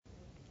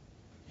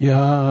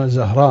يا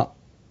زهراء،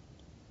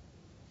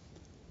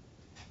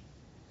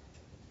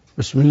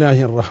 بسم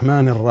الله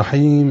الرحمن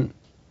الرحيم.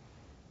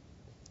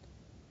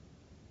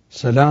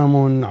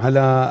 سلام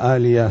على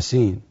آل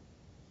ياسين.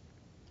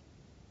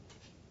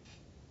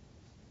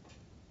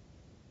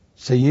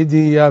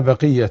 سيدي يا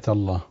بقية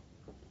الله،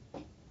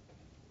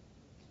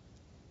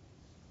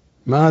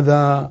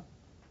 ماذا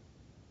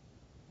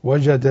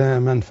وجد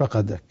من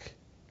فقدك؟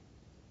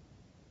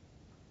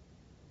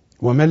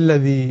 وما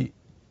الذي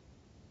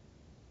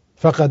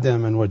فقد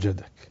من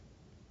وجدك؟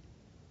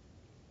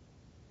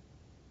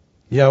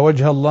 يا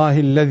وجه الله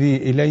الذي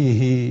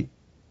إليه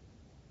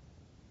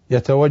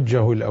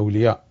يتوجه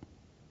الأولياء،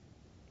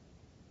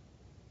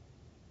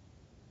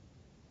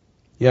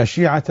 يا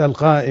شيعة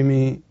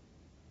القائم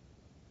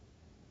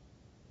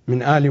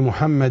من آل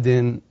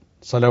محمد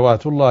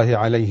صلوات الله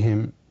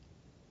عليهم،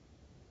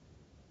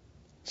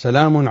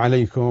 سلام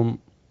عليكم،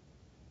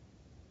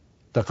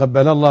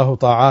 تقبل الله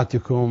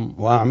طاعاتكم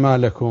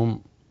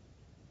وأعمالكم،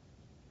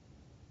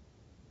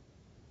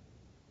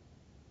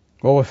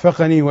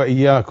 ووفقني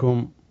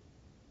وإياكم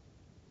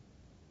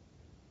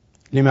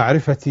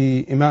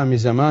لمعرفة إمام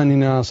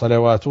زماننا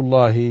صلوات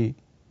الله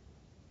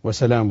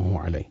وسلامه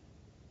عليه.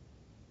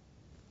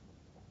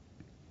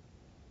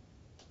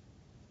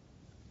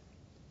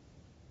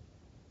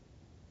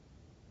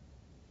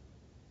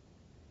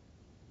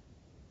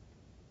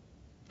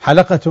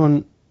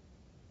 حلقة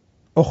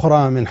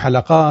أخرى من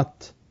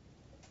حلقات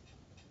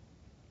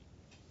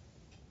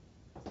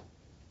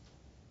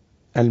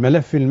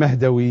الملف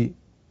المهدوي،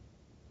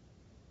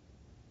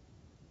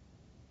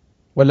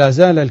 ولا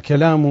زال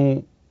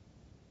الكلام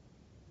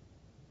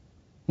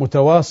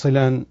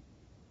متواصلا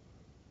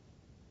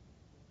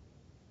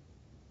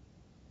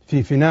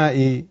في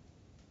فناء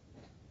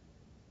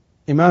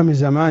إمام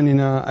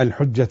زماننا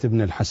الحجة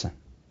بن الحسن.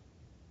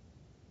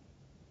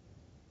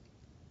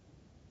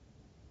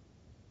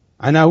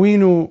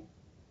 عناوين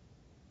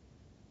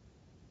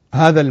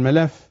هذا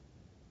الملف: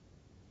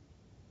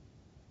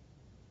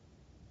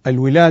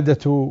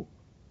 الولادة،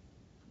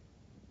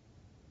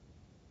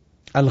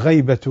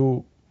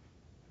 الغيبة،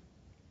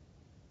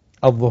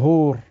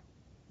 الظهور،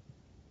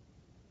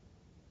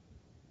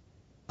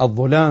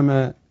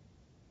 الظلام،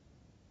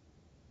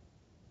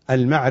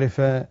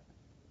 المعرفة،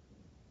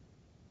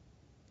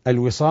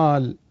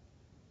 الوصال،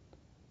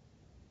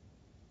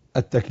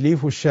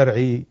 التكليف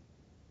الشرعي،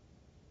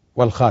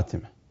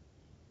 والخاتمة.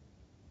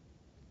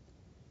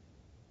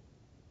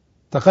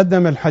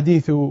 تقدم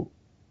الحديث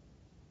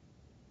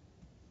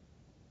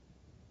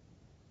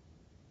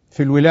في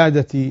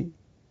الولادة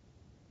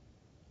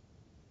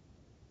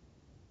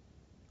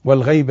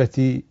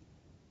والغيبة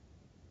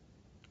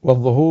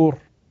والظهور،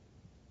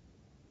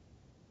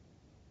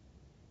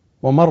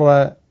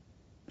 ومر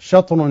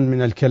شطر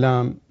من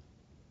الكلام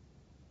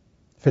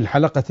في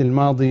الحلقة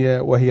الماضية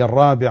وهي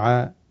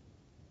الرابعة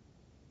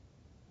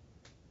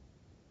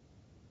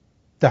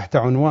تحت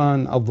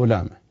عنوان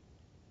الظلامة،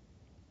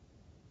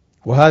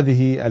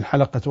 وهذه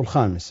الحلقة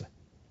الخامسة.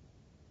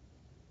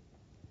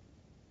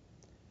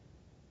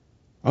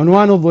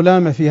 عنوان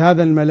الظلامة في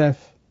هذا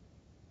الملف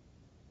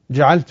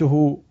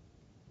جعلته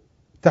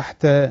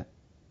تحت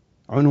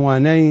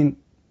عنوانين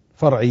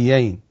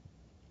فرعيين.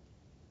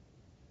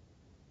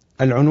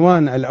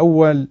 العنوان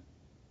الأول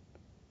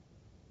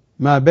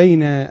ما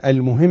بين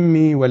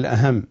المهم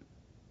والأهم،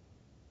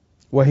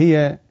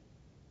 وهي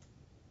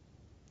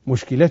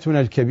مشكلتنا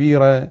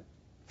الكبيرة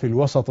في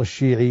الوسط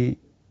الشيعي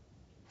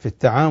في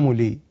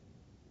التعامل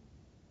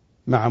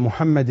مع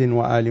محمد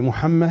وآل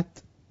محمد،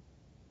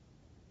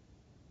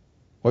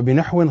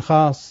 وبنحو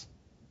خاص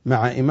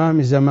مع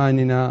إمام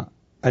زماننا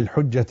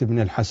الحجة بن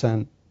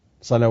الحسن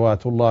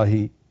صلوات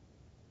الله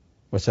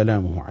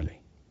وسلامه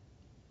عليه.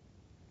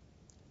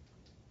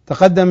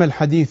 تقدم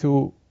الحديث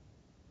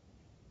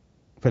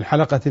في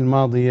الحلقة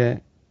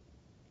الماضية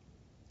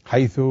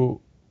حيث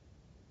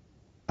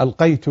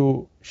ألقيت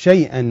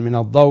شيئا من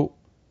الضوء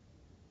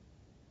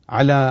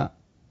على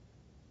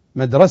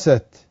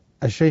مدرسة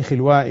الشيخ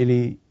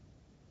الوائلي،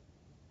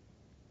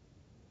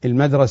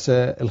 المدرسة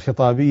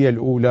الخطابية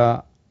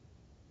الأولى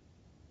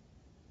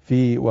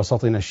في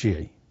وسطنا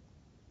الشيعي،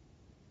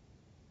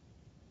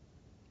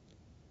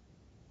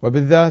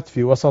 وبالذات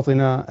في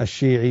وسطنا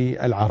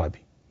الشيعي العربي.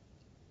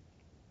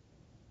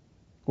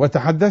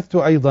 وتحدثت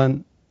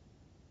أيضا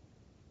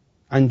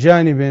عن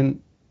جانب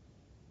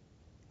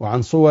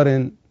وعن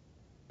صور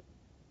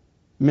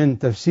من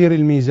تفسير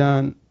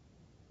الميزان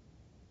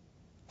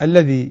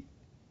الذي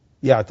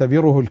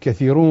يعتبره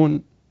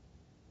الكثيرون،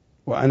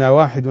 وأنا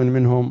واحد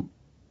منهم،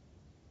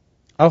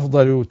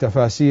 أفضل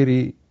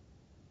تفاسير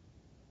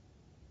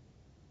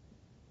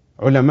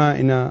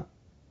علمائنا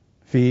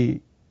في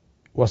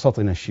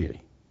وسطنا الشيعي.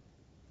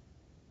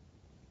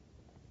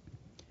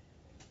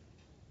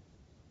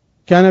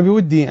 كان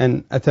بودي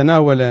أن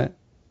أتناول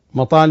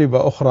مطالب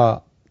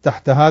أخرى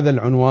تحت هذا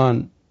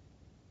العنوان،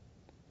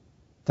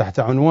 تحت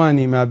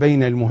عنوان ما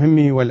بين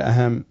المهم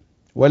والأهم،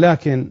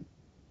 ولكن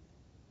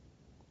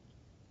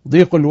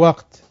ضيق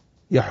الوقت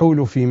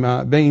يحول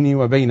فيما بيني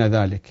وبين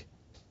ذلك.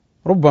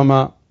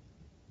 ربما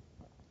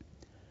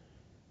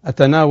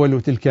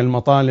أتناول تلك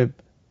المطالب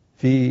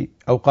في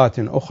أوقات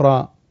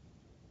أخرى،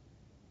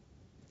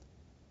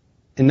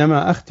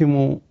 إنما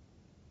أختم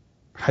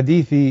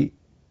حديثي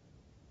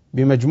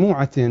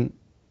بمجموعة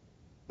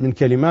من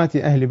كلمات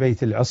أهل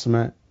بيت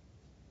العصمة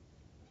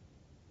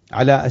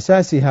على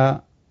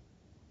أساسها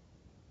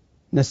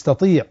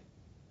نستطيع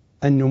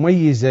أن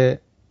نميز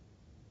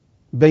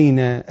بين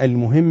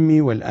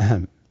المهم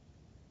والأهم،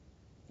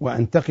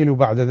 وأنتقل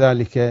بعد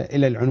ذلك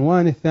إلى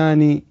العنوان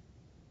الثاني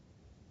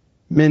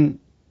من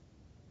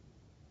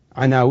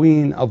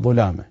عناوين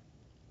الظلامة،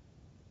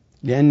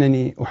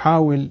 لأنني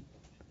أحاول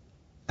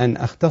أن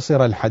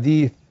أختصر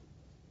الحديث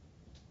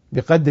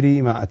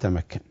بقدر ما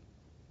أتمكن.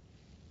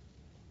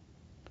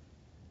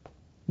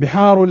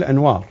 بحار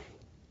الأنوار،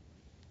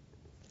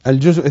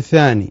 الجزء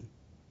الثاني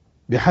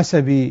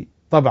بحسب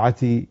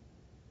طبعة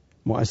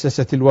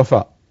مؤسسة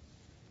الوفاء،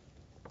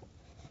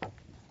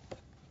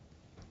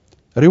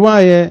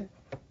 رواية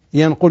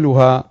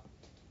ينقلها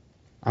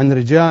عن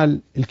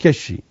رجال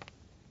الكشي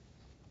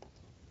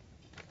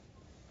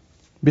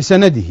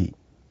بسنده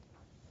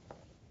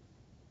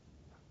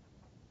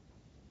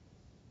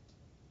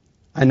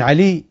عن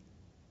علي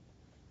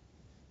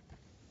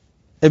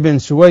ابن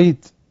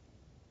سويد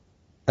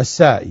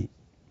السائي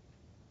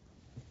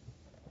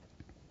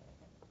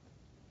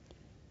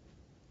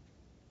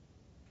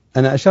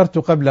أنا أشرت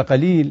قبل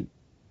قليل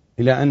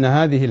إلى أن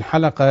هذه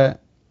الحلقة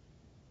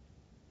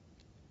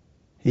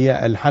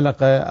هي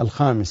الحلقة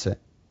الخامسة.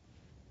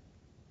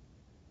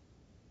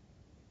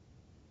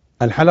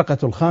 الحلقة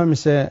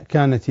الخامسة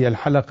كانت هي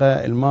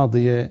الحلقة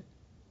الماضية،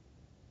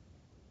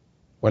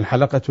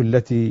 والحلقة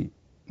التي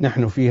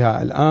نحن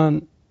فيها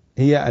الآن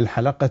هي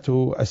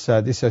الحلقة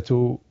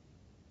السادسة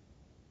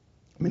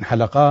من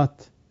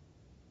حلقات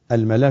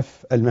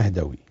الملف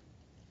المهدوي.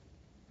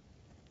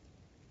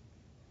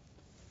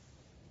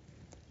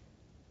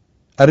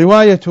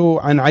 الرواية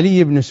عن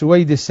علي بن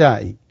سويد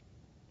السائي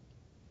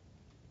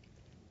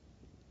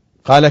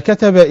قال: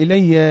 كتب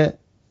إلي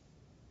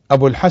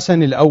أبو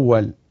الحسن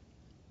الأول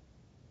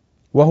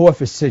وهو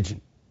في السجن.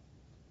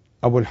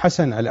 أبو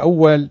الحسن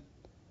الأول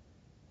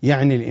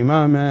يعني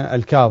الإمام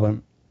الكاظم،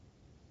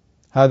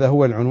 هذا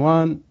هو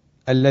العنوان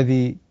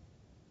الذي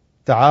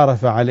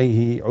تعارف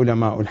عليه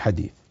علماء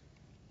الحديث.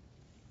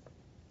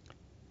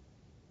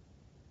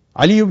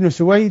 علي بن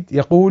سويد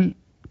يقول: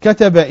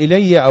 كتب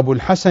إلي أبو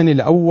الحسن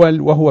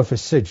الأول وهو في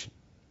السجن،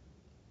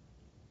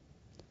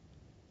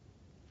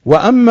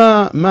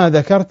 وأما ما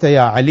ذكرت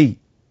يا علي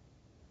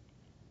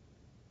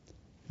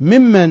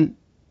ممن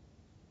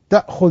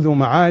تأخذ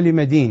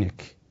معالم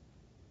دينك.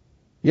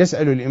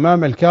 يسأل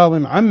الإمام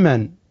الكاظم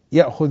عمن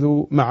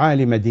يأخذ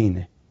معالم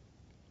دينه،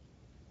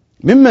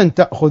 ممن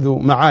تأخذ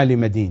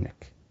معالم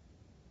دينك،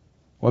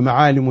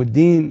 ومعالم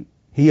الدين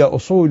هي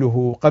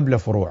أصوله قبل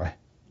فروعه.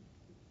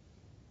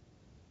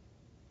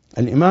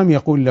 الإمام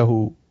يقول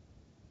له: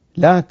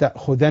 لا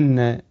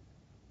تأخذن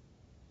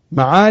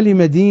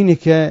معالم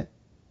دينك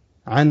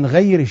عن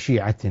غير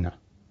شيعتنا.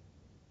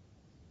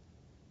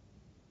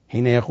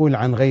 حين يقول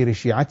عن غير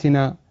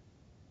شيعتنا،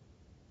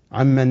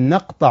 عمن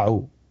نقطع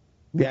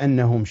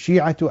بأنهم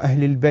شيعة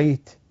أهل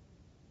البيت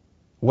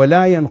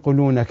ولا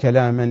ينقلون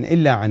كلاما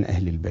إلا عن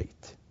أهل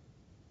البيت.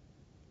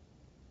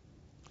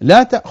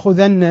 لا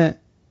تأخذن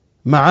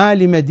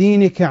معالم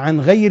دينك عن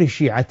غير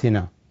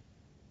شيعتنا.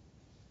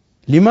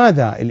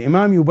 لماذا؟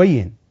 الإمام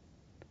يبين: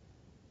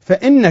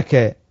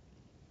 فإنك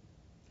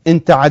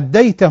إن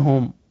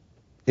تعديتهم،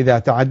 إذا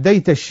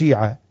تعديت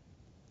الشيعة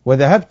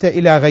وذهبت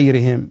إلى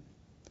غيرهم،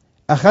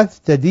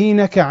 أخذت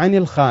دينك عن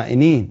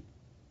الخائنين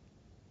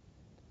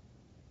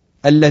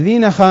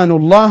الذين خانوا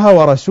الله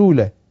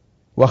ورسوله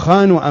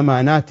وخانوا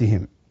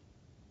أماناتهم،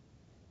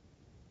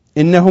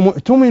 إنهم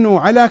ائتمنوا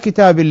على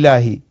كتاب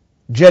الله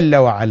جل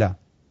وعلا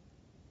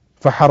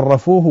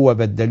فحرفوه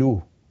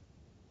وبدلوه.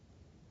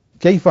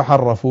 كيف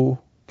حرفوه؟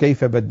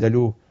 كيف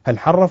بدلوه؟ هل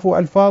حرفوا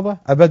ألفاظه؟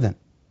 أبدا،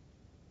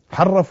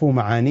 حرفوا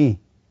معانيه،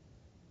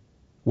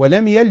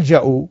 ولم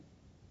يلجأوا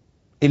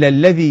إلى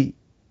الذي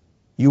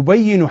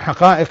يبين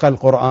حقائق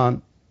القرآن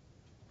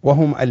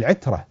وهم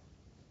العترة.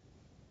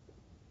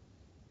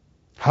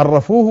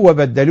 حرفوه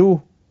وبدلوه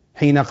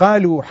حين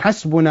قالوا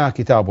حسبنا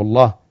كتاب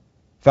الله،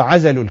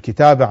 فعزلوا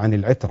الكتاب عن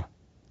العترة.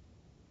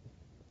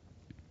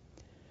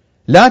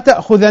 لا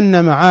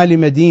تأخذن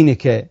معالم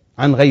دينك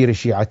عن غير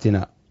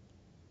شيعتنا،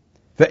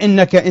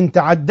 فإنك إن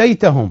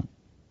تعديتهم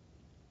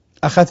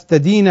أخذت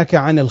دينك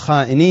عن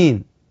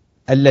الخائنين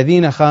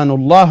الذين خانوا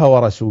الله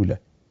ورسوله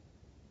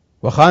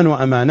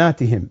وخانوا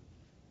أماناتهم،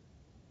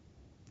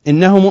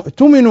 إنهم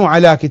ائتمنوا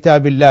على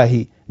كتاب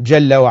الله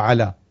جل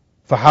وعلا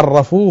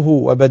فحرفوه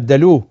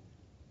وبدلوه،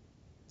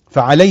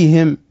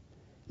 فعليهم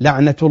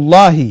لعنة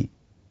الله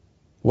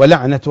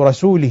ولعنة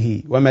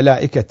رسوله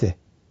وملائكته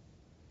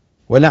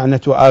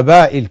ولعنة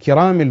آباء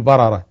الكرام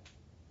البررة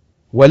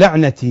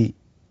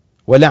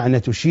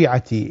ولعنة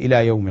شيعتي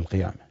إلى يوم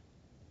القيامة.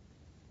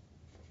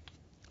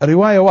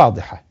 الرواية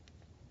واضحة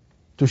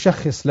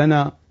تشخص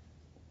لنا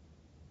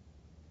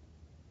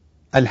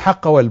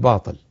الحق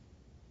والباطل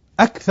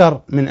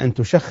أكثر من أن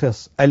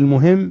تشخص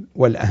المهم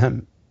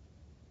والأهم.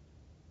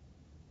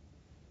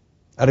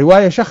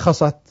 الرواية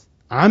شخصت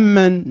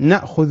عمن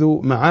نأخذ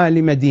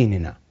معالم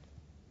ديننا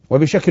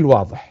وبشكل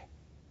واضح،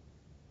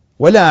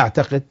 ولا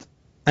أعتقد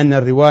أن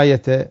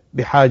الرواية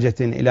بحاجة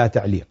إلى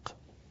تعليق.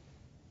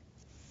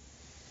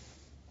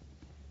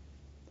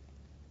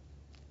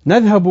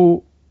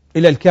 نذهب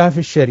إلى الكهف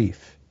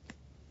الشريف،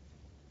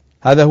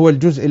 هذا هو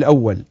الجزء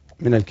الأول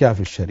من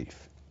الكهف الشريف.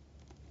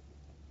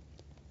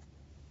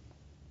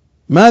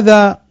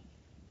 ماذا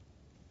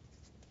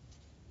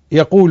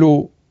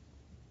يقول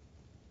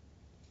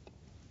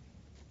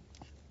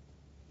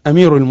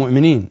أمير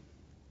المؤمنين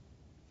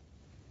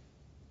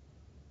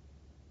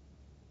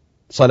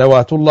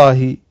صلوات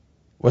الله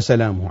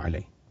وسلامه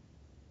عليه؟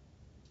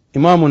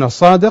 إمامنا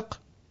الصادق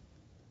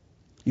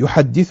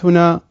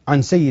يحدثنا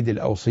عن سيد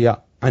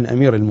الأوصياء، عن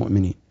أمير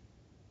المؤمنين.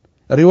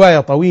 رواية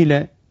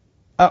طويلة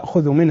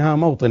أخذ منها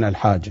موطن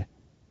الحاجة.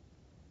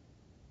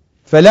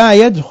 فلا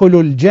يدخل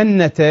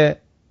الجنة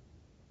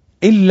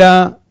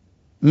إلا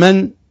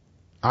من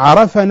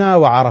عرفنا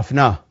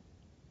وعرفناه،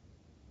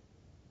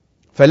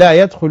 فلا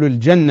يدخل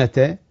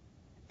الجنة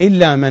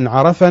إلا من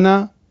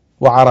عرفنا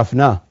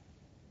وعرفناه،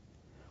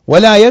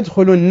 ولا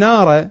يدخل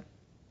النار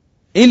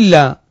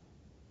إلا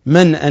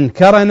من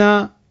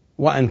أنكرنا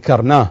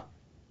وأنكرناه.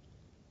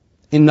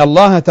 إن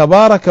الله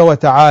تبارك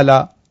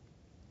وتعالى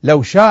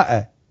لو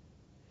شاء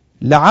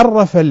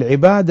لعرف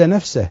العباد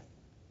نفسه،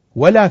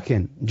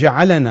 ولكن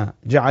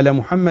جعل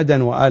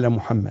محمدا وآل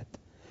محمد،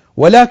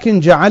 ولكن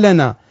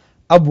جعلنا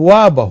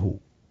أبوابه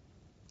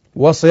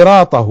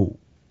وصراطه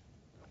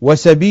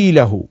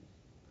وسبيله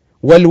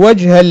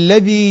والوجه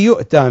الذي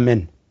يؤتى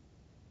منه.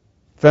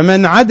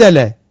 فمن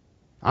عدل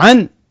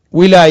عن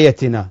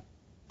ولايتنا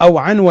أو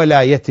عن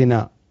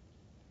ولايتنا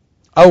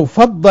أو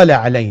فضل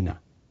علينا،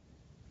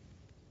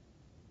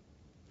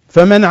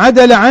 فمن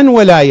عدل عن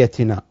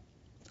ولايتنا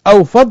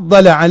أو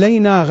فضل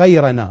علينا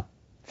غيرنا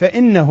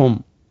فإنهم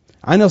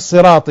عن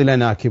الصراط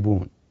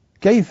لناكبون.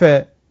 كيف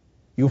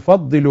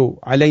يفضل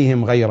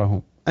عليهم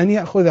غيرهم؟ أن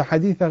يأخذ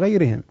حديث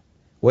غيرهم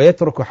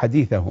ويترك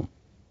حديثهم.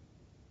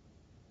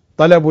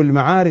 طلب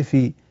المعارف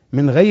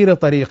من غير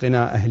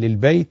طريقنا أهل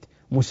البيت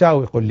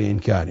مساوق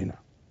لإنكارنا.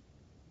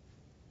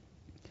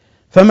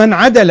 فمن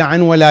عدل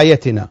عن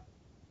ولايتنا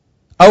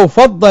أو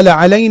فضل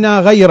علينا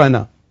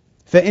غيرنا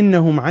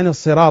فإنهم عن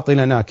الصراط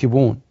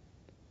لناكبون.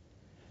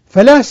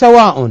 فلا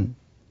سواء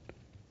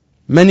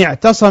من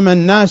اعتصم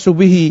الناس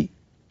به،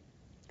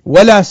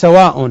 ولا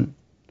سواء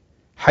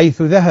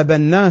حيث ذهب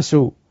الناس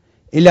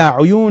إلى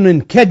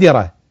عيون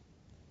كدرة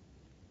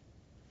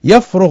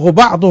يفرغ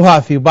بعضها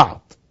في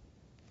بعض،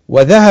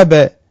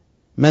 وذهب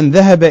من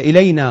ذهب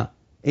إلينا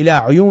إلى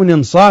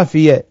عيون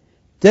صافية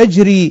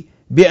تجري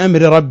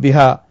بأمر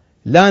ربها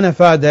لا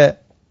نفاد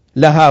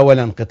لها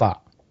ولا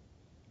انقطاع.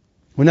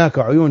 هناك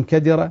عيون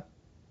كدرة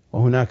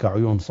وهناك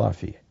عيون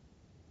صافية،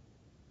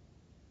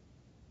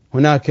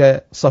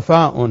 هناك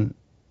صفاء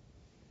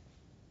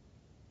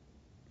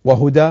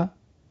وهدى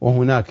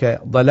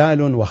وهناك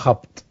ضلال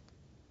وخبط.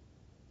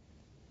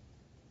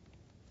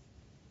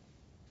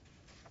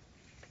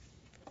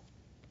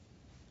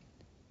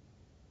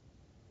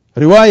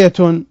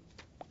 رواية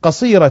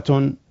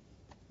قصيرة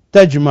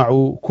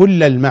تجمع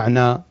كل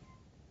المعنى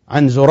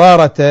عن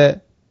زرارة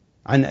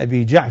عن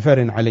أبي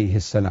جعفر عليه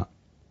السلام.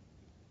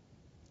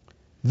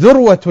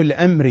 ذروة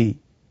الأمر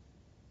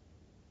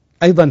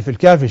أيضا في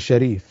الكهف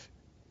الشريف،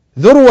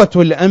 ذروة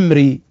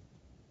الأمر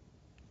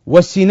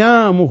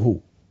وسنامه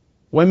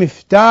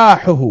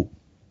ومفتاحه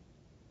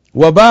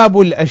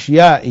وباب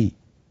الأشياء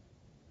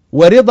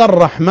ورضا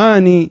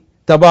الرحمن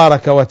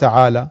تبارك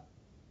وتعالى.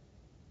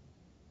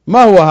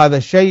 ما هو هذا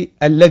الشيء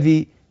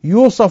الذي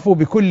يوصف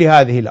بكل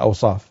هذه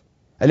الأوصاف؟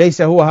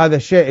 أليس هو هذا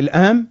الشيء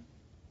الأهم؟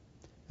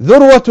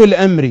 ذروة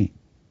الأمر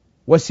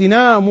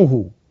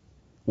وسنامه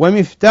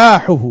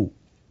ومفتاحه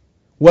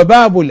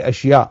وباب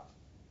الأشياء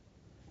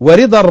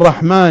ورضا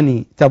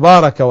الرحمن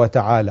تبارك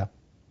وتعالى.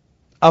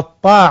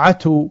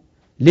 الطاعة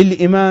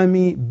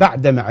للإمام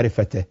بعد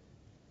معرفته.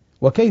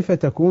 وكيف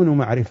تكون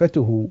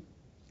معرفته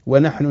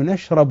ونحن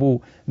نشرب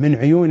من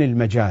عيون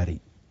المجاري؟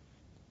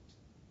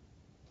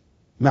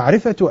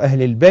 معرفة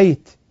أهل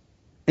البيت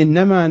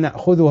إنما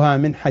نأخذها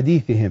من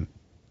حديثهم،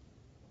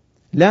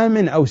 لا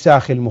من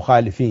أوساخ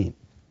المخالفين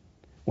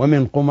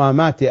ومن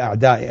قمامات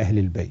أعداء أهل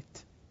البيت،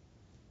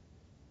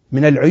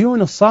 من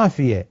العيون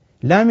الصافية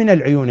لا من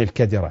العيون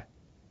الكدرة.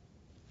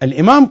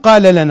 الإمام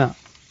قال لنا،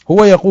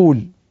 هو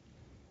يقول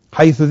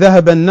حيث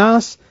ذهب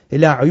الناس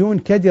إلى عيون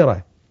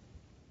كدرة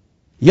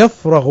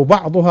يفرغ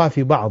بعضها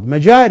في بعض،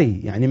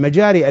 مجاري، يعني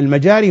مجاري،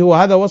 المجاري هو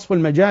هذا وصف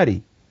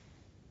المجاري.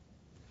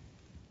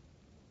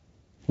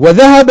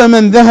 وذهب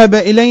من ذهب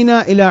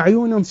إلينا إلى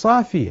عيون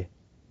صافية،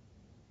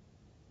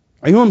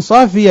 عيون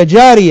صافية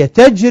جارية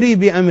تجري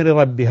بأمر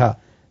ربها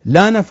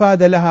لا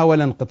نفاد لها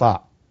ولا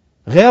انقطاع،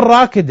 غير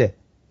راكدة.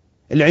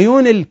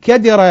 العيون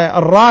الكدرة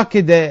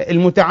الراكدة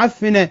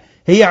المتعفنة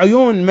هي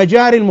عيون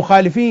مجاري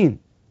المخالفين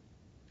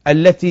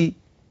التي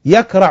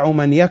يكرع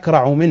من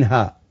يكرع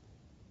منها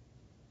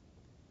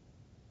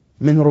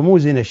من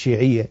رموزنا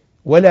الشيعية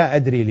ولا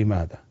أدري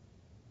لماذا.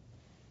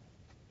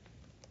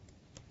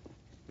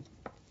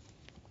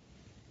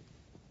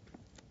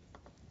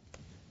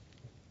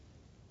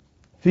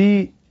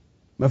 في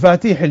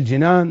مفاتيح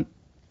الجنان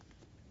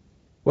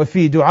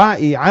وفي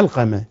دعاء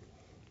علقمة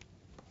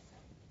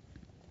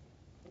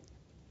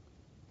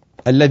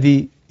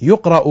الذي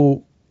يقرأ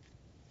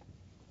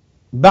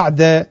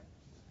بعد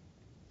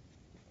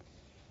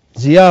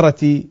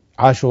زيارة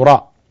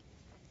عاشوراء.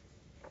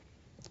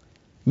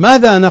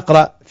 ماذا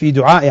نقرأ في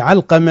دعاء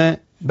علقمة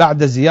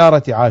بعد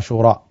زيارة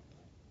عاشوراء؟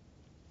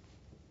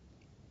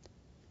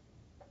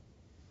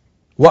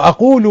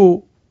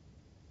 وأقول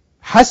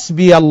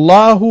حسبي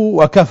الله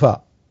وكفى،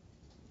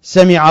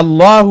 سمع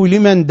الله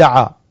لمن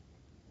دعا،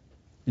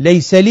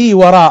 ليس لي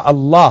وراء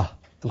الله.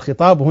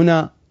 الخطاب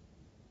هنا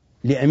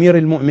لأمير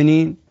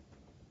المؤمنين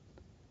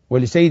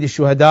ولسيد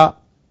الشهداء،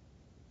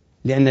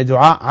 لأن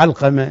دعاء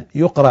علقمة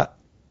يقرأ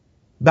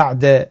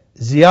بعد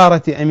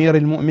زيارة أمير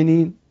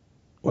المؤمنين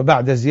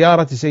وبعد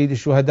زيارة سيد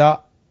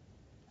الشهداء.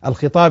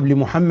 الخطاب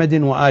لمحمد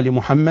وآل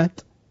محمد: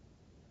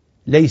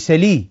 ليس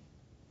لي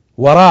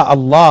وراء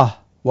الله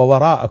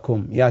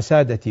ووراءكم يا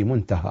سادتي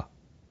منتهى،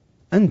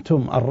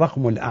 أنتم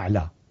الرقم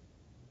الأعلى،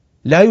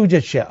 لا يوجد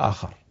شيء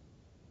آخر.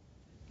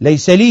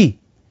 ليس لي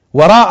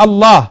وراء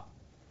الله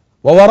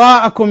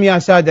ووراءكم يا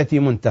سادتي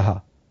منتهى،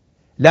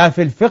 لا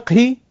في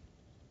الفقه،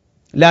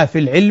 لا في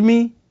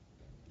العلم،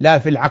 لا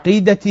في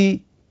العقيدة،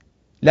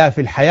 لا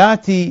في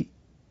الحياة،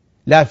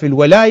 لا في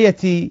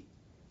الولاية،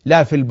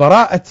 لا في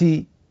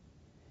البراءة،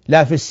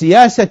 لا في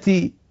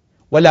السياسة،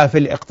 ولا في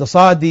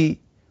الاقتصاد،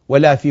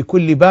 ولا في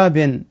كل باب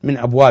من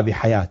أبواب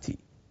حياتي.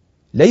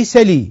 ليس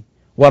لي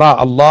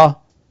وراء الله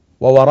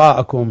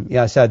ووراءكم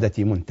يا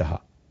سادتي منتهى.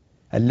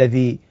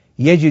 الذي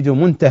يجد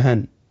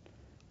منتهى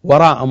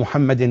وراء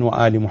محمد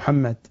وآل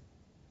محمد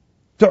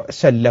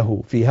تعسل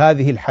له في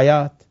هذه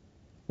الحياة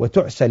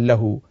وتعسل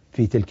له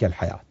في تلك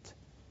الحياة.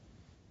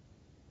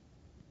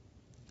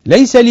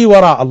 ليس لي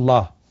وراء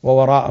الله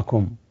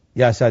ووراءكم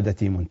يا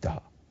سادتي منتهى.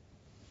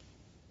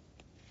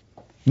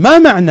 ما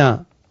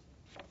معنى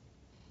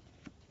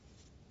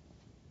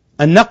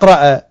أن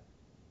نقرأ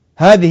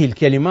هذه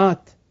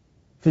الكلمات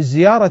في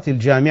الزيارة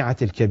الجامعة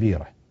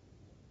الكبيرة؟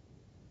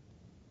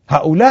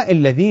 هؤلاء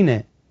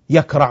الذين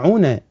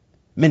يكرعون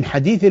من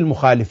حديث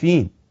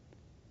المخالفين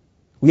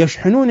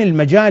ويشحنون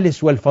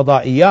المجالس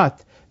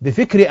والفضائيات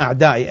بفكر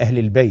أعداء أهل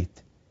البيت،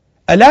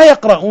 ألا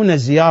يقرؤون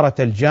زيارة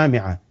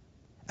الجامعة؟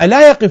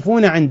 ألا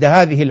يقفون عند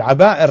هذه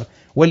العبائر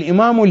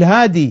والإمام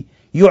الهادي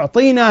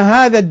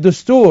يعطينا هذا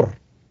الدستور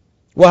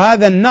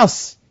وهذا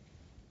النص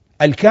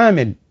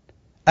الكامل،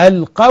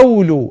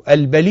 القول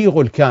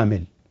البليغ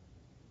الكامل؟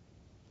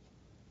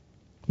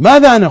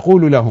 ماذا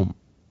نقول لهم؟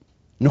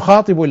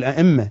 نخاطب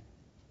الأئمة: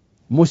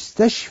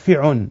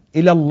 مستشفع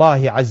إلى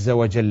الله عز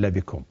وجل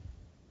بكم،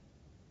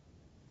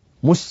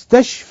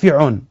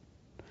 مستشفع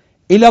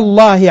إلى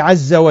الله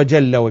عز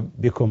وجل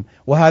بكم.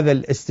 وهذا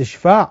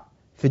الاستشفاع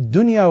في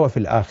الدنيا وفي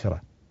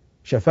الآخرة،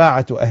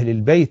 شفاعة أهل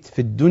البيت في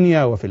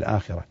الدنيا وفي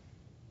الآخرة.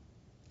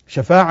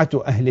 شفاعة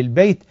أهل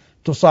البيت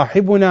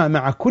تصاحبنا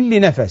مع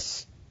كل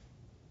نفس.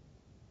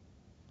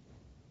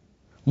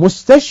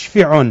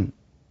 مستشفع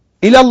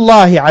إلى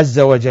الله عز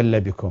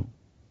وجل بكم،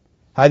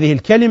 هذه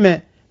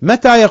الكلمة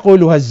متى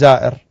يقولها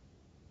الزائر؟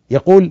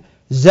 يقول: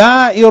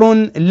 زائر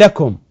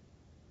لكم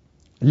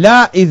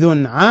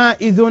لائذ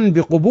عائذ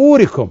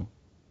بقبوركم.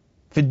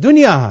 في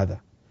الدنيا هذا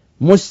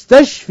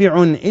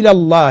مستشفع إلى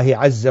الله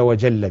عز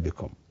وجل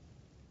بكم،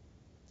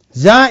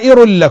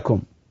 زائر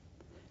لكم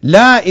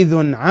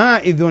لائذ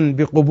عائذ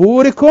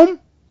بقبوركم،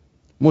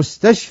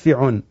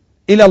 مستشفع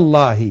إلى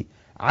الله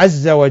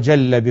عز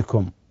وجل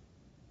بكم،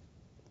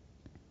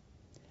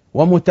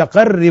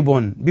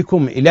 ومتقرب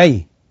بكم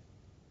إليه،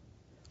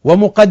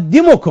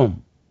 ومقدمكم.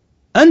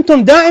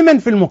 أنتم دائما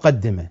في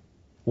المقدمة،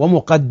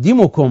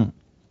 ومقدمكم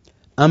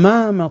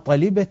أمام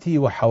طلبتي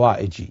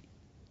وحوائجي.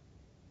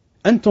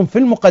 أنتم في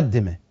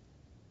المقدمة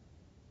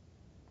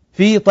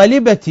في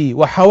طلبتي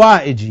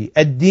وحوائجي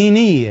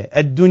الدينية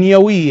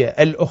الدنيوية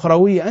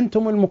الأخروية،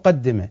 أنتم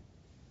المقدمة.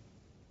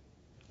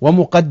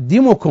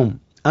 ومقدمكم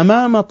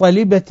أمام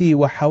طلبتي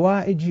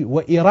وحوائجي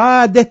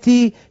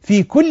وإرادتي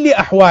في كل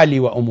أحوالي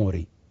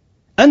وأموري.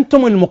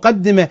 أنتم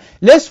المقدمة،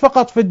 ليس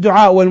فقط في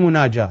الدعاء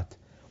والمناجات،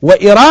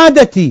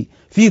 وإرادتي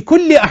في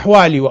كل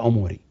أحوالي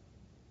وأموري،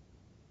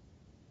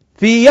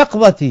 في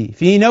يقظتي،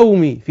 في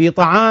نومي، في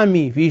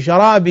طعامي، في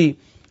شرابي،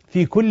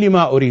 في كل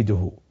ما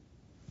أريده.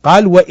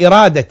 قال: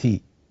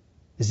 وإرادتي.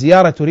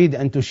 الزيارة تريد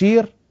أن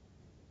تشير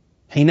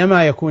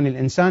حينما يكون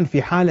الإنسان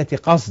في حالة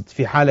قصد،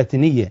 في حالة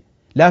نية،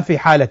 لا في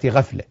حالة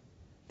غفلة.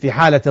 في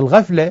حالة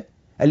الغفلة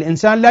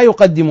الإنسان لا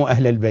يقدم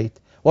أهل البيت،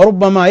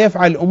 وربما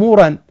يفعل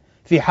أمورا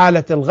في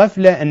حالة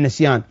الغفلة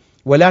النسيان،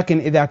 ولكن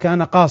إذا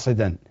كان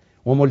قاصدا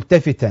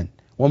وملتفتا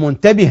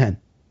ومنتبها،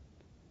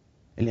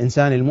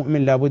 الإنسان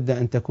المؤمن لا بد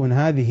أن تكون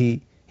هذه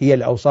هي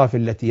الأوصاف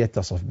التي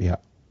يتصف بها.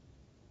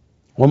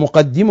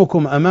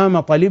 ومقدمكم أمام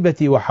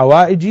طلبتي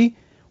وحوائجي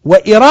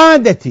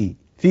وإرادتي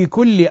في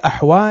كل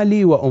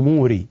أحوالي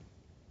وأموري،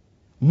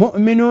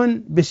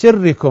 مؤمن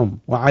بسركم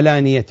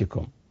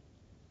وعلانيتكم،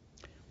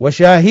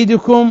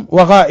 وشاهدكم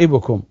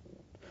وغائبكم،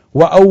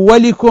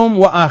 وأولكم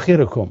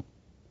وآخركم،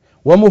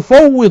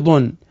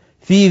 ومفوض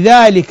في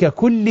ذلك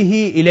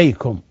كله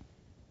إليكم.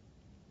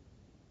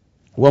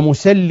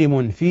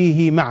 ومسلم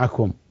فيه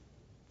معكم،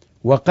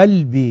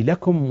 وقلبي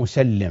لكم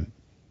مسلم،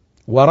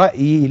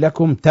 ورأيي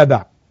لكم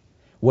تبع،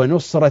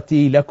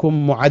 ونصرتي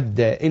لكم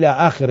معدة، إلى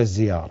آخر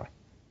الزيارة.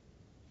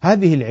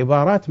 هذه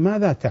العبارات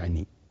ماذا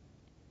تعني؟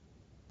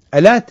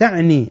 ألا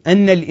تعني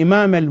أن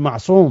الإمام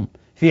المعصوم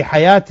في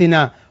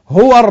حياتنا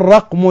هو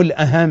الرقم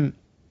الأهم،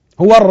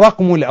 هو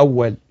الرقم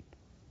الأول؟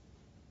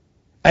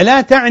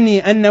 ألا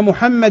تعني أن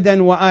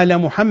محمدا وآل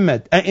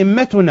محمد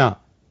أئمتنا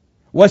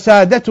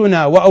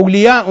وسادتنا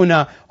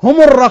وأولياؤنا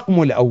هم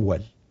الرقم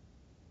الأول؟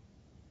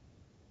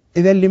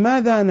 إذن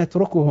لماذا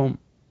نتركهم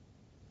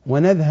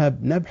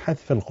ونذهب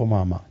نبحث في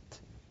القمامات؟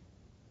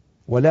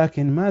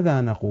 ولكن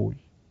ماذا نقول؟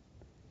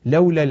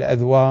 لولا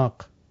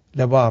الأذواق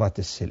لبارت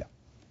السلع.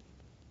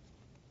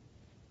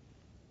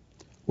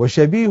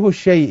 وشبيه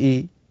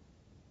الشيء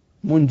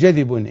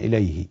منجذب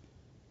إليه،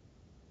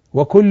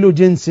 وكل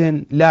جنس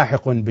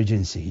لاحق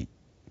بجنسه.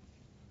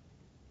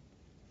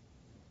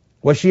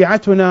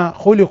 وشيعتنا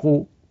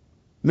خلقوا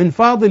من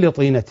فاضل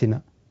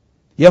طينتنا،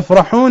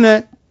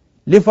 يفرحون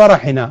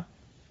لفرحنا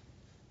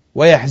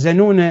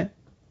ويحزنون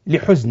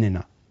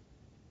لحزننا.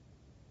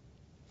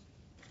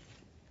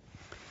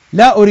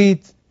 لا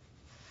أريد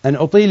أن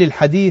أطيل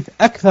الحديث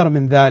أكثر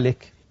من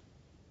ذلك،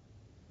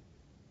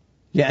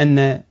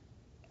 لأن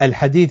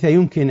الحديث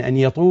يمكن أن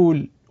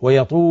يطول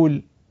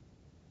ويطول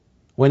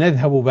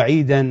ونذهب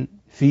بعيدا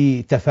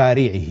في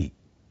تفاريعه.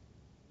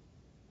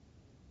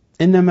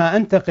 إنما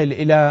أنتقل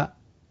إلى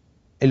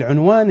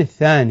العنوان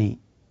الثاني،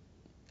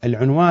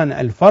 العنوان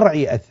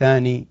الفرعي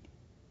الثاني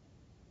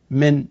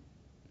من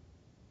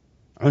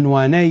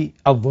عنواني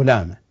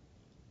الظلامة.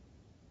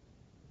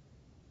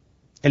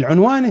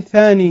 العنوان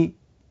الثاني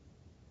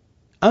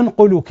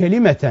أنقل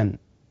كلمة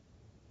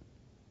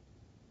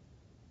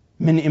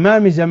من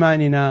إمام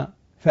زماننا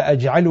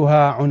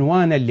فأجعلها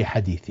عنوانا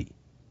لحديثي.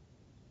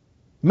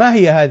 ما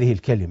هي هذه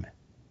الكلمة؟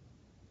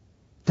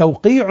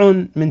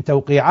 توقيع من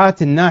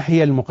توقيعات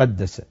الناحية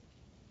المقدسة.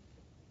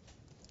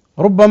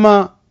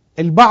 ربما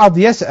البعض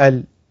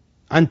يسأل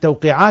عن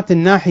توقيعات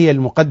الناحية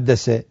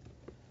المقدسة،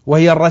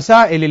 وهي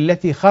الرسائل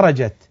التي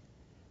خرجت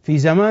في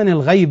زمان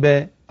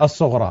الغيبة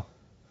الصغرى.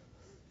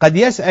 قد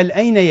يسأل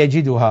أين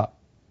يجدها؟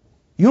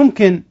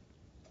 يمكن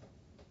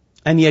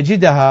أن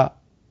يجدها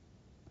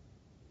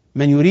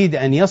من يريد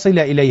أن يصل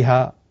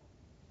إليها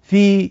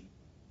في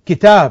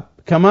كتاب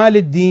كمال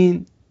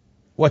الدين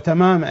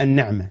وتمام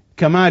النعمة،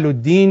 كمال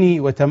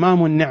الدين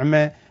وتمام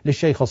النعمة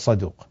للشيخ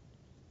الصدوق.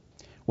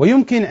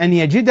 ويمكن أن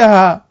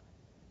يجدها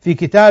في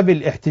كتاب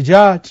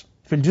الاحتجاج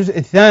في الجزء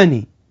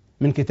الثاني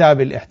من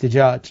كتاب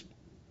الاحتجاج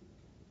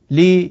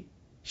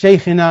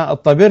لشيخنا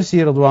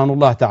الطبرسي رضوان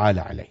الله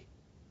تعالى عليه.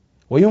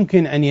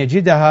 ويمكن أن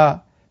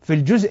يجدها في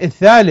الجزء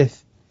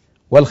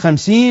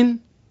 53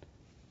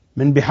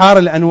 من بحار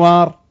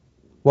الأنوار،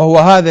 وهو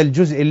هذا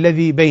الجزء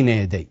الذي بين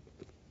يدي.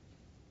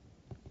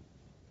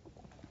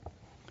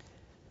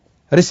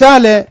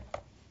 رسالة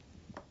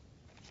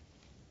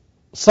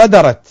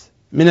صدرت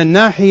من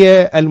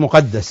الناحية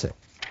المقدسة،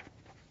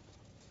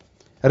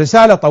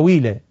 رسالة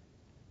طويلة،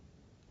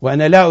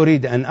 وأنا لا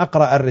أريد أن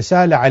أقرأ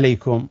الرسالة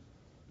عليكم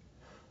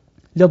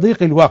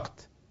لضيق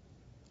الوقت،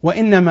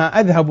 وإنما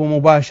أذهب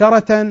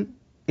مباشرة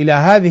إلى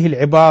هذه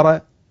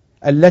العبارة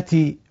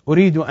التي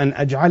أريد أن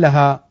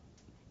أجعلها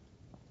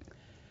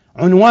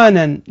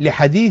عنوانا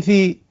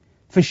لحديثي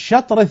في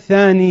الشطر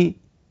الثاني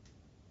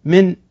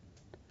من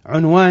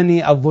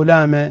عنوان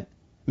الظلامة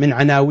من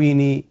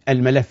عناوين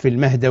الملف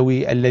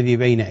المهدوي الذي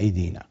بين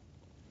أيدينا.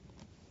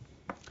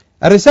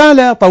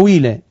 الرسالة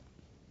طويلة،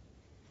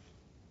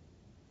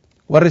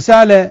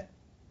 والرسالة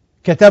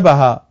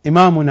كتبها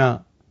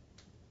إمامنا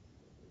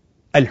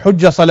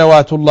الحجة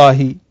صلوات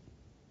الله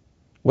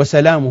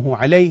وسلامه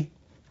عليه،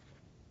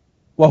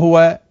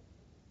 وهو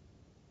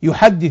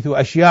يحدث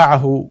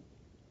أشياعه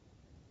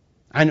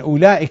عن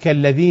أولئك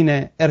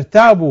الذين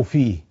ارتابوا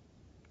فيه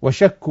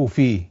وشكوا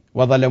فيه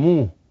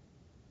وظلموه.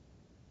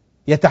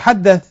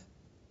 يتحدث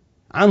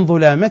عن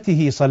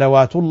ظلامته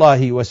صلوات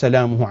الله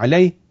وسلامه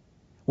عليه،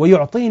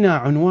 ويعطينا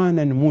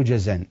عنوانا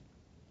موجزا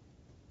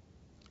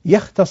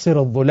يختصر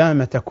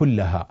الظلامة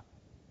كلها،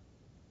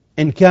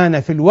 إن كان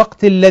في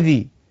الوقت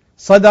الذي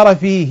صدر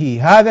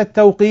فيه هذا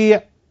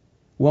التوقيع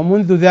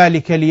ومنذ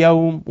ذلك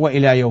اليوم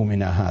وإلى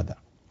يومنا هذا.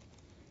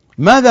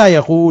 ماذا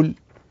يقول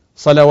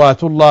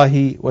صلوات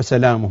الله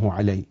وسلامه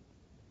عليه؟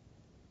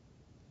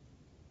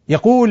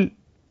 يقول: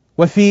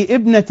 وفي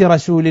ابنة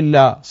رسول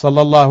الله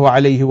صلى الله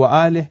عليه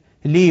وآله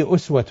لي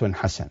أسوة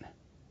حسنة.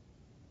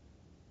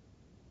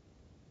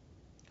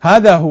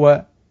 هذا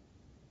هو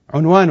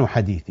عنوان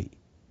حديثي.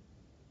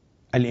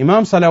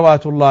 الإمام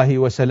صلوات الله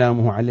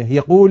وسلامه عليه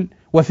يقول: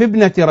 وفي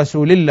ابنة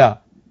رسول الله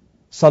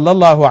صلى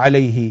الله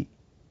عليه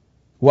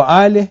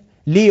وآله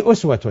لي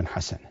أسوة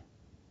حسنة.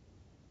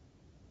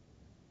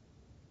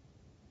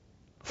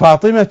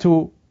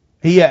 فاطمة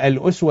هي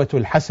الأسوة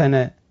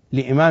الحسنة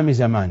لإمام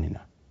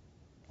زماننا،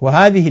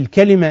 وهذه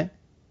الكلمة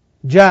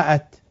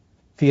جاءت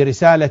في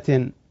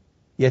رسالة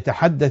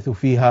يتحدث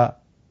فيها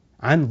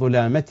عن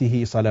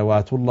ظلامته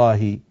صلوات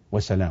الله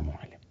وسلامه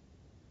عليه.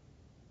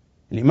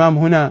 الإمام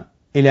هنا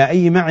إلى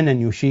أي معنى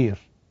يشير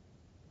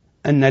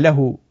أن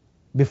له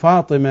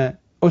بفاطمة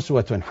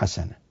أسوة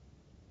حسنة؟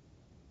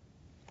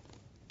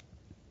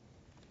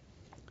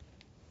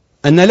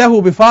 أن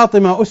له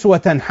بفاطمة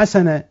أسوة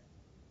حسنة،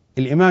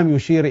 الإمام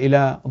يشير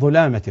إلى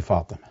ظلامة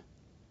فاطمة.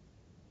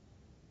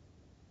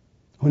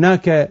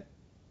 هناك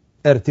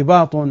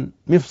ارتباط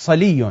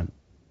مفصلي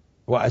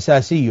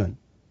وأساسي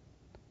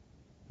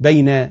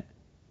بين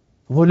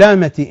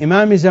ظلامة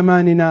إمام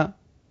زماننا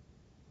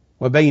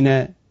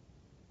وبين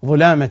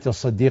ظلامة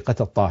الصديقة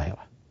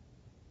الطاهرة.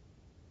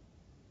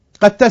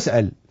 قد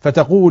تسأل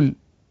فتقول: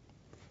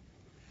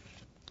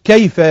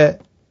 كيف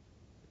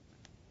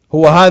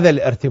هو هذا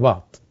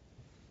الارتباط؟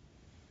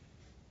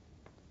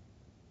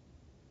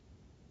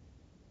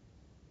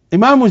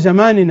 إمام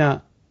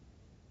زماننا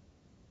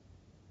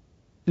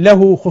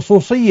له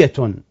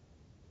خصوصية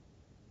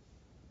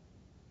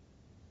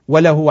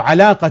وله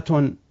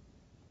علاقة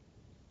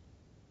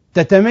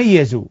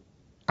تتميز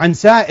عن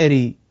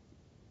سائر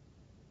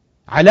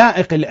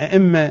علائق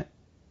الأئمة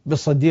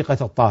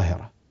بالصديقة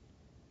الطاهرة.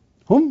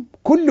 هم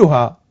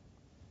كلها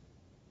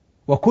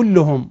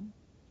وكلهم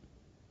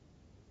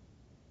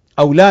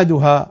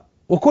أولادها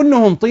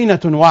وكلهم طينة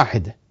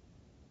واحدة،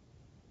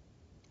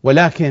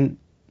 ولكن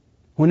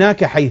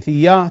هناك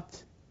حيثيات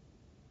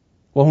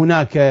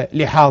وهناك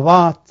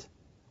لحاظات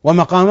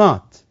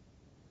ومقامات.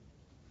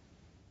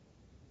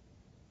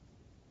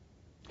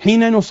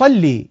 حين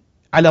نصلي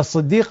على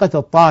الصديقة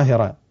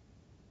الطاهرة: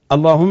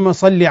 اللهم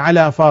صل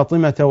على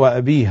فاطمة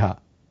وأبيها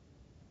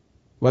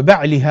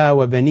وبعلها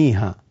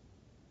وبنيها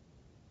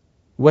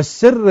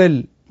والسر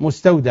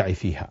المستودع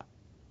فيها.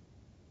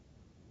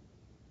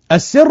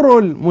 السر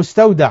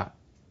المستودع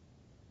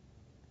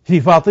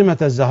في فاطمة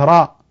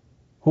الزهراء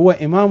هو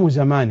إمام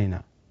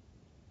زماننا،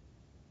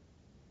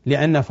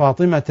 لأن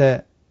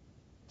فاطمة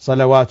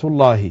صلوات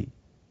الله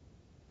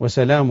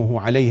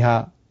وسلامه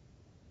عليها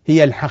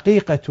هي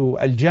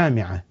الحقيقة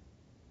الجامعة،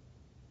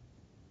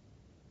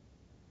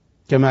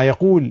 كما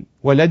يقول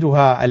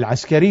ولدها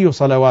العسكري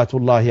صلوات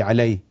الله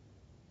عليه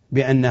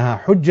بأنها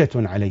حجة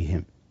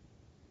عليهم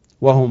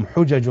وهم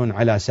حجج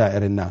على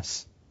سائر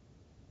الناس.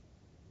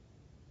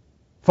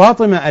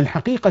 فاطمة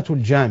الحقيقة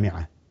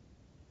الجامعة،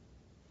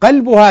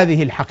 قلب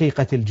هذه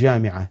الحقيقة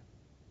الجامعة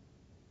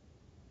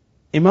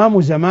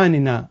إمام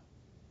زماننا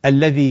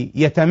الذي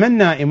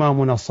يتمنى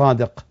إمامنا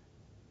الصادق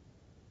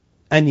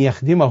أن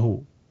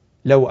يخدمه: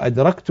 لو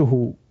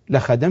أدركته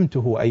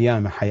لخدمته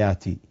أيام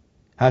حياتي.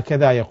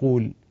 هكذا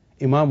يقول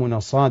إمامنا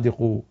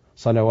الصادق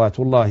صلوات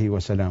الله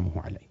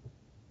وسلامه عليه: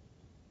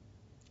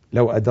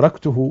 لو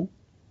أدركته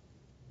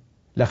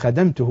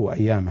لخدمته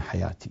أيام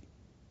حياتي،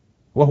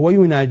 وهو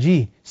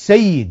يناجيه: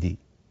 سيدي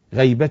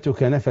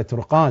غيبتك نفت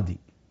رقادي.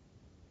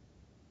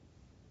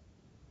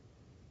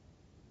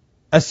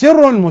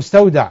 السر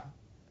المستودع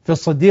في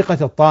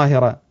الصديقة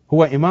الطاهرة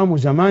هو إمام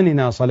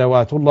زماننا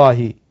صلوات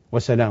الله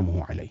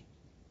وسلامه عليه.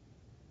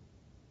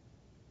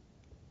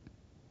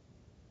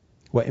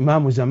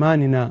 وإمام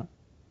زماننا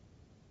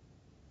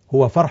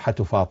هو فرحة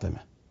فاطمة،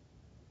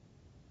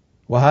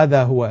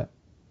 وهذا هو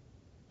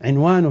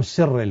عنوان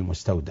السر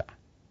المستودع.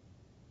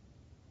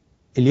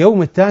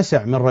 اليوم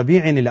 9 من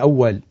ربيع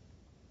الأول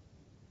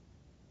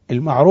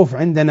المعروف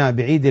عندنا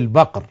بعيد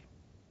البقر،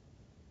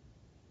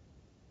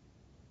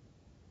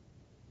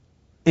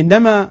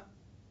 إنما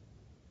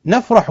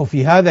نفرح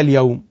في هذا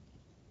اليوم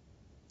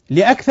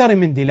لأكثر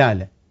من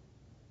دلالة،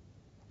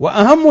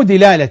 وأهم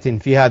دلالة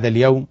في هذا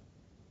اليوم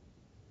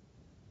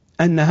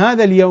أن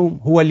هذا اليوم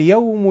هو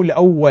اليوم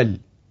الأول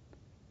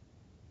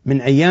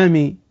من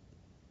أيام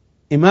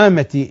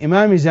إمامة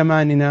إمام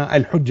زماننا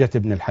الحجة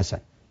بن الحسن.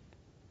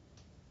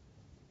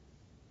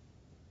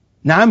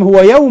 نعم،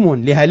 هو يوم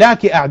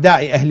لهلاك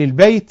أعداء أهل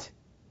البيت،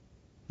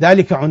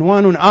 ذلك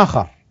عنوان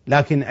آخر،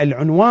 لكن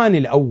العنوان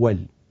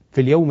الأول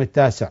في اليوم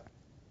 9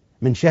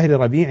 من شهر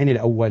ربيع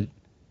الأول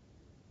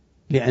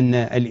لأن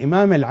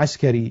الإمام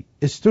العسكري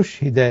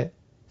استشهد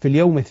في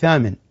اليوم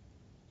 8.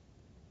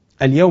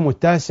 اليوم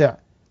 9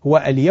 هو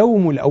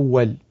اليوم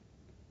الأول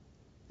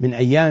من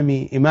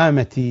أيام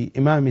إمامة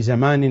إمام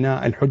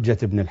زماننا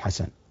الحجة بن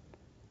الحسن،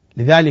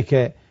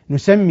 لذلك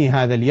نسمي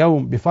هذا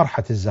اليوم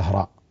بفرحة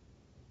الزهراء.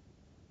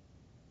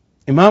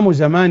 إمام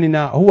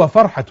زماننا هو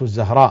فرحة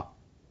الزهراء،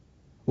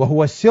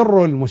 وهو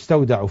السر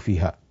المستودع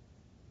فيها.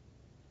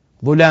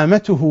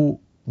 ظلامته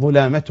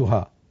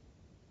ظلامتها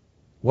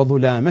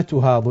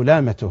وظلامتها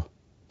ظلامته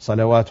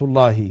صلوات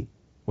الله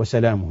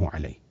وسلامه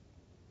عليه.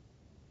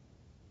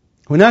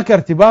 هناك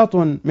ارتباط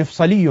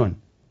مفصلي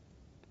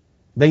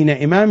بين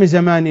إمام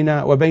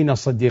زماننا وبين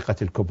الصديقة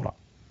الكبرى.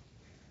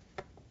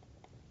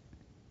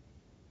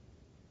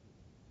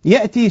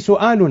 يأتي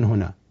سؤال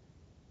هنا: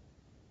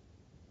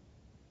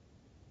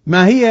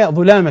 ما هي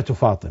ظلامة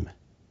فاطمة؟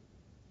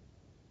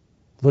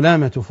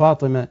 ظلامة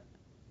فاطمة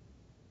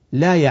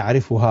لا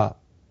يعرفها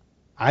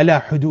على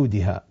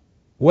حدودها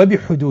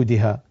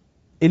وبحدودها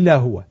إلا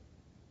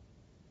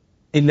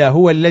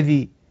هو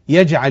الذي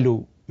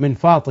يجعل من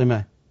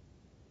فاطمة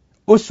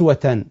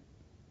أسوة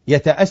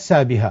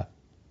يتأسى بها،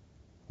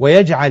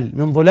 ويجعل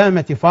من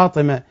ظلامة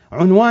فاطمة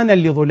عنوانا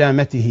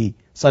لظلامته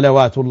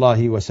صلوات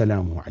الله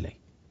وسلامه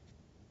عليه.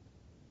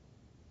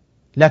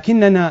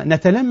 لكننا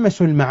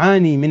نتلمس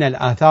المعاني من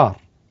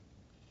الآثار.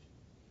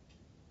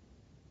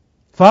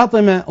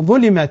 فاطمة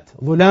ظلمت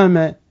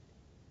ظلامة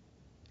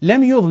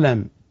لم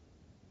يظلم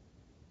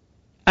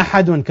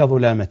أحد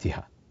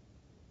كظلامتها.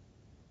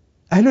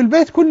 أهل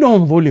البيت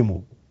كلهم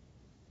ظلموا،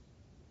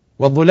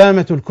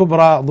 والظلامة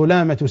الكبرى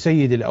ظلامة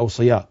سيد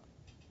الأوصياء،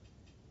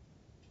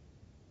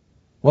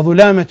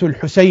 وظلامة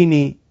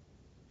الحسين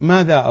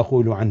ماذا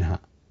أقول عنها؟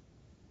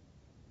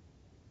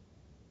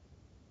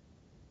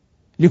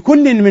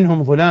 لكل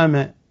منهم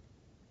ظلامة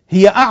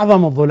هي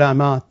أعظم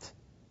الظلامات،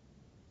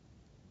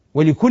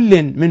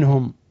 ولكل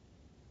منهم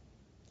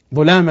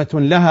ظلامة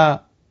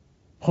لها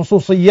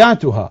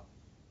خصوصياتها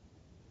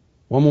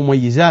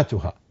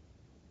ومميزاتها.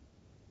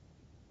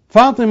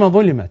 فاطمة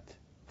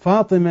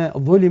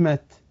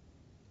ظلمت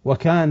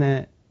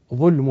وكان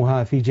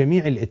ظلمها في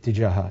جميع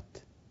الاتجاهات،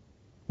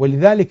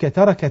 ولذلك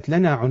تركت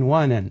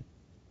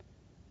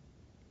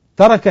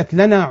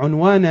لنا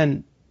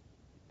عنوانا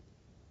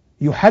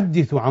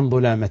يحدث عن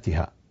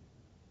ظلامتها،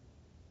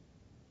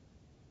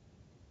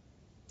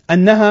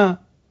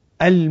 أنها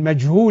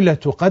المجهولة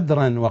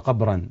قدرا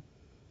وقبرا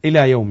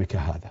إلى يومك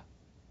هذا.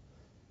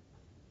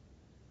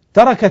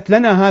 تركت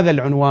لنا هذا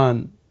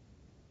العنوان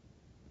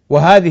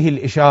وهذه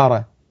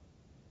الإشارة،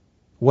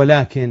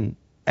 ولكن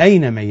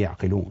أين من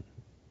يعقلون؟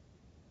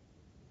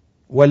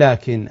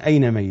 ولكن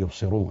أين من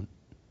يبصرون؟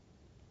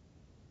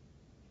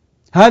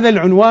 هذا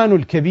العنوان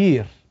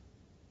الكبير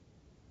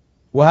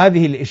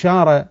وهذه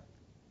الإشارة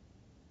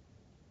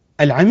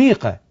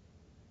العميقة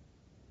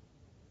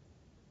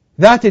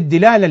ذات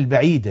الدلالة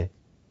البعيدة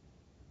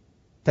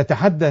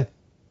تتحدث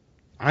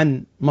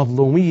عن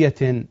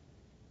مظلومية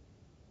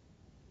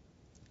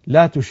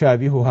لا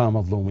تشابهها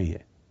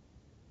مظلومية.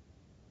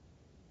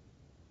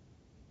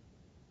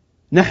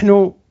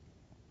 نحن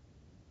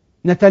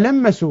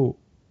نتلمس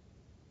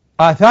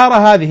آثار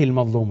هذه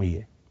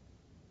المظلومية،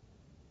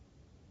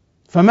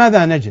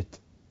 فماذا نجد؟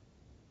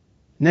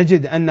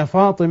 نجد أن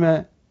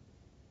فاطمة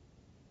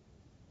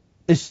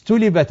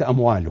استلبت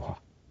أموالها.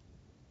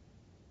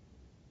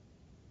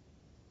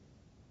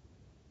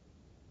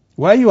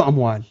 وأي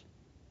أموال؟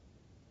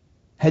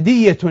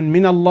 هدية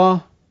من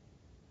الله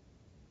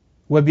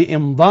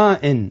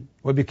وبإمضاء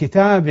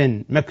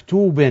وبكتاب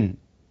مكتوب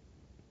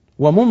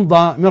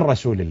وممضى من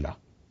رسول الله.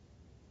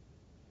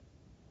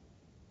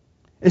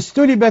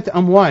 استلبت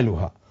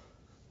أموالها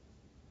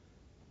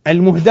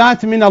المهداة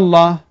من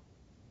الله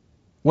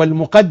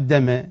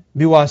والمقدمة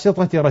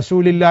بواسطة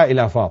رسول الله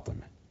إلى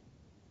فاطمة.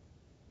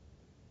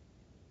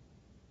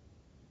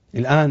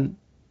 الآن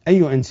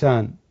أي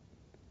إنسان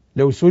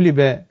لو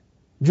سلب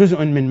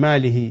جزء من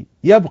ماله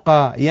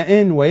يبقى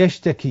يئن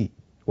ويشتكي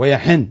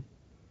ويحن.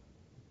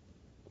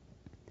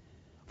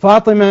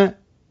 فاطمة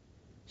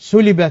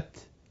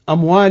سلبت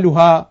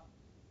أموالها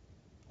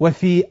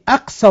وفي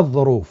أقصى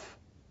الظروف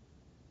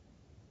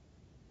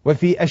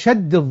وفي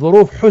أشد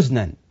الظروف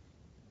حزنا.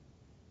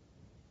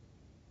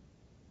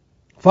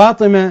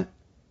 فاطمة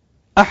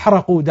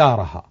أحرقوا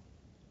دارها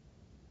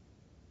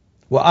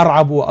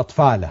وأرعبوا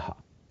أطفالها.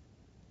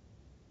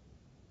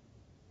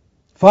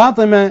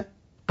 فاطمة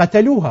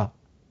قتلوها،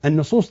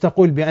 النصوص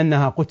تقول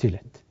بأنها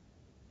قتلت.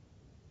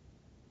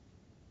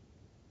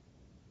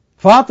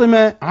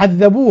 فاطمة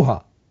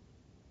عذبوها،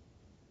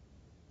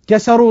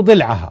 كسروا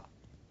ضلعها،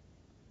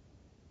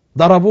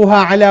 ضربوها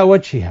على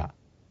وجهها،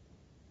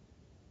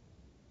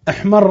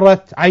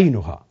 احمرت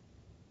عينها،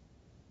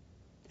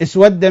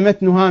 اسود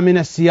متنها من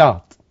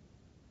السياط،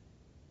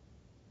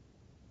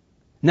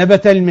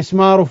 نبت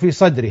المسمار في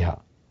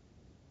صدرها،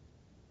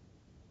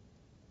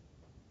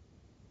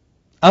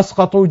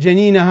 أسقطوا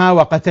جنينها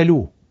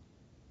وقتلوه،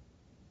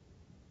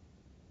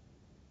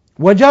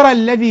 وجرى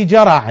الذي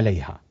جرى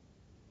عليها.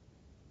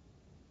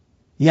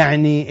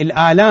 يعني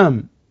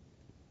الآلام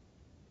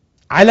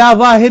على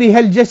ظاهرها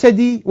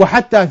الجسدي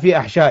وحتى في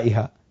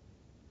أحشائها،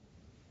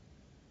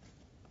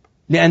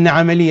 لأن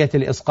عملية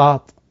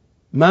الإسقاط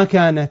ما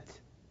كانت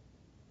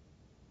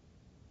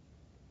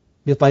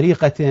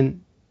بطريقة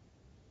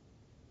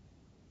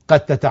قد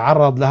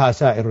تتعرض لها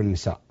سائر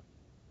النساء،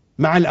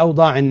 مع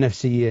الأوضاع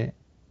النفسية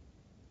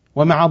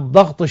ومع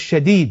الضغط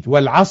الشديد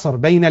والعصر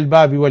بين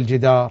الباب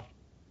والجدار،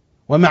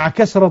 ومع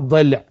كسر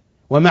الضلع،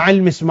 ومع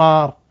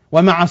المسمار،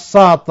 ومع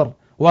الساطر،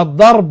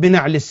 والضرب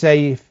بنعل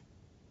السيف،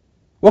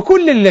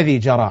 وكل الذي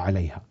جرى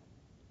عليها.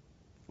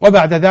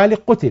 وبعد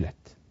ذلك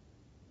قتلت.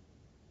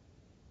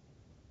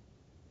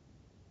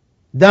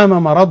 دام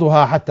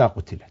مرضها حتى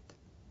قتلت.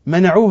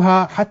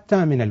 منعوها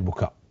حتى من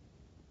البكاء.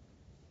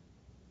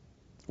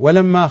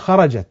 ولما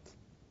خرجت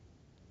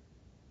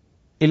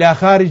إلى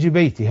خارج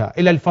بيتها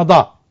إلى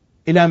الفضاء،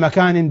 إلى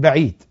مكان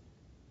بعيد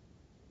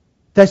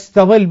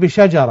تستظل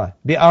بشجرة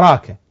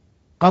بأراكة،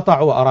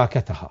 قطعوا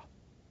أراكتها،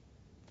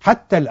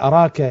 حتى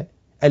الأراكة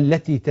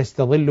التي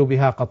تستظل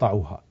بها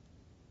قطعوها.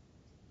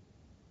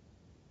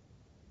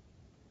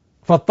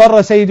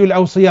 فاضطر سيد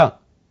الأوصياء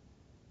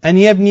أن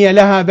يبني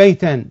لها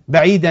بيتا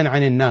بعيدا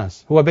عن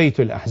الناس، هو بيت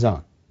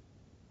الأحزان،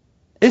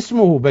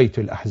 اسمه بيت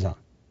الأحزان.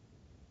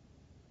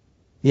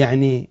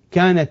 يعني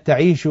كانت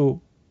تعيش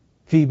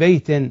في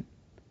بيت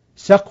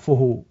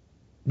سقفه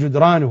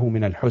جدرانه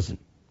من الحزن.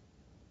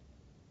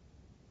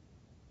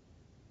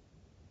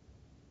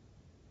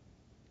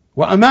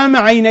 وأمام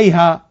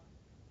عينيها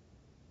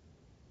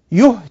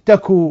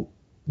يهتك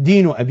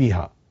دين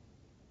أبيها،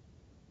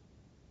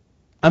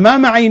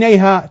 أمام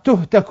عينيها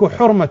تهتك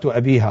حرمة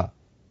أبيها،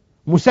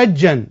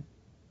 مسجن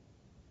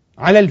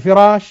على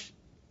الفراش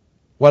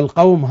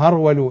والقوم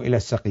هرولوا إلى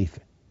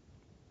السقيفة.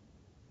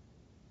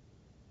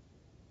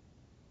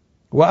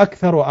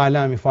 وأكثر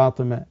آلام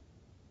فاطمة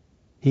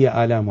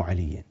هي آلام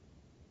علي.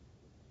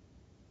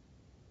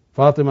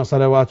 فاطمة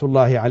صلوات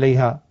الله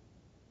عليها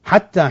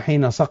حتى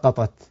حين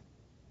سقطت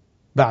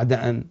بعد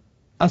أن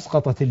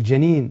أسقطت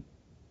الجنين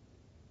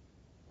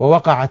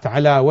ووقعت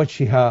على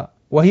وجهها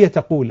وهي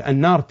تقول: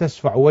 النار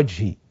تسفع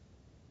وجهي،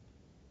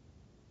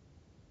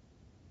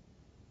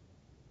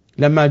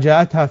 لما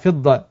جاءتها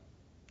فضة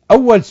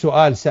أول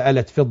سؤال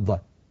سألت فضة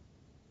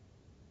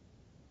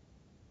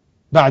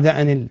بعد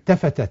أن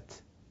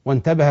التفتت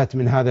وانتبهت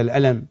من هذا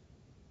الألم: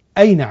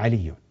 أين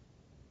علي؟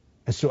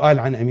 السؤال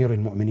عن أمير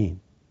المؤمنين.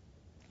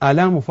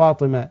 آلام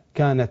فاطمة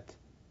كانت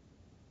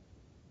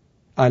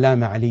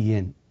آلام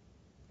علي،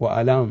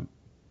 وآلام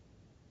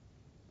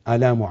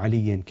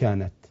علي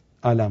كانت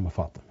آلام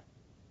فاطمة،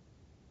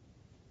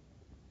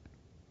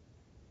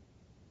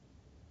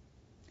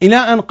 إلى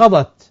أن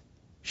قضت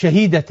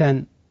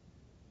شهيدة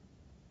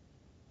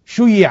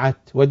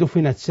شيعت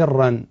ودفنت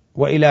سرا،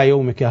 وإلى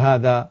يومك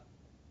هذا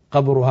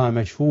قبرها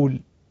مجهول،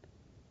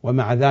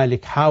 ومع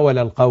ذلك حاول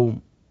القوم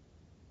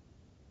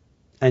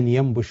أن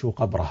ينبشوا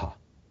قبرها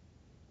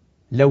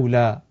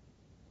لولا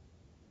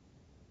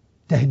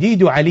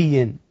تهديد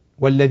علي،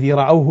 والذي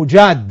رأوه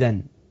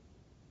جادا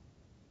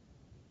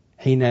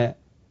حين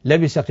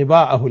لبس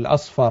قباءه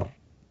الأصفر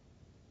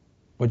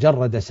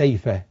وجرد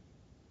سيفه،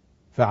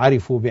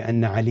 فعرفوا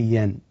بأن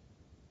عليا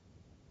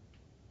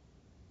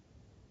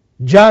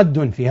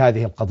جاد في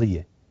هذه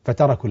القضية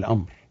فتركوا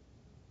الأمر،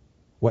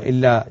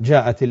 وإلا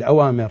جاءت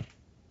الأوامر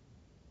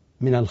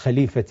من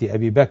الخليفة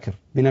أبي بكر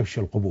بنبش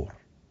القبور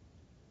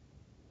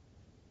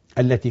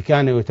التي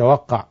كان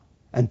يتوقع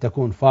أن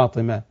تكون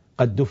فاطمة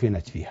قد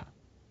دفنت فيها.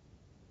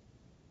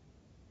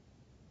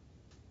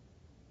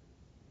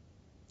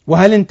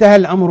 وهل انتهى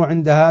الأمر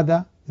عند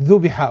هذا؟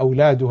 ذبح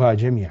أولادها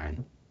جميعا،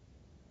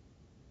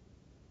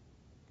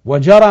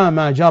 وجرى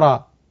ما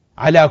جرى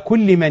على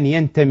كل من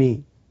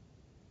ينتمي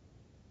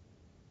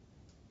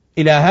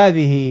إلى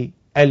هذه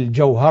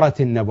الجوهرة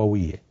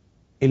النبوية،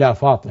 إلى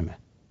فاطمة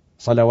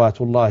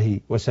صلوات الله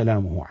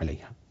وسلامه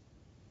عليها.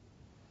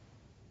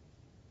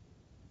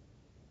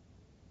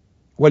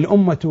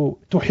 والأمة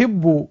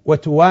تحب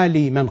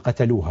وتوالي من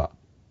قتلوها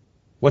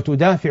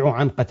وتدافع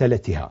عن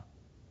قتلتها.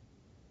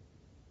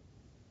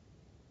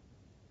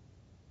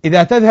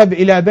 إذا تذهب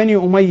إلى بني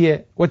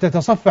أمية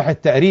وتتصفح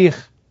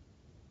التاريخ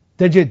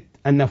تجد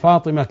أن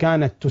فاطمة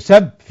كانت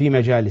تسب في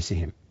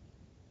مجالسهم.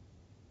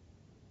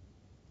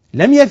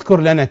 لم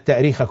يذكر لنا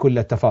التاريخ كل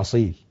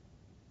التفاصيل،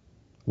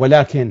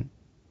 ولكن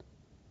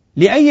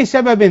لأي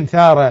سبب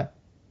ثار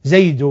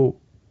زيد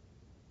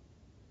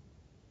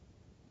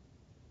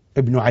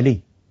ابن علي؟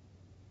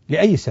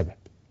 لأي سبب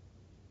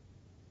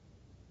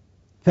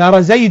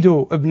ثار زيد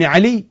ابن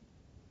علي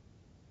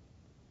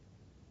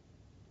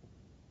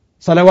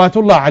صلوات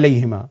الله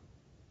عليهما؟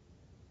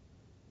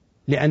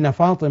 لأن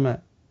فاطمة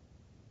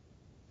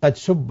قد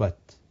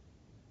سبت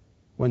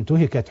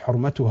وانتهكت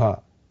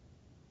حرمتها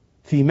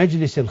في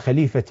مجلس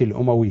الخليفة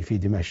الأموي في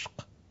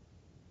دمشق.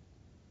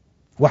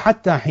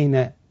 وحتى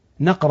حين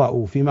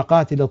نقرأ في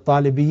مقاتل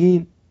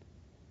الطالبيين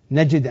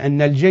نجد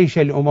أن الجيش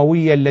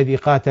الأموي الذي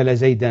قاتل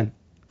زيدا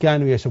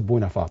كانوا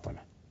يسبون فاطمة.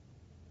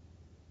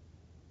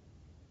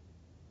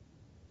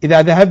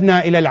 إذا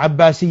ذهبنا إلى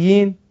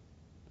العباسيين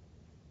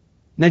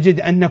نجد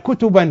أن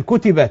كتبا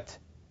كتبت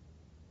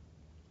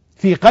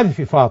في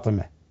قذف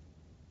فاطمة،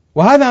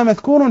 وهذا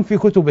مذكور في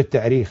كتب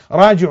التاريخ،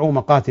 راجعوا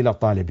مقاتل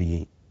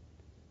الطالبيين.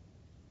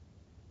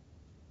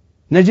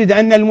 نجد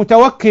أن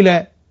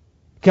المتوكل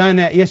كان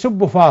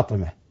يسب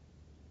فاطمة،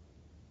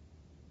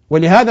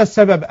 ولهذا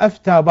السبب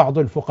أفتى بعض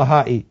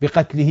الفقهاء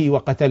بقتله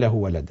وقتله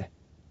ولده.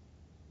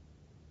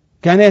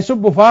 كان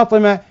يسب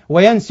فاطمة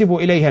وينسب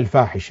إليها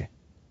الفاحشة.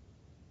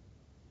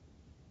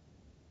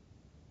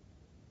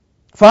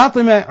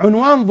 فاطمة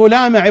عنوان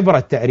ظلام عبر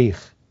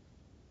التاريخ،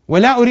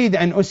 ولا أريد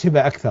أن أسهب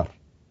أكثر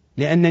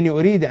لأنني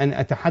أريد أن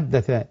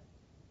أتحدث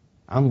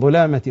عن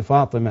ظلامة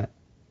فاطمة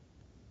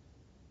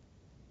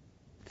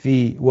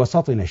في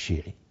وسطنا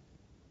الشيعي.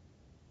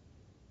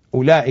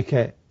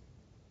 أولئك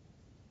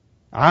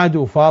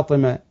عادوا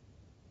فاطمة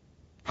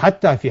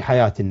حتى في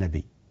حياة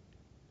النبي.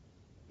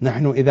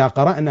 نحن إذا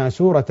قرأنا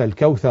سورة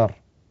الكوثر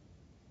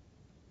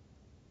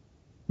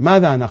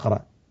ماذا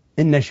نقرأ؟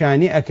 إن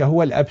شانئك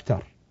هو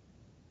الأبتر.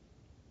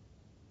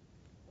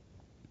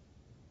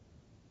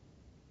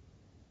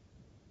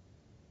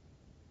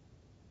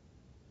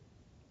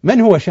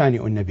 من هو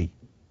شانئ النبي؟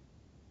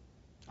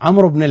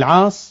 عمرو بن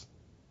العاص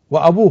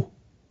وأبوه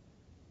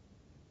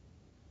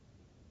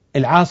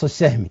العاص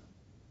السهمي.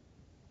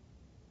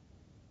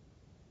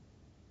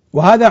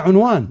 وهذا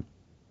عنوان: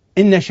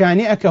 إن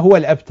شانئك هو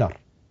الأبتر،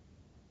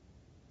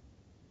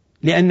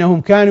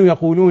 لأنهم كانوا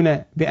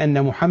يقولون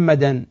بأن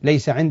محمدا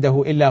ليس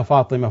عنده إلا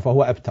فاطمة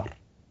فهو أبتر،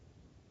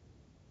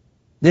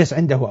 ليس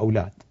عنده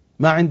أولاد،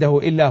 ما عنده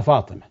إلا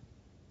فاطمة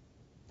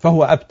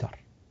فهو أبتر،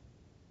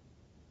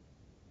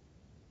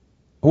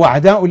 هو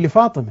عداء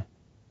لفاطمة.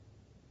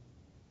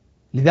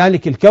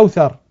 لذلك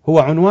الكوثر هو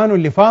عنوان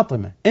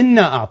لفاطمة،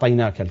 إنا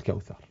أعطيناك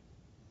الكوثر.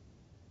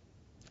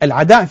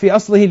 العداء في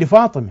أصله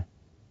لفاطمة،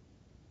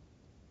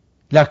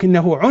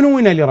 لكنه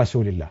عنون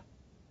لرسول الله.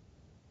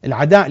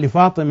 العداء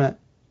لفاطمة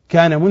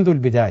كان منذ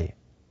البداية،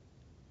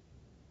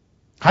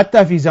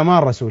 حتى في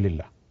زمان رسول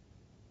الله،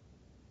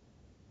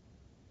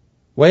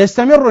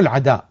 ويستمر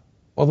العداء،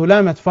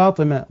 وظلامة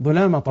فاطمة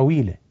ظلامة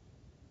طويلة.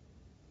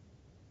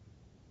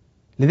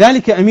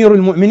 لذلك أمير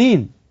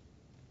المؤمنين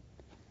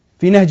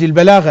في نهج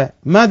البلاغة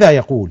ماذا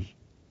يقول؟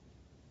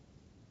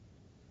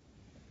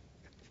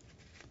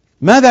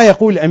 ماذا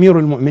يقول أمير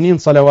المؤمنين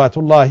صلوات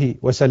الله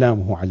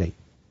وسلامه عليه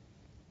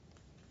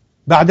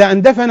بعد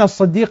أن دفن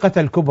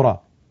الصديقة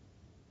الكبرى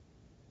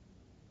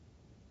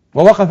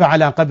ووقف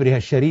على قبرها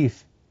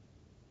الشريف؟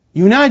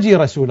 يناجي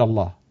رسول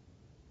الله،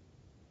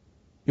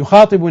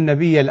 يخاطب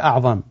النبي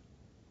الأعظم: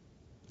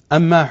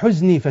 أما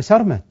حزني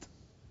فسرمد.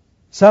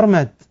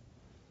 سرمد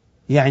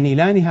يعني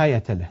لا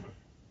نهاية له،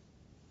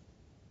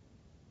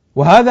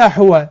 وهذا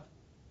هو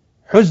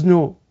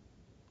حزن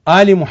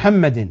آل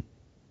محمد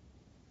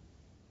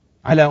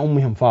على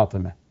أمهم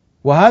فاطمة،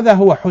 وهذا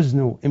هو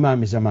حزن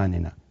إمام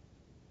زماننا.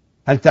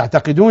 هل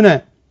تعتقدون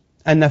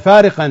أن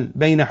فارقا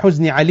بين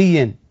حزن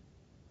علي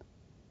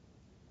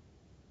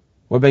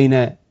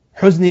وبين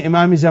حزن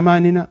إمام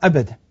زماننا؟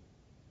 أبدا.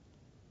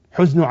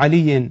 حزن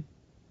علي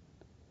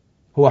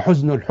هو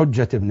حزن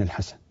الحجة بن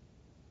الحسن.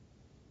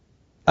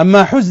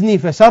 أما حزني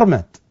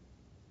فسرمد،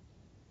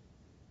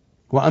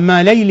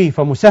 وأما ليلي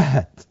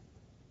فمسهد،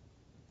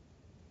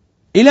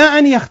 إلى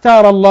أن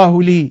يختار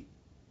الله لي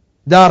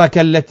دارك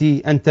التي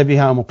أنت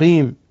بها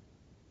مقيم،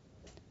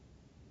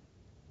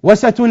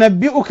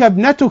 وستنبئك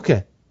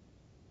ابنتك.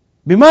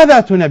 بماذا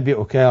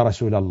تنبئك يا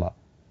رسول الله؟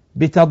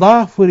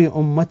 بتضافر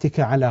أمتك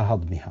على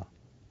هضمها.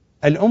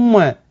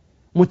 الأمة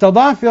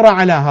متضافرة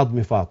على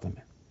هضم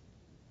فاطمة.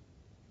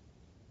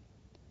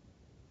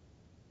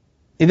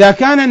 إذا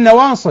كان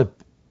النواصب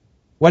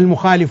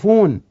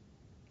والمخالفون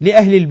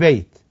لأهل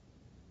البيت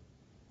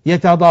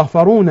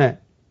يتضافرون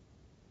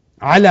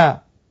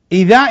على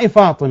إيذاء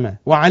فاطمة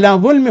وعلى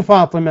ظلم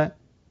فاطمة،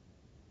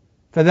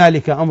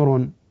 فذلك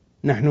أمر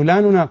نحن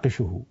لا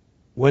نناقشه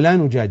ولا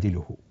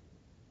نجادله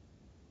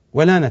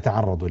ولا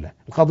نتعرض له.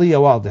 القضية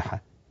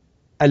واضحة: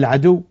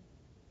 العدو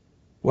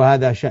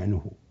وهذا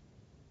شأنه،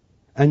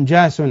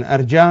 أنجاس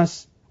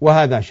أرجاس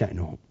وهذا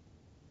شأنه.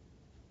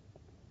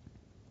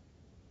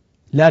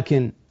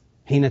 لكن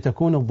حين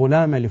تكون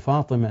الظلامة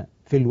لفاطمة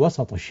في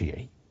الوسط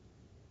الشيعي،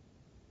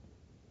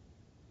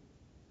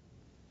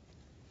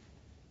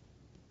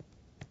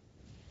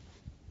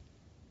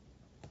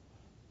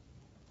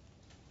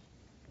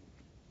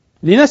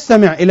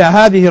 لنستمع إلى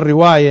هذه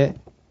الرواية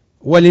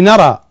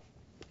ولنرى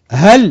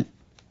هل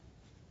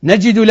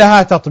نجد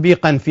لها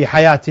تطبيقا في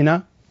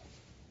حياتنا.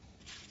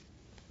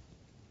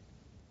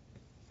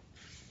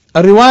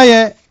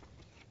 الرواية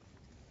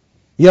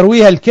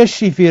يرويها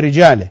الكشي في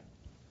رجاله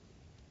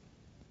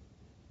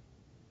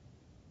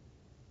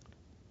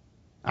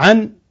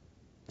عن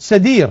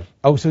سدير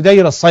أو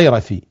سدير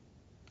الصيرفي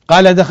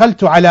قال: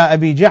 دخلت على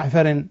أبي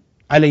جعفر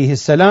عليه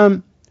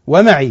السلام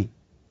ومعي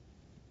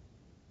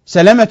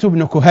سلمة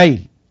بن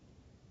كهيل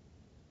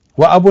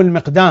وأبو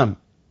المقدام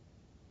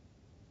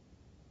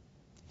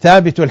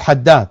ثابت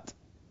الحداد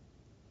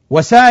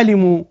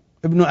وسالم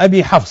ابن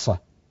أبي حفصة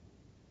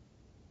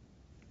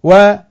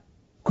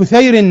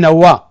وكثير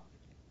النواء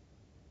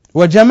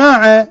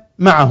وجماعة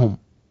معهم،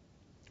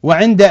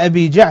 وعند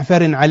أبي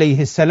جعفر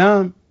عليه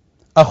السلام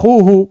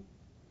أخوه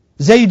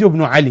زيد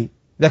بن علي.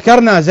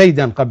 ذكرنا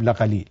زيدا قبل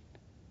قليل،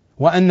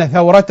 وأن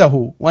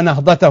ثورته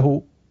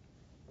ونهضته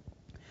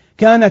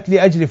كانت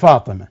لأجل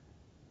فاطمة.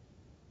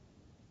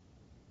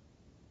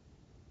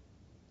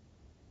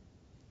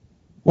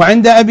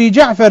 وعند أبي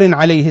جعفر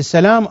عليه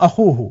السلام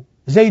أخوه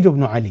زيد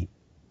بن علي،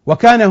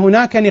 وكان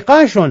هناك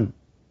نقاش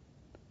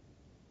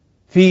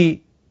في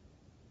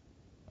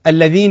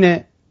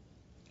الذين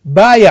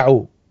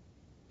بايعوا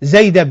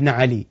زيد بن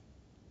علي.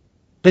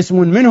 قسم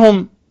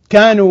منهم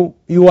كانوا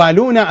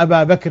يوالون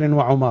أبا بكر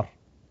وعمر.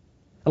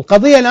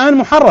 القضية الآن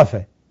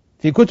محرفة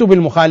في كتب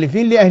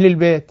المخالفين لأهل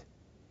البيت،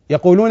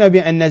 يقولون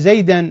بأن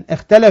زيدا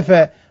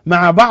اختلف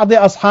مع بعض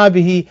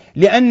أصحابه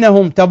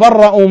لأنهم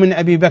تبرؤوا من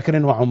أبي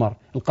بكر وعمر.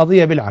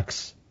 القضية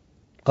بالعكس،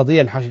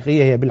 القضية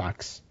الحقيقية هي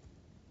بالعكس.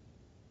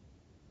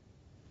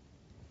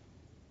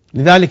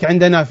 لذلك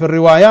عندنا في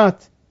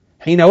الروايات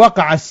حين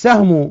وقع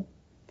السهم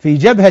في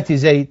جبهة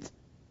زيد،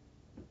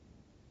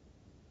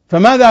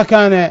 فماذا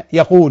كان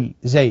يقول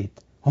زيد؟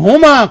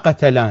 هما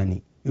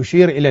قتلاني،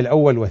 يشير إلى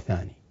الأول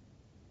والثاني،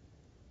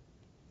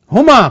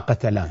 هما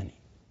قتلاني،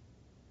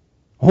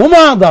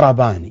 هما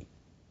ضرباني.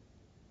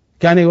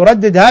 كان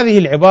يردد هذه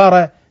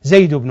العبارة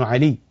زيد بن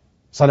علي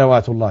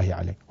صلوات الله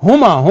عليه،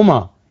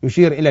 هما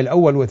يشير إلى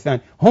الأول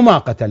والثاني، هما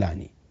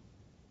قتلاني.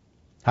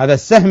 هذا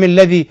السهم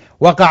الذي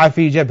وقع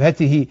في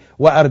جبهته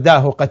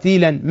وأرداه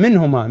قتيلا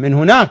منهما، من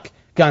هناك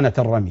كانت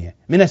الرمية،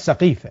 من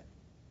السقيفة.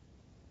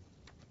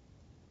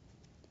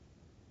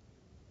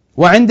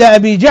 وعند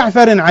أبي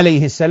جعفر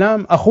عليه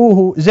السلام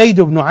أخوه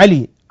زيد بن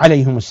علي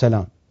عليهم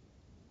السلام،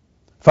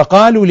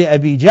 فقالوا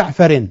لأبي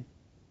جعفر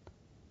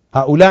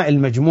هؤلاء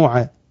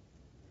المجموعة: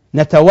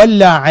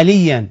 نتولى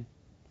عليا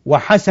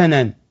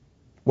وحسنا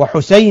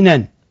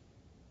وحسينا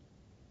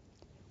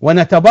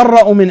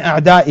ونتبرأ من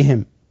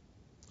أعدائهم.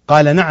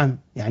 قال: نعم،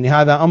 يعني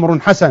هذا أمر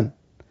حسن.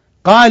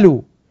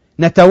 قالوا: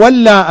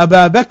 نتولى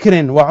أبا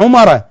بكر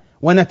وعمر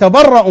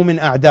ونتبرأ من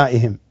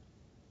أعدائهم.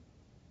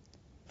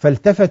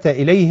 فالتفت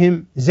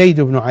إليهم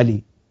زيد بن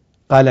علي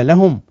قال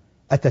لهم: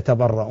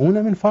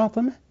 أتتبرؤون من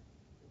فاطمة؟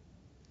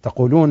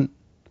 تقولون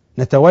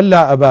نتولى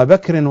أبا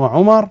بكر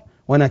وعمر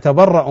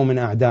ونتبرأ من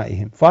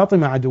أعدائهم،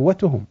 فاطمة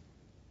عدوتهم،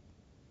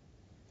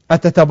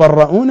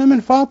 أتتبرؤون من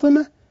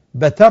فاطمة؟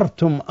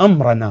 بترتم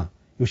أمرنا،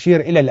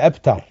 يشير إلى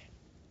الأبتر،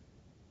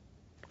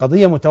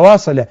 قضية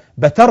متواصلة،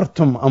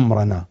 بترتم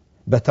أمرنا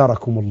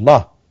بتركم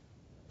الله.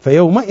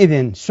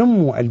 فيومئذ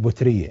سموا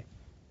البترية،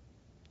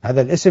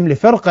 هذا الاسم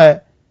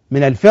لفرقة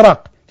من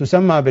الفرق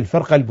تسمى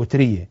بالفرقة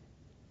البترية،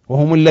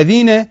 وهم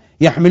الذين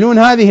يحملون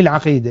هذه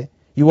العقيدة،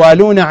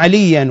 يوالون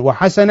عليا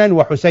وحسنا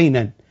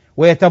وحسينا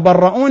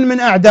ويتبرؤون من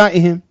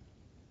أعدائهم،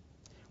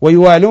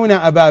 ويوالون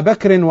أبا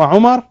بكر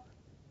وعمر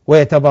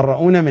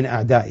ويتبرؤون من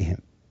أعدائهم.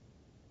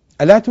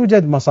 ألا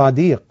توجد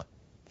مصاديق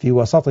في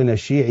وسطنا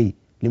الشيعي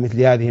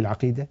لمثل هذه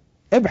العقيدة؟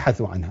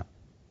 ابحثوا عنها.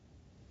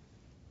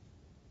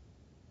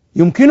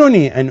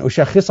 يمكنني أن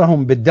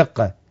أشخصهم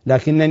بالدقة،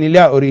 لكنني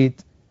لا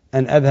أريد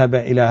أن أذهب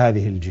إلى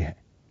هذه الجهة.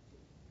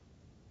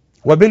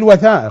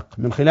 وبالوثائق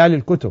من خلال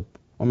الكتب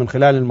ومن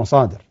خلال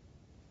المصادر.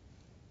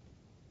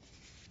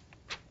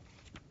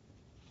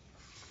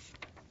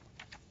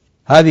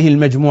 هذه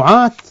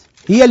المجموعات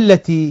هي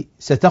التي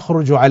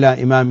ستخرج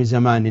على إمام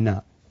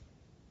زماننا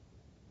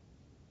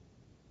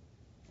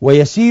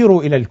ويسير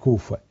إلى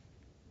الكوفة.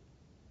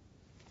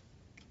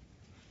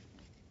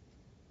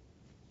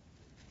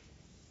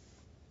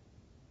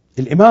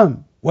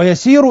 الإمام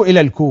ويسير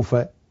إلى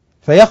الكوفة،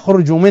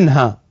 فيخرج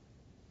منها،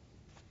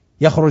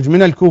 يخرج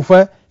من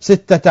الكوفة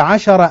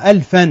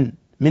 16,000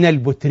 من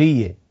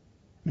البترية،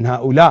 من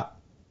هؤلاء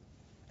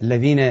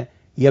الذين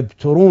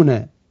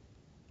يبترون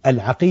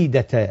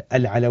العقيدة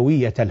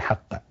العلوية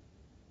الحقة،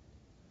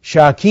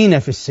 شاكين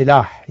في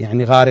السلاح،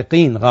 يعني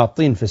غارقين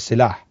غاطين في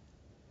السلاح.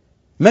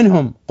 من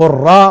هم؟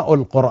 قراء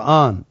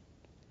القرآن،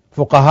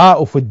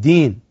 فقهاء في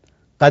الدين،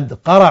 قد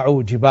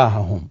قرعوا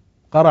جباههم.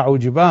 قرعوا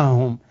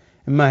جباههم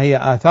إما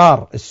هي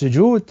آثار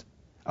السجود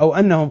أو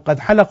أنهم قد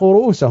حلقوا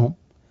رؤوسهم.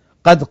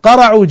 قد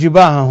قرعوا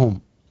جباههم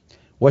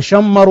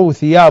وشمروا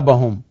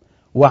ثيابهم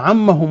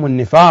وعمهم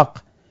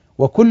النفاق،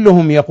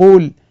 وكلهم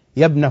يقول: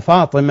 يا ابن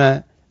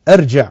فاطمة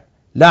ارجع،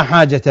 لا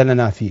حاجة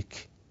لنا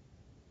فيك.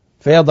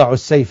 فيضع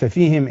السيف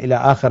فيهم إلى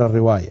آخر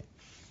الرواية.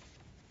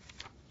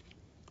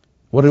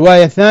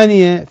 والرواية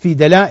الثانية في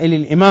دلائل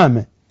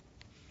الإمامة،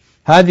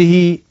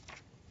 هذه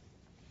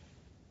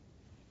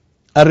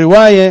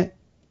الرواية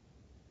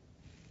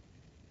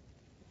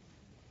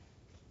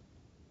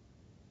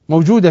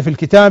موجودة في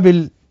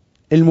الكتاب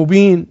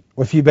المبين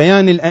وفي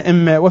بيان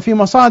الأئمة وفي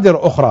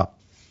مصادر أخرى.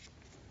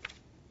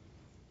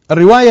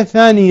 الرواية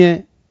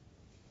الثانية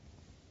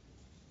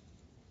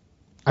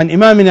عن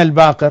إمامنا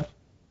الباقر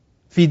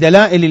في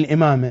دلائل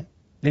الإمامة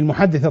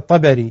للمحدث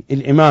الطبري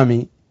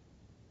الإمامي: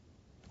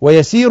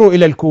 ويسير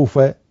إلى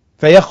الكوفة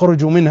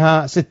فيخرج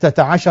منها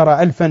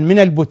 16,000 من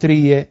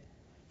البترية،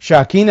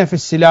 شاكين في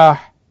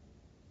السلاح،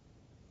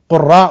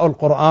 قراء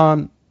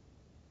القرآن،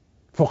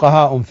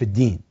 فقهاء في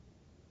الدين.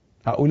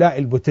 هؤلاء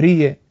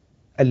البترية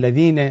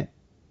الذين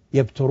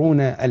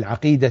يبترون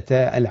العقيدة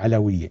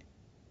العلوية،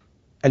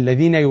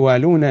 الذين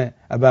يوالون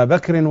أبا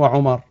بكر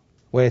وعمر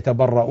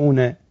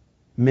ويتبرؤون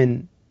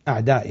من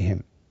أعدائهم،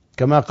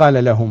 كما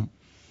قال لهم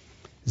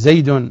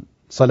زيد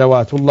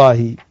صلوات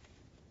الله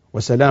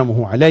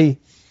وسلامه عليه: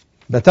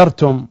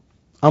 بترتم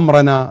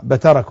أمرنا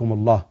بتركم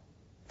الله.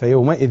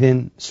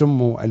 فيومئذ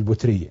سموا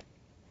البترية.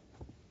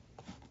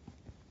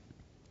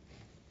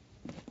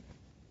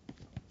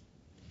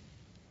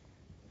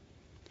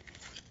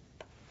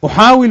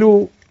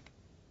 أحاول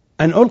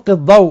أن ألقي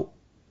الضوء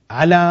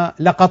على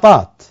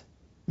لقطات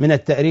من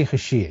التاريخ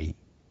الشيعي،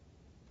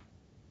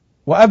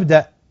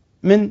 وأبدأ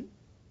من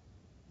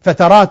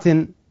فترات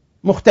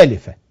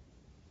مختلفة.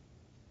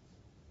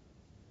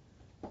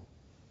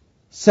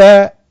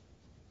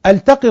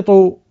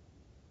 سألتقط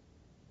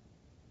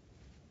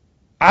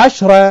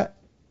 10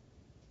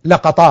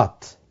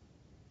 لقطات،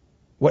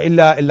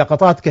 وإلا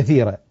اللقطات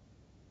كثيرة،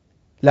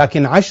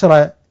 لكن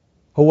 10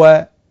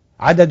 هو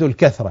عدد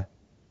الكثرة.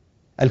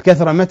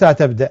 الكثرة متى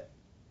تبدأ؟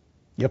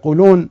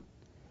 يقولون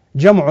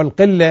جمع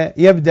القلة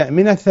يبدأ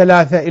من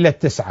 3 إلى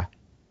 9،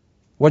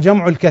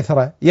 وجمع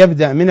الكثرة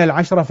يبدأ من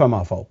 10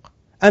 فما فوق.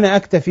 أنا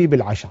أكتفي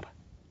 10،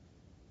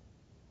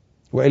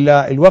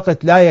 وإلا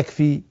الوقت لا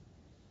يكفي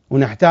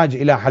ونحتاج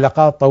إلى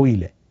حلقات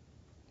طويلة.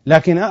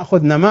 لكن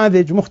أخذ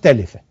نماذج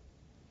مختلفة.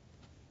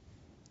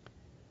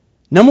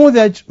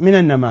 نموذج من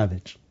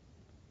النماذج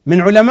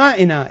من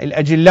علمائنا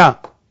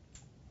الأجلاء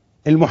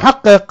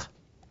المحقق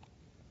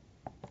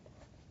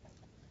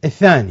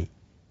الثاني،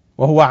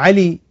 وهو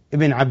علي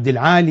بن عبد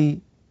العالي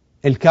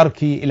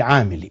الكركي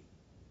العاملي.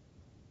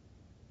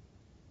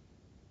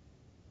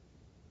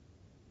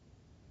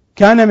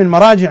 كان من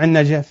مراجع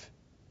النجف،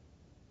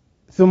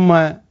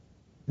 ثم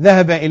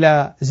ذهب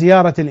إلى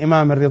زيارة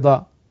الإمام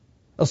الرضا.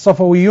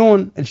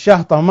 الصفويون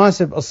الشاه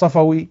طهماسب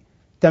الصفوي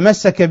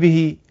تمسك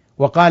به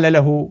وقال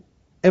له: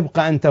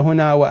 ابقى أنت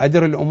هنا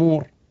وأدر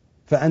الأمور،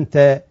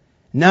 فأنت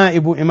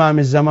نائب إمام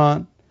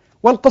الزمان.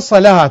 والقصة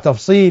لها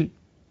تفصيل.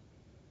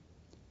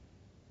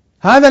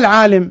 هذا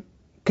العالم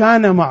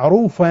كان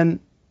معروفا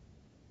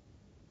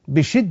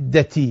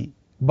بشدة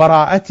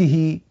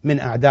براءته من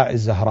أعداء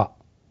الزهراء،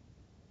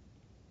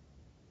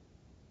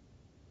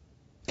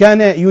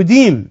 كان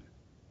يديم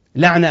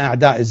لعن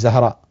أعداء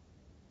الزهراء،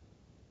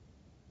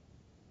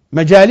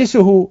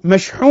 مجالسه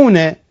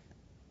مشحونة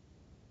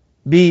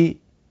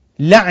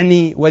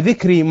بلعن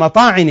وذكر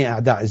مطاعن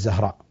أعداء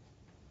الزهراء.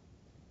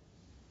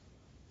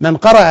 من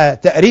قرأ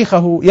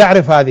تاريخه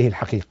يعرف هذه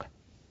الحقيقة.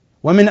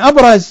 ومن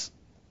أبرز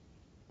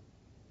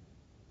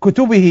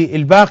كتبه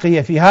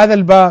الباقية في هذا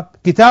الباب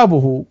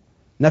كتابه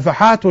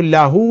نفحات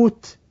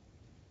اللاهوت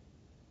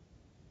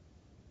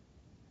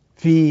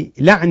في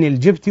لعن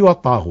الجبت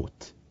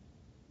والطاغوت.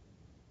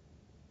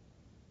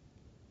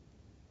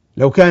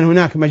 لو كان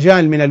هناك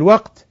مجال من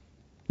الوقت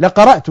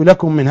لقرأت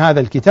لكم من هذا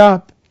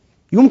الكتاب.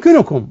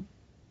 يمكنكم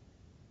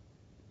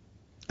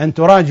أن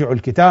تراجعوا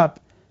الكتاب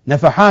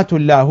نفحات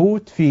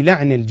اللاهوت في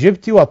لعن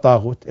الجبت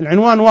والطاغوت.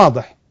 العنوان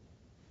واضح،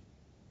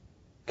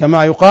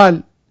 كما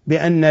يقال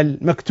بأن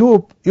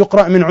المكتوب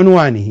يقرأ من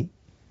عنوانه،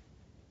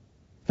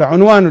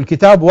 فعنوان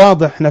الكتاب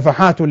واضح: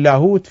 نفحات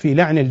اللاهوت في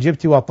لعن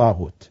الجبت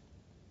والطاغوت.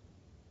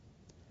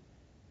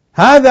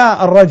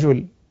 هذا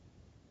الرجل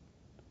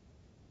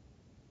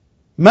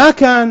ما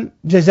كان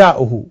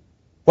جزاؤه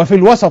وفي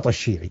الوسط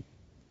الشيعي.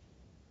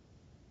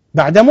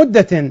 بعد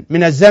مدة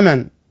من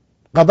الزمن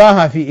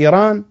قضاها في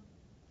إيران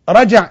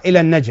رجع إلى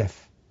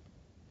النجف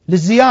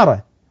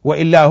للزيارة،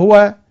 وإلا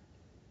هو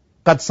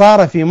قد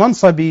صار في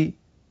منصب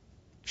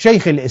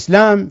شيخ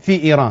الإسلام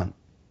في إيران،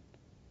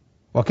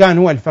 وكان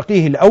هو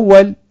الفقيه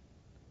الأول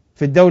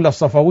في الدولة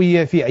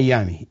الصفوية في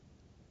أيامه.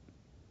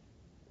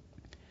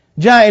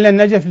 جاء إلى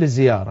النجف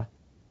للزيارة،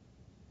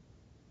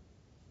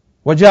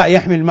 وجاء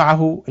يحمل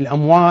معه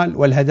الأموال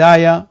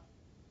والهدايا،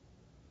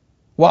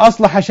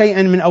 وأصلح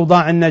شيئا من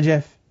أوضاع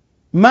النجف.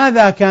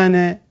 ماذا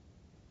كان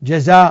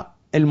جزاء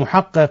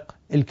المحقق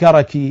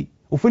الكركي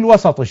وفي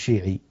الوسط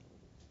الشيعي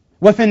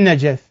وفي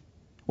النجف؟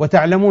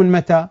 وتعلمون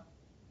متى؟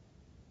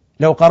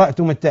 لو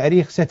قرأتم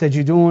التاريخ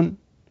ستجدون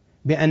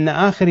بأن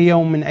آخر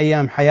يوم من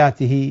أيام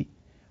حياته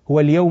هو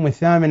اليوم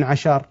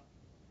 18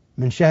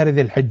 من شهر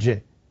ذي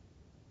الحجة،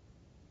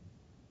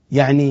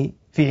 يعني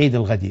في عيد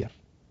الغدير.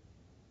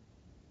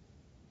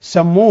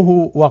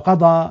 سموه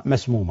وقضى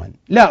مسموما.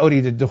 لا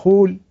أريد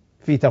الدخول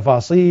في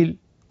تفاصيل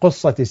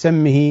قصة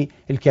سمه،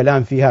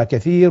 الكلام فيها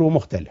كثير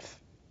ومختلف.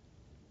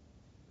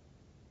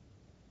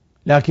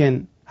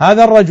 لكن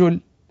هذا الرجل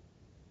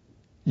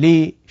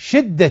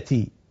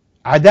لشدة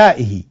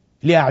عدائه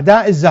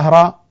لأعداء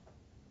الزهراء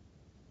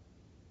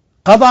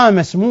قضى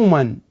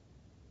مسموما.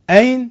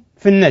 أين؟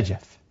 في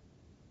النجف.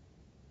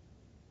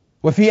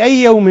 وفي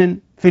أي يوم؟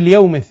 في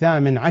اليوم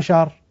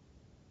 18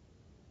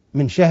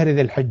 من شهر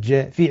ذي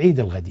الحجة في عيد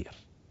الغدير.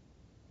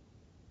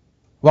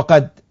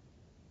 وقد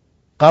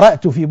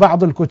قرأت في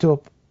بعض الكتب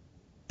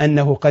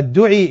أنه قد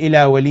دعي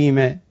إلى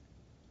وليمة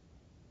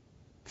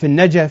في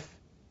النجف،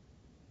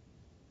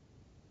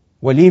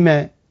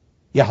 وليمة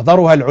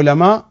يحضرها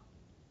العلماء،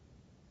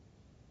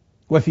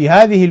 وفي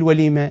هذه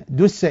الوليمة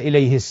دس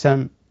إليه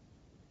السم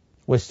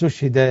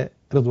واستشهد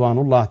رضوان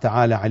الله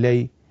تعالى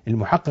عليه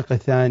المحقق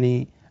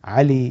الثاني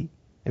علي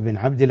بن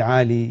عبد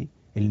العالي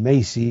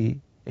الميسي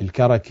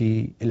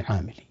الكركي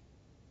العاملي.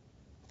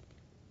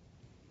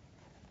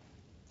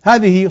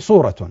 هذه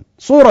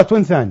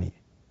صورة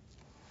ثانية.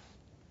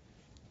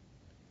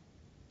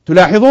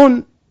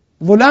 تلاحظون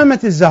ظلامة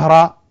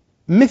الزهراء،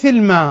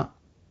 مثل ما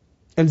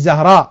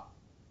الزهراء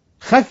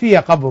خفي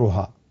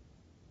قبرها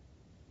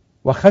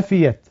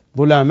وخفيت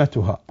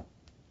ظلامتها.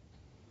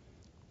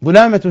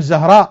 ظلامة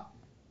الزهراء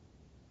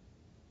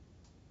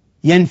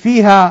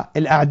ينفيها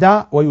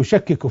الأعداء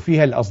ويشكك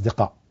فيها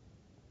الأصدقاء.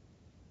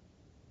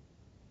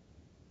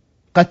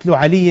 قتل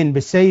علي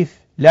بالسيف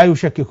لا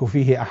يشكك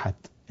فيه أحد،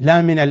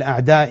 لا من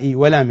الأعداء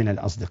ولا من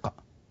الأصدقاء.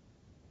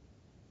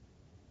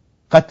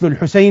 قتل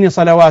الحسين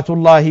صلوات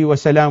الله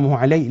وسلامه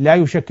عليه لا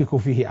يشكك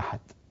فيه أحد.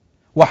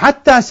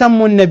 وحتى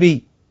سم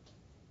النبي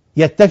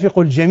يتفق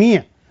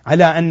الجميع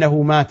على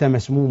أنه مات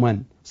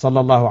مسموما صلى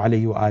الله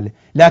عليه وآله،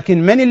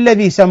 لكن من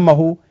الذي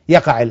سمه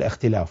يقع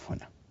الاختلاف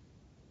هنا.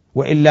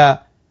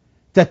 وإلا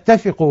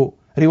تتفق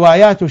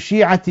روايات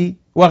الشيعة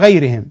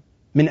وغيرهم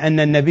من أن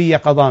النبي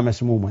قضى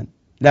مسموما،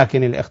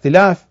 لكن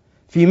الاختلاف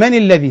في من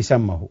الذي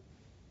سمه.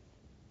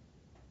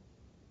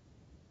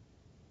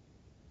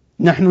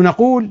 نحن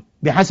نقول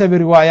بحسب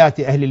روايات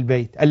أهل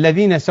البيت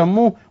الذين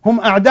سموه هم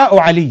أعداء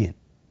علي،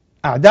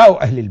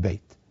 أعداء أهل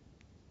البيت.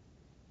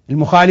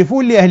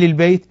 المخالفون لأهل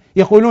البيت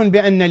يقولون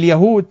بأن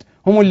اليهود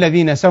هم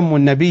الذين سموا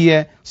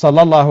النبي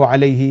صلى الله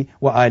عليه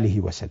وآله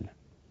وسلم،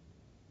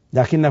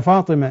 لكن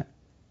فاطمة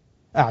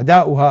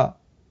أعداؤها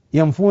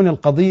ينفون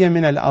القضية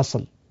من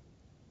الأصل،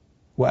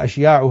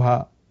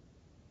 وأشياعها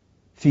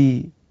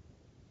في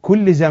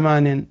كل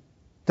زمان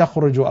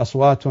تخرج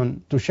أصوات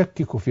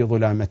تشكك في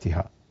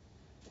ظلامتها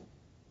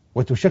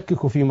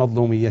وتشكك في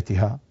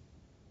مظلوميتها،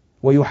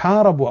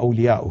 ويحارب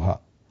أولياؤها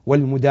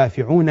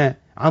والمدافعون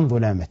عن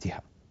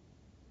ظلامتها.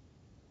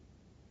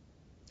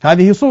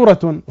 هذه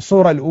صورة.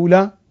 الصورة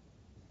الأولى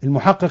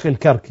المحقق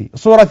الكركي.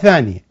 الصورة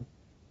الثانية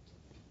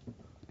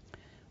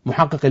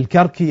محقق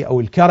الكركي أو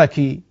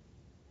الكركي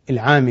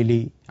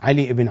العاملي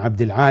علي بن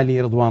عبد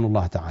العالي رضوان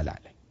الله تعالى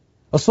عليه.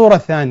 الصورة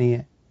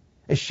الثانية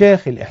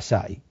الشيخ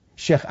الإحسائي،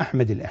 الشيخ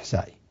أحمد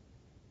الإحسائي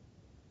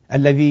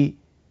الذي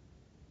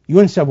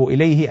ينسب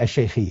إليه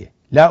الشيخية،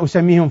 لا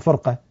أسميهم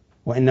فرقة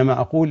وإنما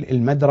أقول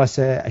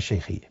المدرسة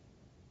الشيخية،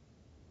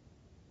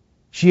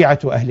 شيعة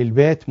أهل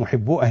البيت،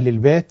 محبو أهل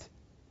البيت،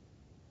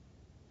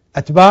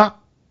 أتباع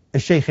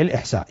الشيخ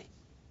الإحسائي.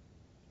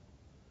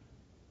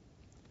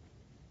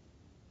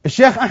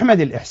 الشيخ أحمد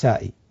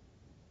الإحسائي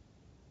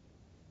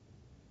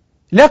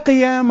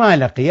لقي ما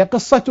لقي،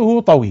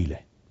 قصته طويلة.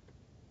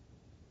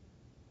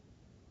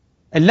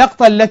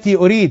 اللقطة التي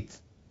أريد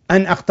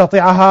أن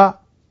أقتطعها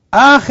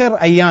آخر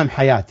أيام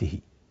حياته،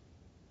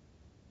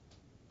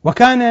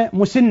 وكان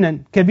مسنا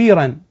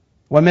كبيرا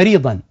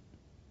ومريضا،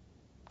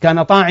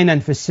 كان طاعنا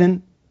في السن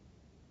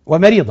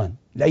ومريضا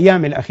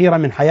الأيام الأخيرة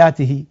من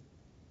حياته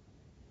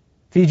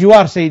في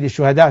جوار سيد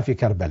الشهداء في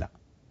كربلاء،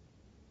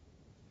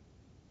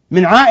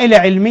 من عائلة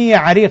علمية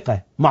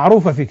عريقة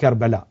معروفة في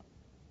كربلاء،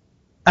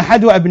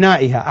 أحد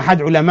أبنائها،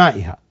 أحد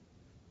علمائها،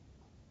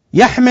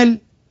 يحمل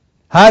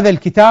هذا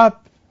الكتاب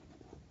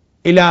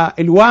إلى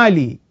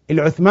الوالي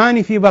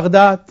العثماني في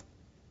بغداد،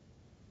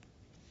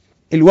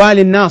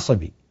 الوالي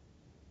الناصبي.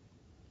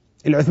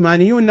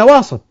 العثمانيون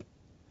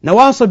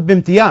نواصب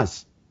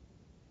بامتياز.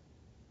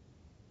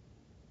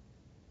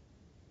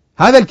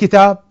 هذا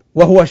الكتاب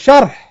وهو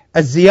شرح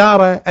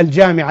الزيارة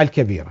الجامعة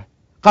الكبيرة،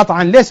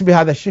 قطعا ليس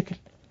بهذا الشكل،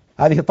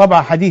 هذه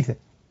طبعة حديثة،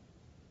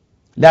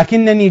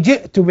 لكنني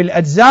جئت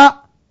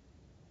بالأجزاء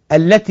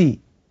التي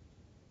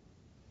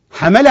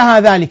حملها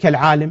ذلك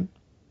العالم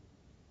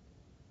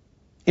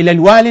إلى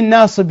الوالي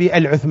الناصبي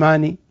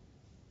العثماني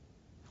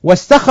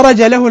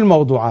واستخرج له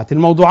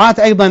الموضوعات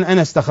أيضا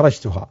أنا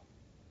استخرجتها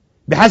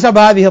بحسب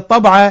هذه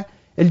الطبعة.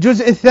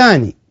 الجزء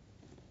الثاني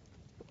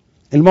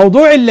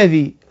الموضوع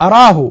الذي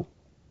أراه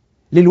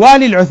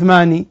للوالي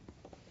العثماني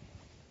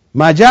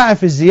ما جاء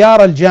في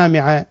الزيارة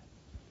الجامعة: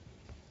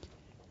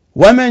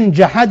 ومن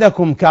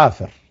جحدكم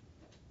كافر،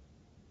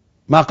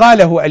 ما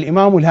قاله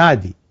الإمام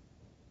الهادي: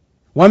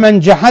 ومن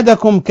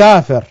جحدكم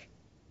كافر،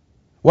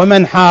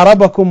 ومن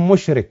حاربكم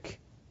مشرك،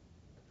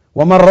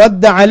 ومن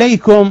رد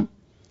عليكم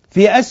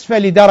في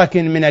أسفل درك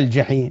من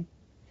الجحيم.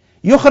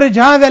 يخرج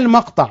هذا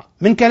المقطع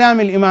من كلام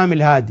الإمام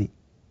الهادي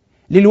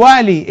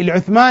للوالي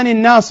العثماني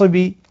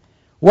الناصبي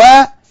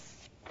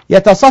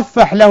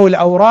ويتصفح له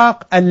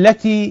الأوراق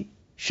التي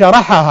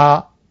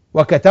شرحها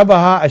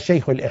وكتبها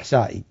الشيخ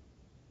الإحسائي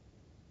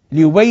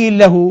ليبين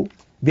له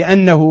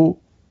بأنه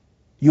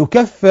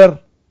يكفر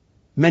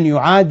من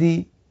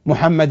يعادي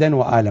محمدا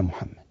وآل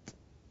محمد.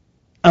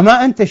 أما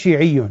أنت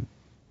شيعي؟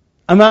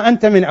 أما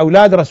أنت من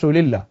أولاد رسول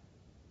الله؟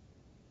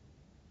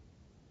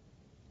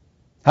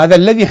 هذا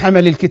الذي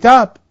حمل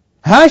الكتاب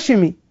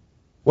هاشمي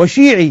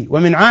وشيعي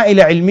ومن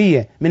عائلة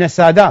علمية من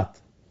السادات.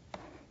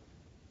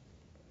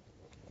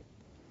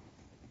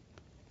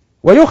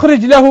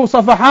 ويخرج له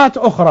صفحات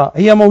أخرى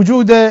هي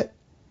موجودة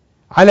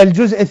على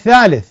الجزء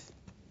الثالث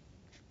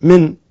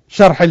من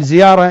شرح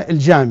الزيارة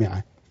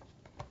الجامعة،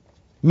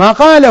 ما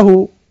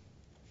قاله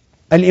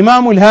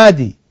الإمام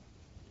الهادي: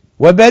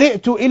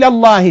 وبرئت إلى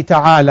الله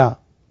تعالى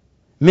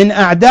من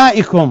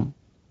أعدائكم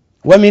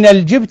ومن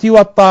الجبت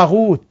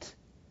والطاغوت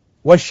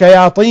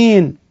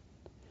والشياطين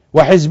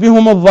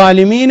وحزبهم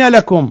الظالمين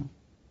لكم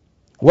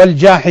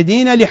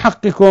والجاحدين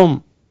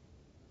لحقكم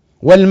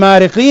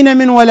والمارقين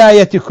من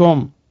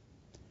ولايتكم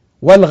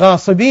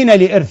والغاصبين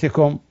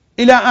لإرثكم،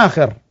 إلى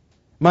آخر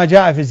ما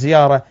جاء في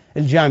الزيارة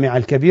الجامعة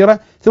الكبيرة.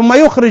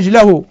 ثم يخرج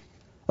له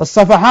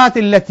الصفحات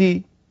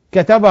التي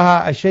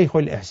كتبها الشيخ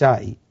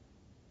الإحسائي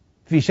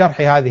في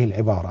شرح هذه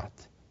العبارات.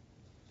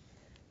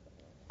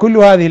 كل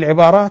هذه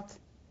العبارات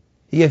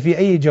هي في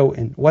أي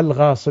جوء: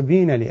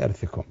 والغاصبين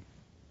لإرثكم،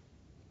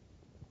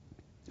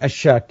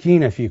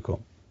 الشاكين فيكم،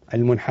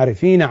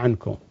 المنحرفين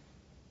عنكم،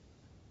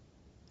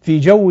 في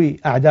جو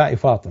أعداء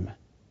فاطمة،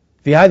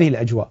 في هذه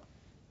الأجواء.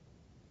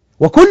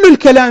 وكل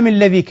الكلام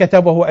الذي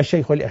كتبه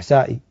الشيخ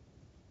الإحسائي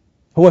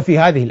هو في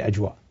هذه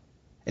الأجواء،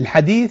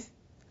 الحديث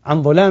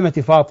عن ظلامة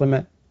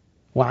فاطمة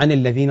وعن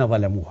الذين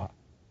ظلموها،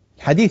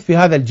 الحديث في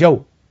هذا الجو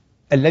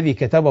الذي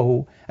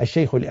كتبه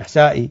الشيخ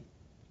الإحسائي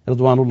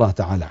رضوان الله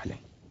تعالى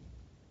عليه.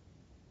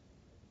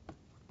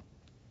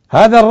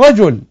 هذا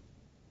الرجل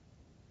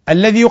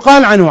الذي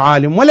يقال عنه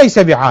عالم وليس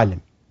بعالم،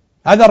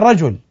 هذا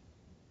الرجل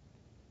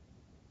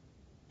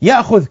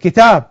يأخذ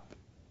كتاب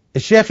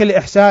الشيخ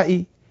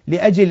الإحسائي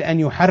لأجل أن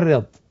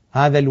يحرض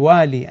هذا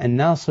الوالي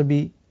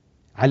الناصبي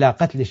على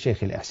قتل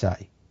الشيخ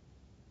الإحسائي.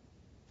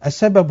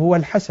 السبب هو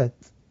الحسد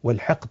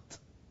والحقد،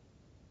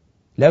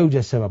 لا يوجد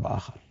سبب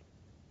آخر.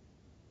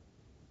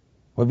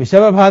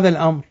 وبسبب هذا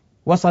الأمر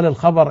وصل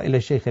الخبر إلى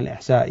الشيخ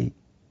الإحسائي،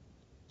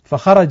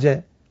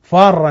 فخرج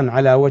فارا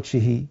على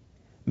وجهه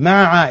مع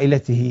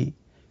عائلته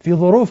في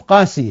ظروف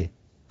قاسية،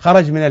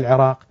 خرج من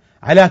العراق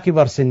على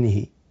كبر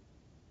سنه،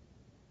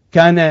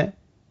 كان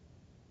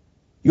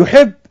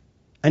يحب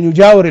أن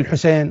يجاور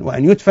الحسين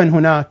وأن يدفن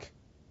هناك،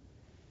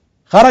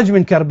 خرج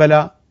من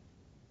كربلاء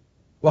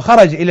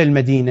وخرج إلى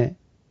المدينة،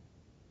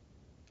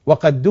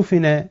 وقد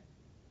دفن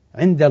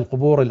عند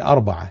القبور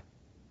الأربعة،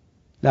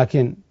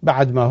 لكن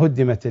بعد ما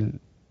هدمت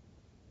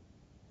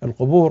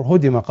القبور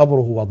هدم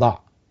قبره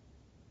وضاع.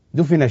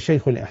 دفن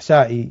الشيخ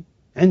الإحسائي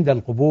عند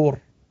القبور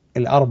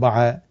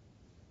الأربعة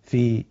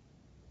في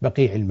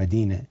بقيع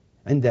المدينة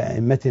عند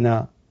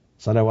أئمتنا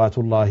صلوات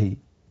الله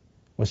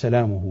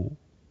وسلامه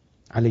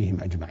عليهم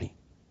أجمعين.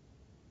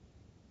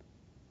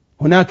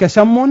 هناك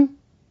سم،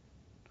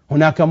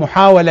 هناك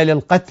محاولة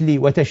للقتل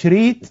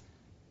وتشريد،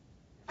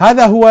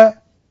 هذا هو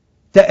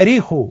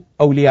تأريخ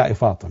أولياء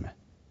فاطمة.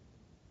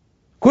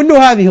 كل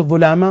هذه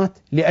الظلامات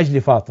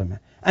لأجل فاطمة.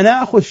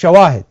 أنا أخذ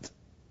شواهد،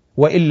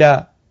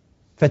 وإلا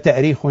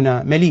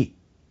فتأريخنا مليء.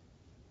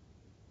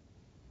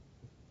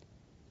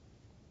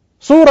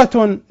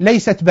 صورة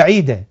ليست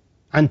بعيدة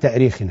عن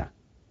تأريخنا.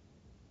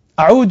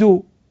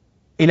 أعود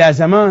إلى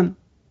زمان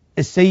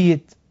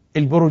السيد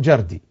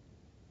البروجردي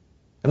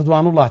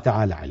رضوان الله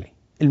تعالى عليه،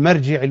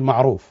 المرجع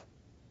المعروف،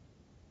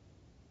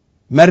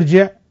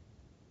 مرجع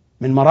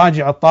من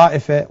مراجع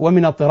الطائفة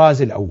ومن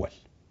الطراز الأول.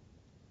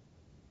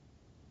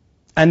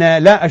 أنا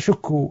لا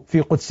أشك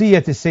في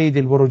قدسية السيد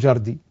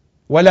البروجردي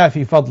ولا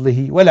في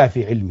فضله ولا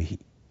في علمه،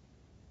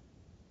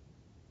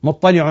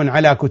 مطلع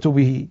على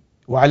كتبه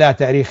وعلى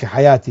تاريخ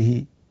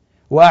حياته،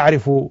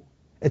 وأعرف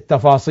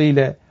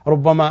التفاصيل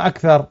ربما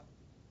أكثر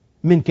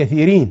من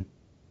كثيرين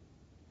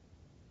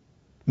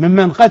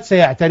ممن قد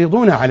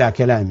سيعترضون على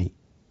كلامي،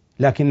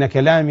 لكن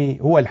كلامي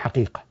هو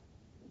الحقيقة.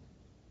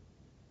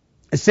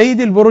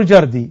 السيد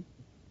البروجردي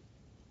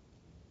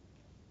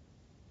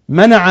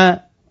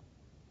منع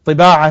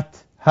طباعة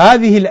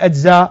هذه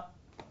الأجزاء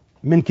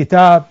من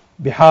كتاب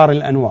بحار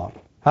الأنوار،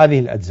 هذه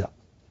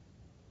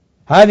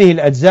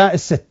الأجزاء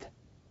الستة.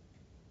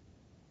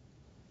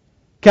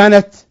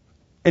 كانت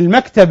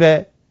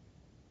المكتبة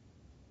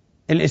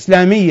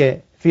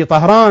الإسلامية في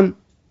طهران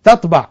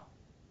تطبع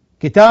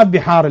كتاب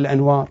بحار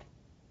الأنوار،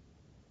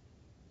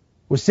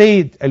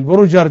 والسيد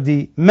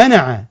البروجردي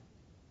منع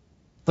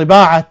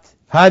طباعة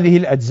هذه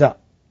الأجزاء،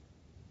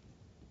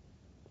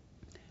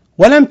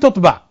 ولم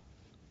تطبع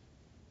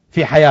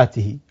في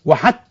حياته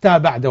وحتى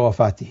بعد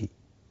وفاته،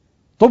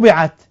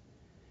 طبعت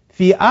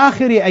في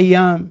آخر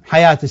أيام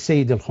حياة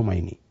السيد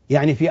الخميني،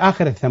 يعني في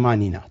آخر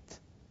الثمانينات.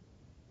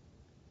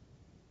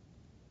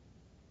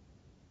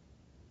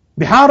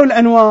 بحار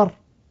الأنوار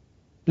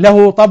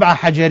له طبعة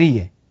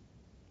حجرية،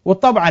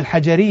 والطبعة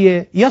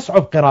الحجرية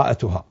يصعب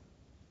قراءتها.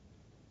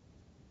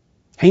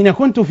 حين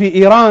كنت في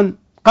إيران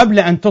قبل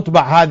أن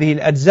تطبع هذه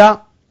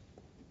الأجزاء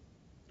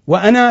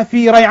وأنا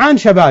في ريعان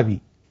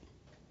شبابي،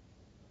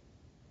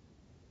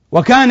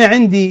 وكان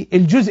عندي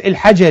الجزء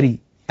الحجري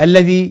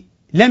الذي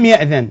لم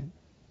يأذن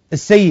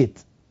السيد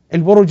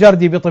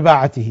البروجردي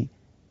بطباعته،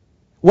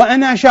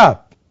 وأنا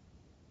شاب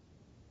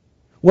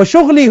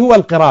وشغلي هو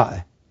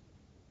القراءة،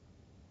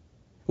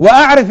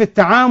 وأعرف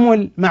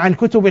التعامل مع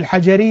الكتب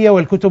الحجرية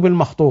والكتب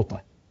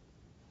المخطوطة،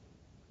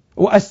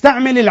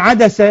 وأستعمل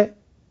العدسة،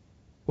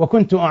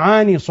 وكنت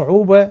أعاني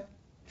صعوبة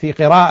في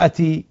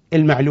قراءة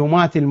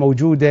المعلومات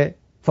الموجودة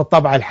في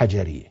الطبعة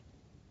الحجرية،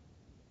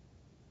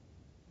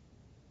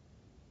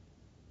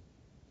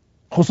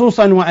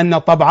 خصوصا وأن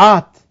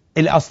الطبعات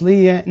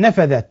الأصلية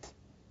نفذت،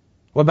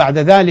 وبعد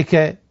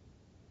ذلك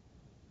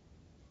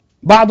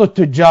بعض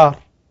التجار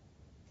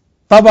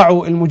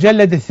طبعوا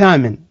المجلد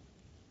الثامن.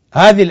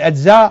 هذه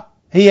الأجزاء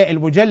هي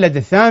المجلد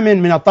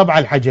الثامن من الطبعة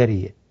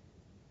الحجرية.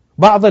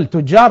 بعض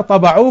التجار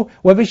طبعوه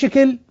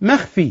وبشكل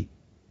مخفي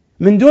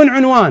من دون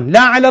عنوان، لا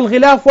على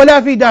الغلاف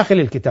ولا في داخل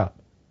الكتاب،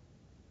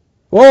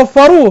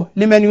 ووفروه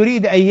لمن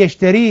يريد أن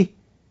يشتريه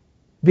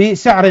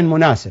بسعر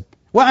مناسب.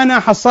 وأنا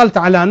حصلت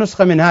على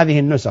نسخة من هذه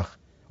النسخ،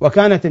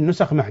 وكانت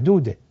النسخ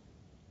محدودة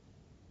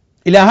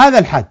إلى هذا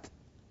الحد.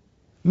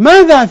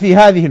 ماذا في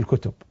هذه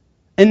الكتب؟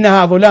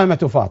 إنها ظلامة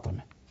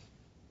فاطمة.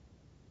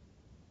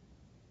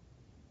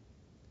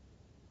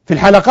 في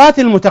الحلقات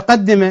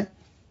المتقدمة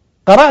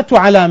قرأت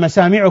على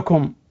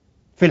مسامعكم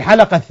في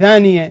الحلقة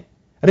الثانية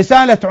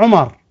رسالة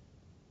عمر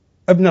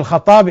ابن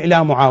الخطاب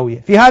إلى معاوية.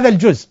 في هذا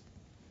الجزء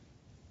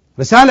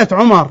رسالة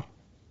عمر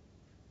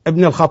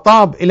ابن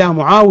الخطاب إلى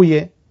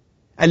معاوية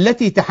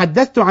التي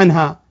تحدثت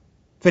عنها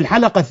في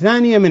الحلقة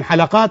الثانية من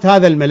حلقات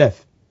هذا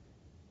الملف،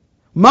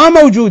 ما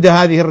موجودة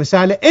هذه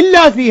الرسالة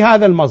إلا في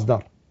هذا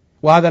المصدر،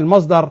 وهذا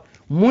المصدر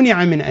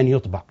منع من أن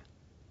يطبع.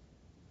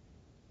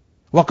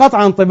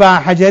 وقطعا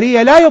طباعة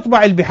حجرية لا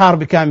يطبع البحار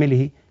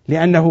بكامله،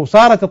 لأنه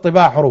صارت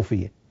الطباعة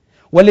حروفية.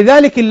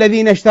 ولذلك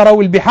الذين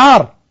اشتروا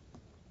البحار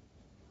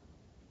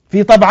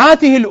في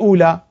طبعاته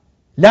الأولى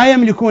لا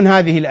يملكون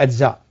هذه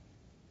الأجزاء،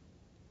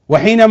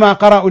 وحينما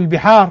قرأوا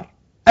البحار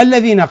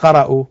الذين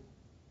قرأوا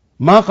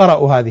ما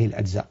قرأوا هذه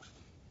الأجزاء.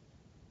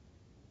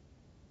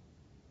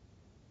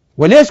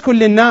 وليس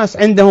كل الناس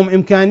عندهم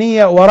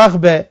إمكانية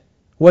ورغبة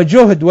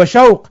وجهد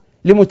وشوق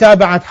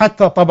لمتابعة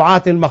حتى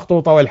الطبعات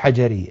المخطوطة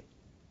والحجرية.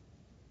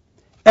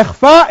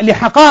 إخفاء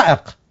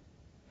لحقائق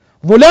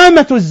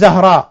ظلامة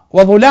الزهراء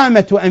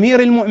وظلامة أمير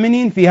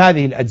المؤمنين في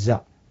هذه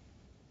الأجزاء.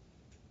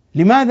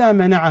 لماذا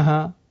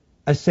منعها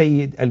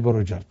السيد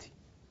البروجردي؟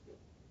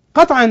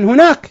 قطعا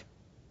هناك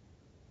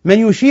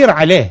من يشير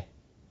عليه.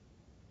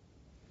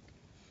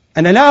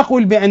 أنا لا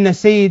أقول بأن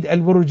السيد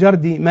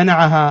البروجردي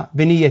منعها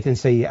بنية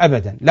سيئة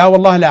أبدا، لا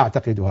والله لا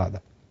أعتقد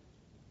هذا،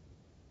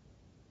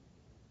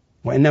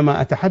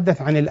 وإنما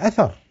أتحدث عن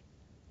الأثر،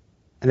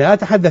 أنا لا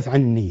أتحدث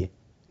عن النية.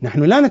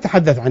 نحن لا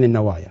نتحدث عن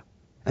النوايا،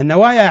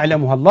 النوايا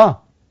يعلمها الله،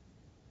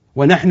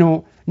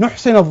 ونحن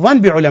نحسن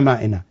الظن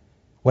بعلمائنا،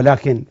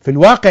 ولكن في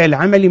الواقع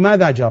العملي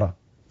ماذا جرى؟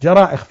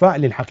 جرى إخفاء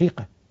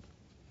للحقيقة.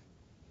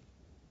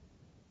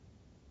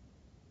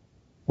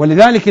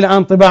 ولذلك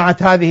الآن طباعة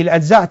هذه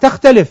الأجزاء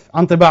تختلف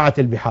عن طباعة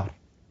البحار،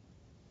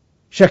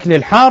 شكل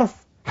الحرف،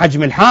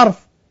 حجم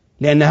الحرف،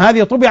 لأن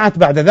هذه طبعت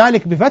بعد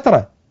ذلك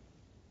بفترة.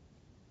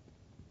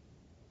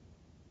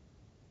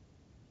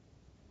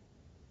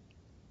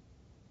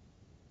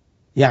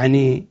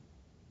 يعني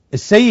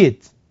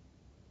السيد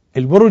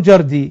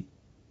البروجردي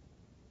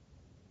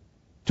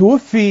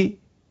توفي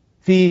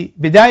في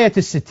بداية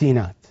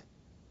الستينات،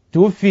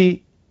 توفي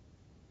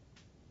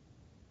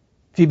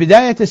في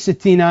بداية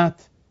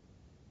الستينات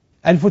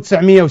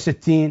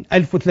 1960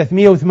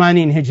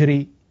 1380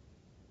 هجري.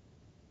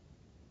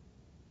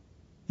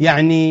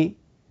 يعني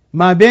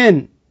ما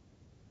بين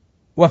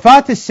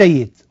وفاة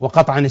السيد،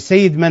 وقطعا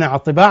السيد منع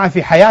الطباعة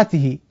في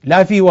حياته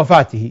لا في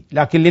وفاته،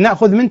 لكن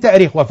لنأخذ من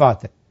تاريخ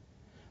وفاته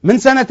من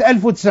سنة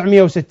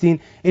 1960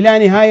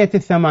 إلى نهاية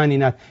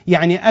الثمانينات،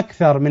 يعني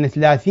أكثر من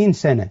 30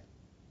 سنة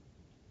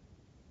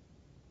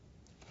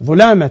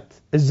ظلامة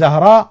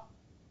الزهراء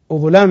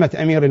وظلامة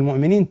أمير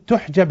المؤمنين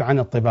تحجب عن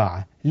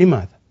الطباعة.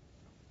 لماذا؟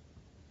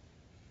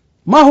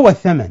 ما هو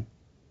الثمن؟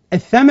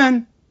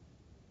 الثمن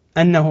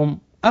أنهم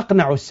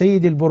أقنعوا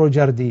السيد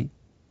البروجردي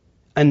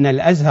أن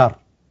الأزهر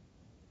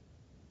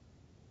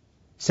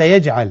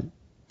سيجعل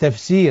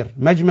تفسير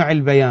مجمع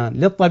البيان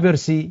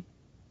للطبرسي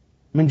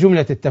من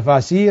جملة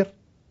التفاسير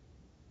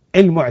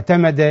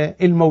المعتمدة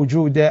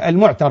الموجودة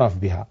المعترف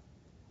بها.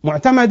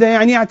 معتمدة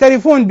يعني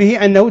يعترفون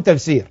به أنه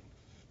تفسير،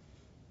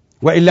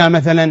 وإلا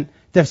مثلا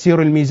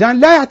تفسير الميزان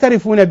لا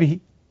يعترفون به،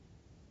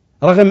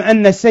 رغم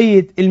أن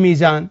السيد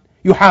الميزان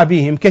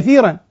يحابيهم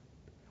كثيرا،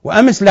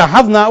 وأمس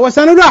لاحظنا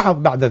وسنلاحظ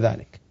بعد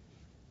ذلك.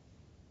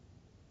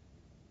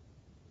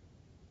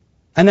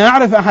 أنا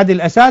أعرف أحد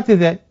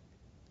الأساتذة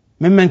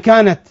ممن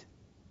كانت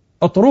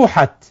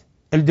أطروحة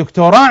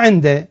الدكتوراه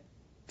عنده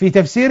في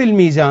تفسير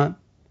الميزان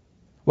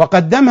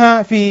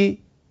وقدمها في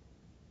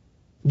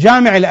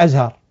جامع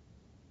الأزهر،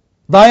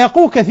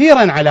 ضايقوه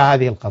كثيرا على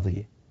هذه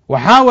القضية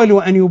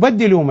وحاولوا أن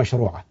يبدلوا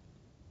مشروعه،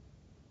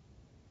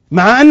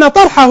 مع أن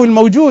طرحه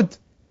الموجود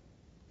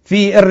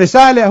في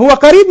الرسالة هو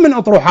قريب من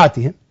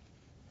أطروحاتهم،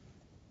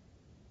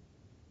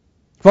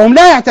 فهم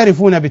لا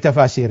يعترفون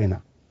بتفاسيرنا،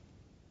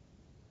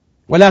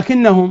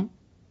 ولكنهم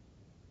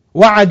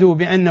وعدوا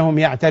بأنهم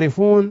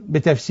يعترفون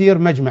بتفسير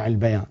مجمع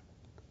البيان.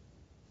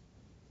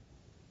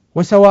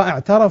 وسواء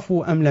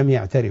اعترفوا أم لم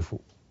يعترفوا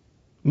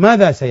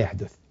ماذا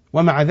سيحدث؟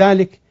 ومع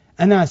ذلك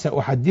أنا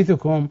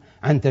سأحدثكم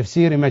عن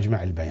تفسير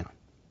مجمع البيان.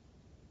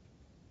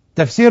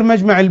 تفسير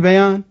مجمع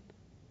البيان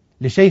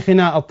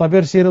لشيخنا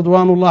الطبرسي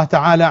رضوان الله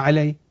تعالى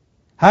عليه،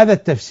 هذا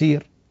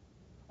التفسير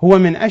هو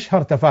من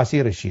أشهر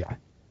تفاسير الشيعة،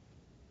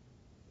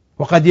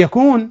 وقد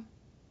يكون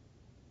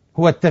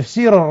هو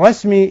التفسير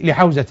الرسمي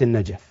لحوزة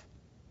النجف.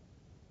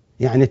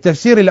 يعني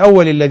التفسير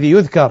الأول الذي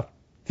يذكر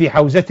في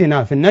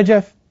حوزتنا في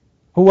النجف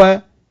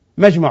هو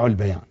مجمع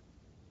البيان.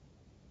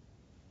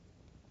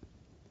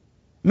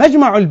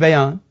 مجمع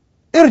البيان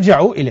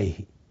ارجعوا إليه.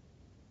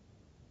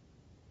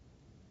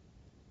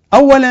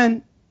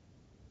 أولا،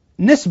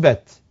 نسبة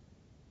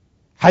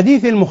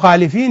حديث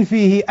المخالفين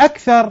فيه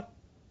أكثر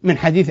من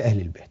حديث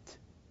أهل البيت،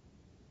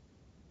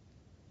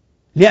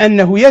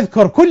 لأنه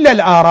يذكر كل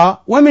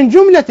الآراء، ومن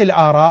جملة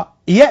الآراء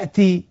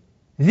يأتي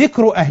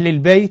ذكر أهل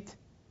البيت،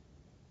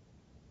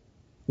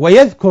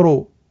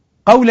 ويذكر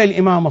قول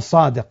الإمام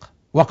الصادق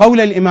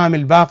وقول الإمام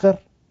الباقر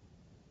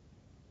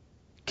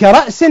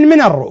كرأس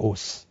من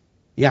الرؤوس،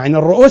 يعني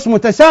الرؤوس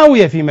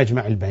متساوية في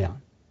مجمع البيان،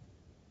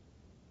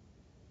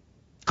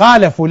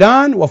 قال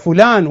فلان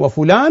وفلان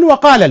وفلان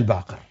وقال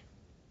الباقر،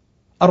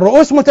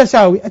 الرؤوس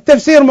متساوية،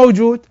 التفسير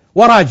موجود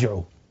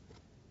وراجعوا.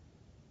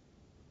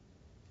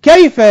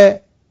 كيف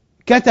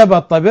كتب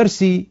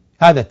الطبرسي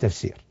هذا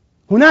التفسير؟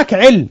 هناك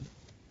علم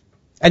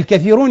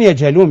الكثيرون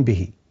يجهلون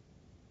به،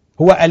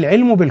 هو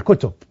العلم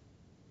بالكتب،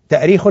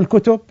 تاريخ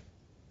الكتب،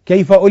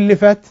 كيف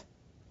ألفت،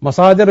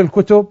 مصادر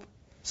الكتب،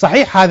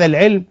 صحيح هذا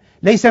العلم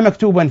ليس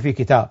مكتوبا في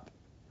كتاب،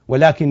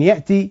 ولكن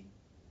يأتي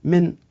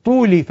من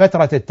طول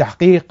فترة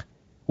التحقيق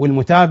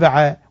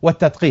والمتابعة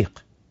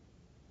والتدقيق،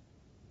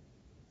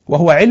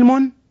 وهو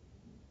علم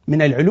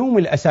من العلوم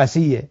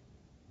الأساسية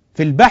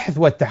في البحث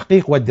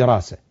والتحقيق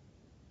والدراسة.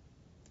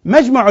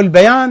 مجمع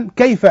البيان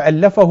كيف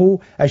ألفه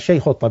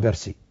الشيخ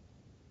الطبرسي؟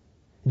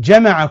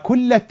 جمع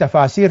كل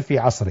التفاسير في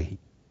عصره،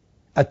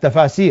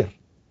 التفاسير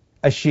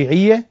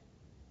الشيعية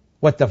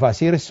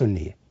والتفاسير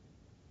السنية،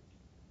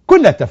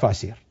 كل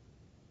التفاسير،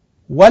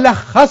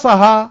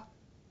 ولخصها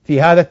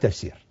في هذا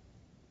التفسير.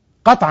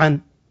 قطعا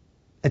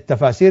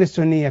التفاسير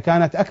السنية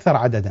كانت أكثر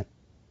عددا،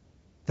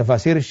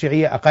 التفاسير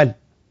الشيعية أقل.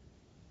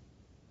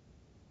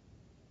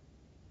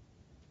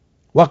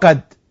 وقد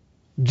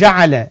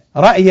جعل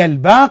رأي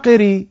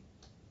الباقر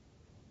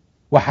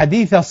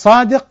وحديث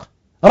الصادق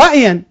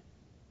رأيا،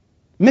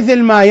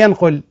 مثل ما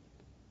ينقل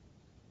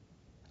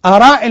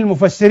آراء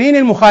المفسرين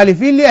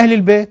المخالفين لأهل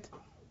البيت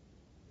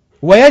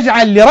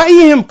ويجعل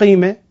لرأيهم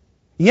قيمة،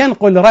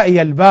 ينقل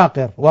رأي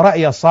الباقر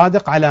ورأي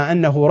الصادق على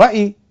أنه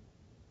رأي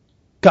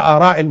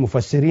كآراء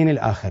المفسرين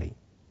الآخرين.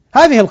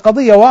 هذه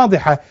القضية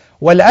واضحة،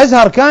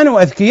 والأزهر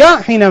كانوا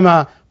أذكياء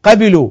حينما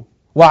قبلوا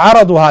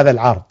وعرضوا هذا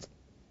العرض،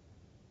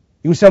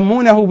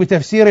 يسمونه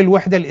بتفسير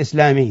الوحدة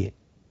الإسلامية،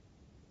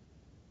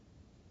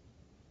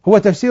 هو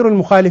تفسير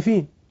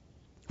المخالفين،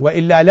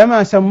 وإلا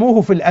لما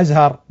سموه في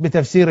الأزهر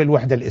بتفسير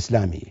الوحدة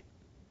الإسلامية.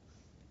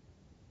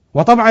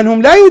 وطبعا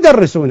هم لا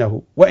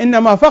يدرسونه،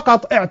 وإنما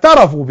فقط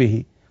اعترفوا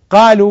به،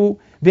 قالوا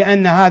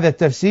بأن هذا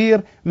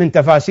التفسير من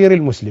تفاسير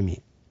المسلمين،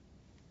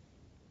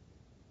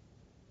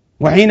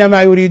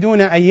 وحينما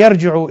يريدون أن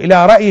يرجعوا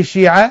إلى رأي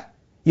الشيعة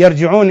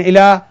يرجعون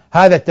إلى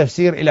هذا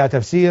التفسير، إلى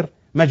تفسير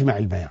مجمع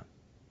البيان.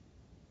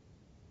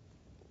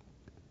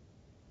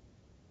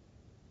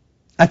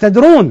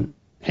 أتدرون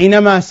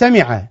حينما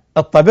سمع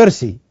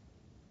الطبرسي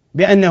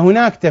بأن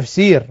هناك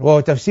تفسير وهو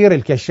تفسير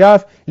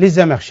الكشاف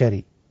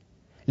للزمخشري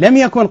لم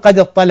يكن قد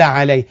اطلع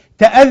عليه،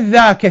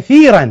 تأذى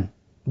كثيرا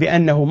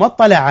بأنه ما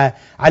اطلع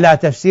على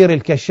تفسير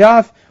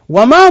الكشاف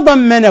وما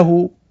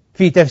ضمنه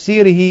في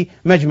تفسيره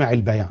مجمع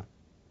البيان،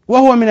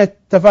 وهو من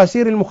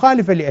التفاسير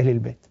المخالفة لأهل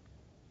البيت.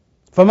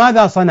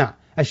 فماذا صنع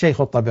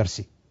الشيخ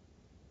الطبرسي؟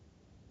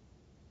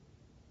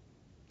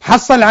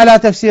 حصل على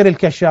تفسير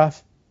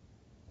الكشاف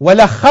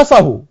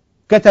ولخصه،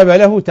 كتب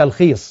له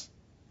تلخيص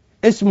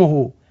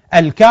اسمه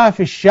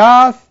الكاف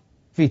الشاف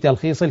في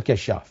تلخيص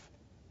الكشاف،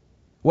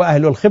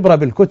 وأهل الخبرة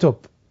بالكتب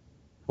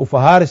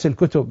وفهارس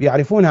الكتب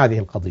يعرفون هذه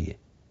القضية.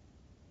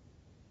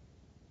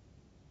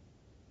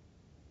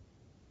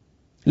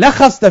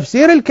 لخص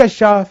تفسير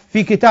الكشاف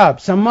في كتاب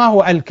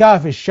سماه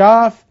الكاف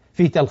الشاف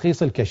في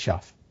تلخيص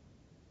الكشاف،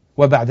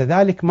 وبعد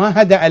ذلك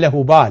ما هدأ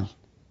له بال،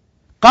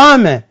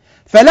 قام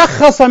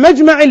فلخص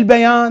مجمع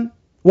البيان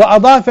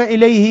وأضاف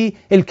إليه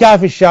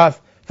الكاف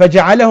الشاف،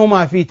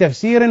 فجعلهما في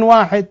تفسير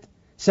واحد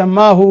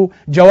سماه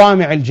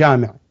جوامع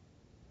الجامع.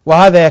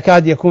 وهذا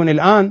يكاد يكون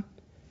الآن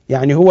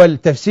يعني هو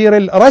التفسير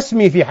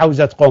الرسمي في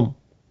حوزة قم،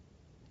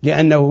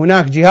 لأن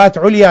هناك جهات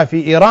عليا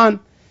في إيران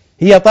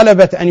هي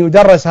طلبت أن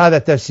يدرس هذا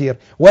التفسير،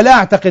 ولا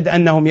أعتقد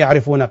أنهم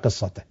يعرفون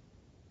قصته.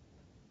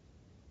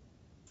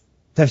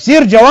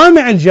 تفسير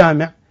جوامع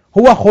الجامع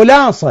هو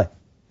خلاصة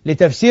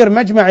لتفسير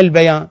مجمع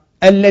البيان،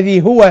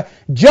 الذي هو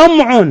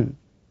جمع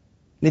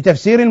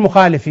لتفسير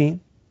المخالفين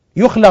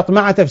يخلط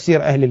مع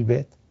تفسير أهل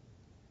البيت،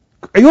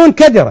 عيون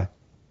كدرة،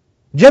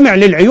 جمع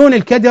للعيون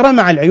الكدرة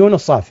مع العيون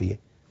الصافية.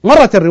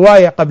 مرت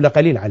الرواية قبل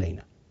قليل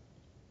علينا،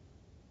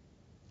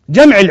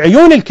 جمع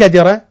العيون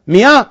الكدرة،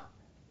 مياه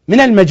من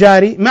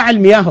المجاري مع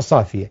المياه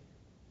الصافية،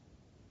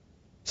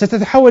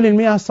 ستتحول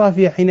المياه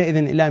الصافية حينئذ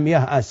إلى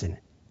مياه آسنة.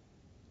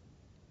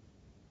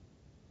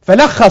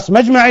 فلخص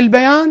مجمع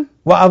البيان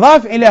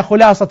وأضاف إلى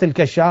خلاصة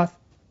الكشاف،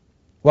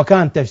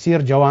 وكان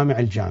تفسير جوامع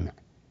الجامع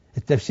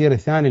التفسير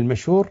الثاني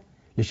المشهور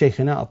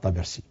لشيخنا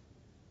الطبرسي.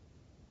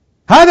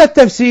 هذا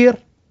التفسير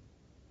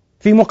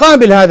في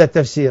مقابل هذا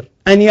التفسير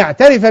أن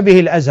يعترف به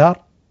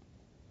الأزهر،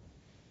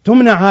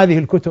 تمنع هذه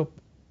الكتب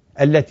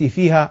التي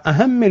فيها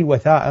أهم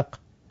الوثائق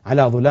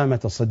على ظلامة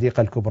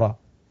الصديقة الكبرى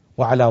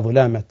وعلى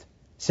ظلامة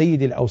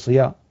سيد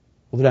الأوصياء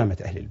وظلامة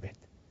أهل البيت،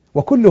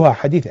 وكلها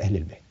حديث أهل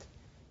البيت.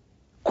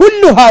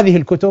 كل هذه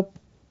الكتب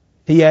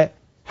هي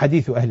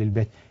حديث أهل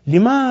البيت.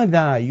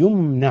 لماذا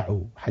يمنع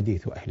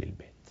حديث أهل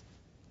البيت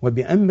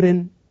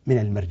وبأمر من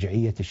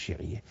المرجعية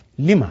الشيعية؟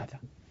 لماذا؟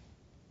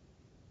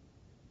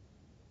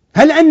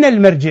 هل أن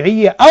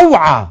المرجعية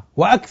أوعى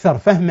وأكثر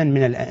فهما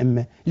من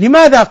الأئمة؟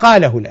 لماذا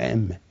قاله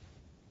الأئمة؟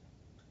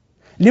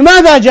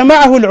 لماذا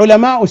جمعه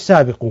العلماء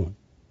السابقون؟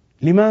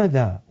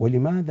 لماذا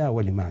ولماذا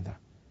ولماذا؟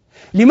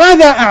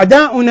 لماذا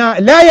أعداؤنا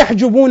لا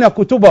يحجبون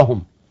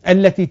كتبهم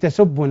التي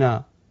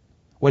تسبنا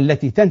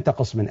والتي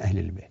تنتقص من أهل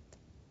البيت؟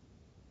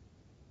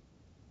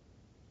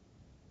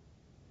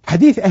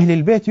 حديث أهل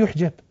البيت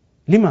يحجب،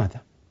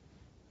 لماذا؟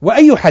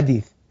 وأي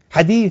حديث؟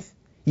 حديث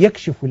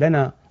يكشف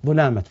لنا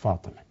ظلامة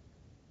فاطمة.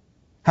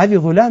 هذه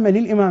ظلامة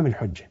للإمام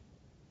الحجة،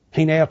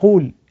 حين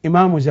يقول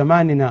إمام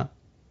زماننا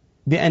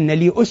بأن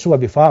لي أسوة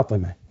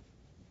بفاطمة،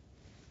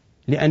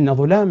 لأن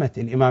ظلامة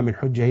الإمام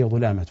الحجة هي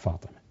ظلامة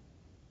فاطمة.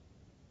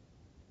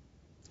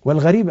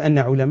 والغريب أن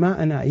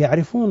علماءنا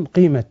يعرفون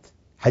قيمة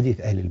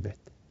حديث أهل البيت.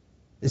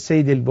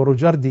 السيد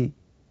البروجردي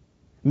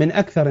من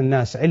أكثر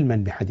الناس علما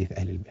بحديث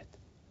أهل البيت.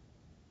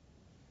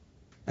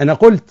 أنا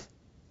قلت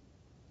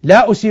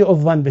لا أسيء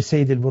الظن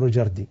بالسيد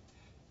البروجردي،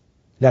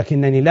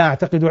 لكنني لا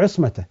أعتقد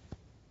عصمته.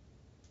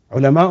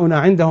 علماؤنا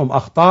عندهم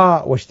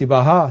أخطاء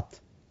واشتباهات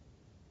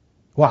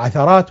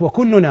وعثرات،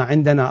 وكلنا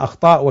عندنا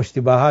أخطاء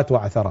واشتباهات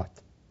وعثرات.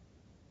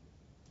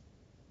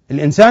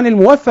 الإنسان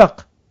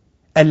الموفق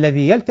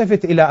الذي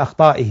يلتفت إلى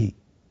أخطائه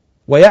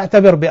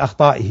ويعتبر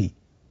بأخطائه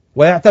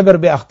ويعتبر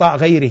بأخطاء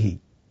غيره،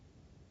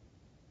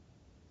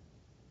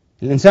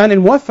 الإنسان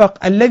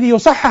الموفق الذي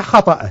يصحح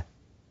خطأه،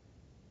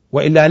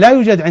 وإلا لا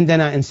يوجد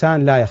عندنا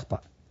إنسان لا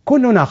يخطأ،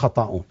 كلنا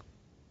خطاؤون.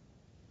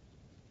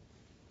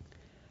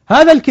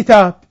 هذا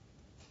الكتاب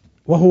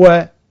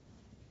وهو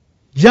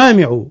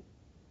جامع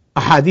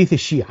أحاديث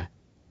الشيعة،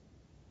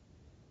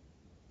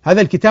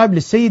 هذا الكتاب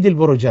للسيد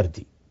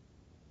البروجردي،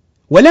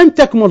 ولم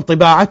تكمل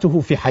طباعته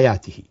في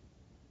حياته،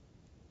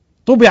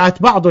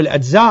 طبعت بعض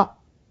الأجزاء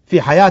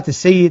في حياة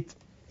السيد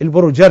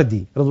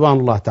البروجردي رضوان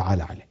الله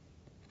تعالى عليه.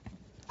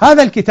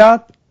 هذا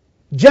الكتاب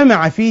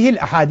جمع فيه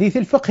الأحاديث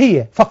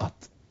الفقهية فقط.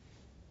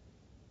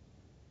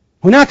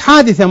 هناك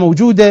حادثة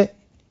موجودة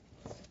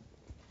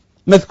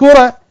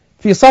مذكورة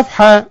في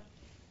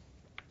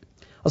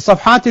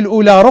الصفحات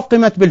الأولى،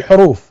 رقمت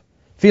بالحروف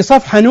في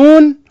صفحة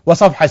نون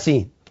وصفحة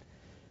سين.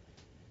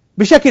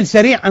 بشكل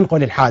سريع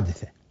أنقل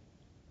الحادثة.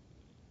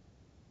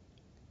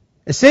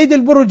 السيد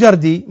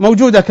البروجردي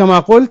موجودة كما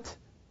قلت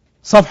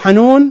صفحة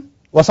نون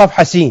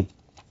وصفحة سين،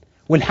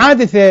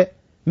 والحادثة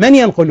من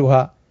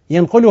ينقلها؟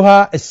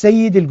 ينقلها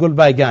السيد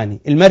القلبايقاني،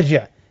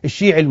 المرجع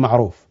الشيعي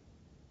المعروف،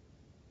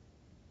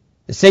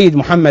 السيد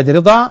محمد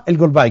رضا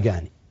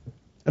القلبايقاني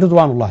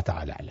رضوان الله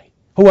تعالى عليه،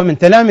 هو من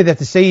تلامذة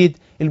السيد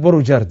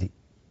البروجردي،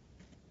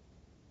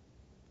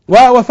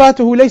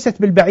 ووفاته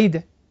ليست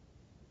بالبعيدة.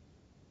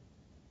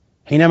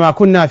 حينما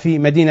كنا في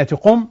مدينة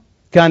قم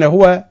كان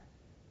هو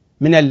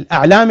من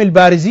الأعلام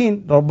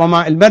البارزين،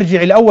 ربما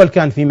المرجع الأول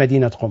كان في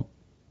مدينة قم.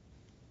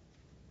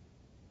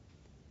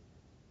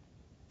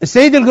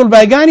 السيد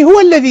القلبايقاني هو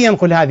الذي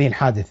ينقل هذه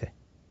الحادثة،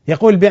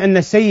 يقول بأن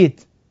السيد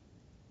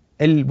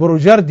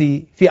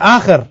البروجردي في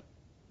آخر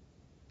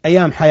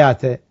أيام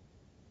حياته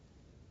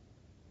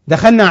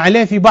دخلنا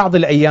عليه في بعض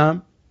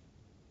الأيام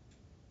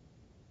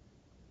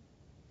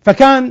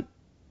فكان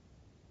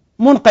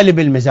منقلب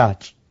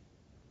المزاج،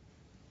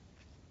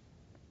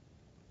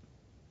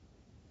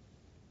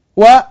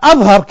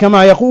 وأظهر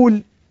كما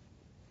يقول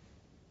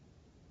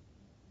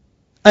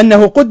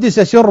أنه قدس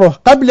سره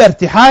قبل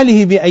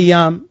ارتحاله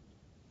بأيام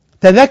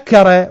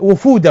تذكر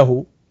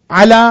وفوده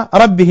على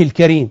ربه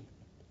الكريم،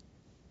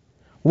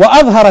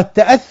 وأظهر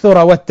التأثر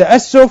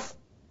والتأسف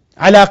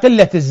على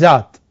قلة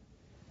الزاد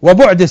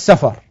وبعد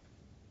السفر،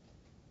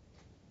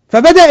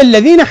 فبدأ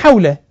الذين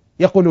حوله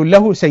يقولون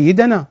له: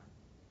 سيدنا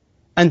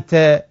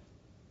أنت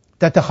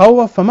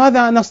تتخوف،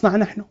 فماذا نصنع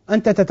نحن؟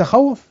 أنت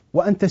تتخوف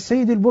وأنت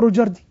السيد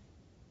البروجردي،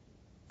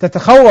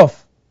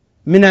 تتخوف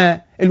من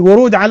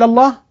الورود على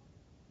الله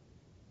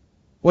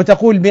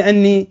وتقول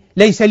بأني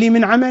ليس لي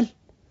من عمل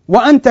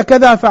وأنت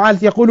كذا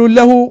فعلت. يقولون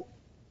له: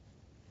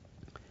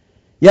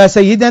 يا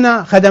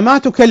سيدنا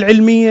خدماتك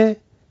العلمية،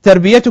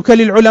 تربيتك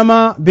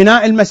للعلماء،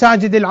 بناء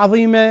المساجد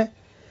العظيمة،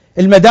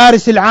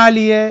 المدارس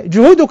العالية،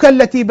 جهودك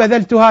التي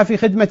بذلتها في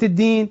خدمة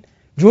الدين،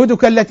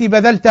 جهودك التي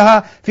بذلتها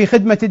في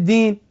خدمة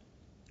الدين،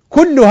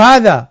 كل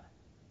هذا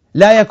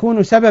لا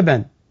يكون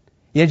سببا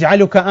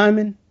يجعلك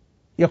آمن؟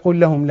 يقول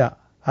لهم: لا،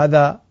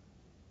 هذا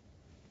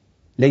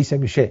ليس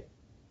بشيء،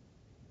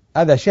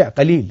 هذا شيء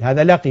قليل،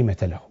 هذا لا قيمة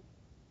له.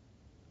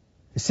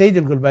 السيد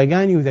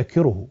القلبايقاني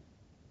يذكره،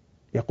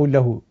 يقول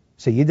له: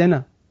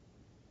 سيدنا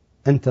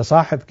أنت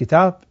صاحب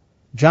كتاب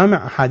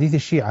جامع أحاديث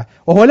الشيعة،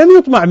 وهو لم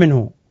يطبع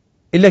منه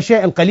إلا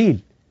شيء القليل،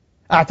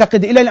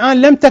 أعتقد إلى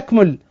الآن لم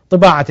تكمل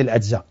طباعة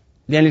الأجزاء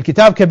لأن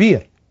الكتاب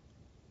كبير،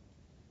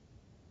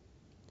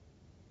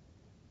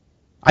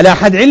 على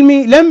حد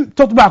علمي لم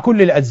تطبع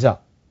كل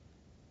الأجزاء،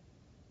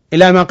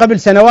 إلى ما قبل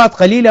سنوات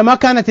قليلة ما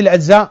كانت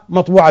الأجزاء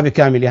مطبوعة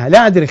بكاملها،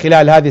 لا أدري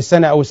خلال هذه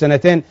السنة أو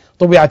سنتين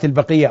طبعت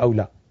البقية أو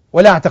لا،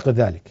 ولا أعتقد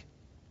ذلك.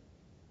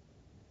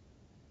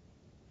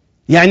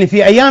 يعني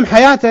في أيام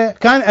حياته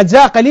كان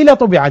أجزاء قليلة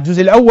طبعت،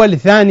 الجزء الأول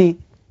الثاني.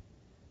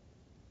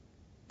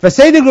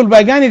 فالسيد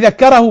القلبايقاني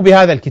ذكره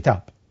بهذا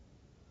الكتاب،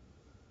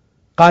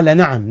 قال: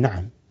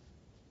 نعم،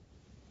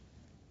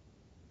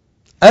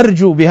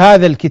 أرجو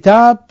بهذا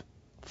الكتاب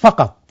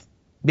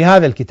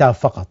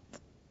فقط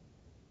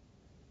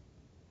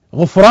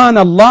غفران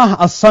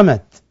الله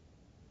الصمد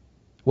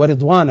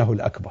ورضوانه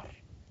الأكبر.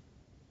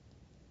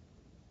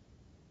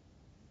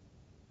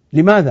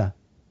 لماذا؟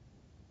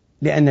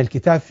 لأن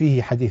الكتاب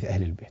فيه حديث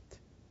أهل البيت،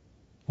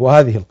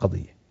 وهذه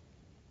القضية.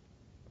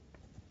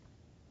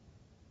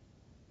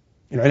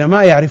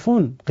 العلماء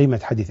يعرفون قيمة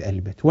حديث أهل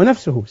البيت،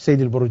 ونفسه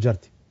السيد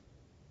البروجردي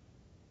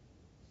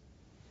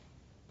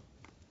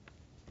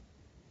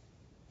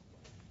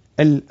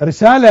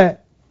الرسالة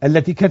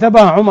التي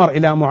كتبها عمر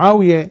إلى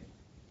معاوية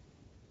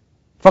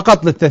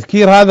فقط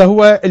للتذكير، هذا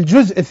هو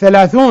الجزء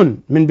 30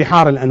 من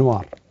بحار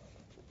الأنوار،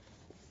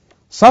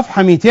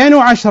 صفحة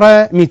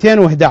 210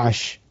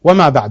 211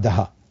 وما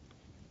بعدها،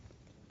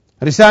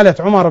 رسالة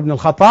عمر بن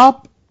الخطاب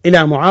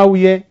إلى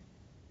معاوية،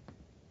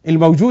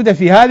 الموجودة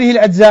في هذه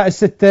الأجزاء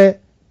الستة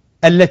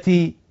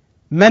التي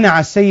منع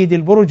السيد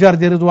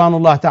البرجردي رضوان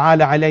الله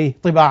تعالى عليه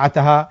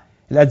طباعتها،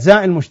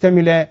 الأجزاء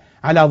المشتملة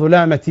على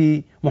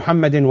ظلامة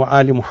محمد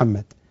وآل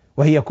محمد،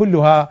 وهي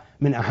كلها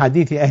من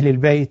أحاديث أهل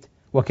البيت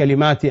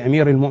وكلمات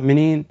أمير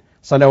المؤمنين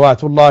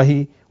صلوات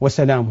الله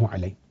وسلامه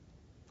عليه.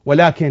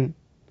 ولكن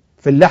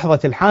في اللحظة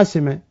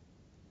الحاسمة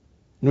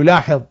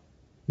نلاحظ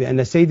بأن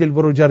السيد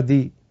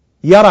البرجردي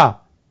يرى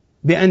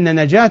بأن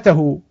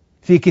نجاته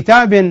في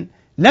كتاب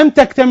لم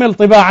تكتمل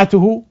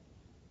طباعته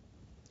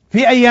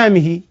في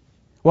أيامه،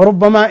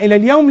 وربما إلى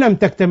اليوم لم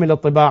تكتمل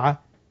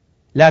الطباعة،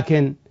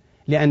 لكن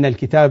لأن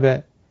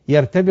الكتاب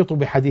يرتبط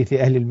بحديث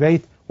أهل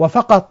البيت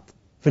وفقط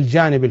في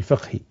الجانب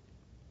الفقهي،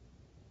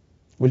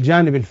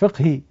 والجانب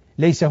الفقهي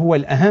ليس هو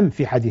الأهم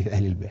في حديث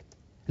أهل البيت،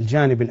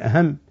 الجانب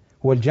الأهم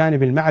هو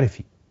الجانب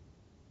المعرفي،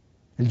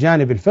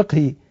 الجانب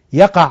الفقهي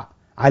يقع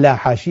على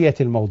حاشية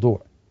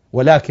الموضوع،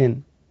 ولكن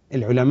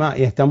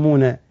العلماء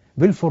يهتمون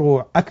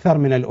بالفروع أكثر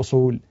من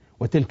الأصول،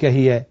 وتلك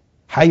هي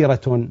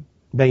حيرة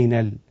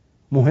بين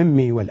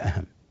المهم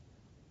والأهم.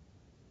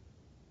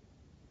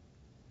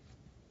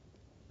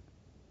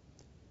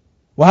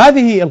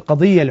 وهذه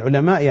القضية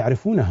العلماء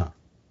يعرفونها،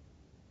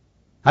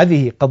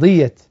 هذه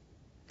قضية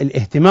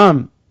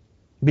الاهتمام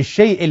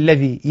بالشيء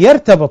الذي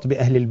يرتبط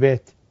بأهل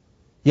البيت،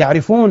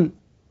 يعرفون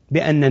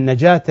بأن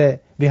النجاة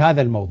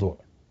بهذا الموضوع،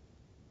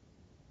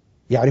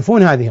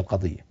 يعرفون هذه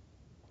القضية.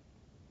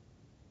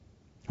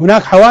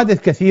 هناك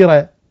حوادث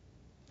كثيرة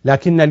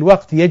لكن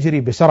الوقت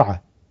يجري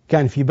بسرعة،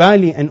 كان في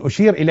بالي أن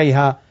أشير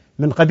إليها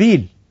من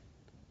قبيل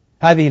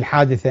هذه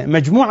الحادثة،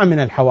 مجموعة من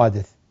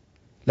الحوادث،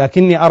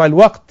 لكني أرى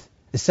الوقت،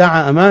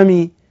 الساعة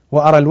أمامي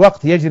وأرى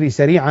الوقت يجري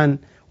سريعا،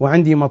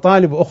 وعندي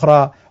مطالب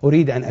أخرى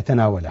أريد أن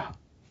أتناولها،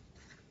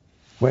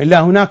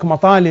 وإلا هناك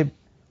مطالب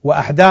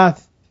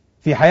وأحداث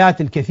في حياة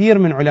الكثير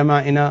من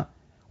علمائنا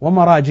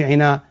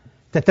ومراجعنا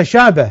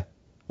تتشابه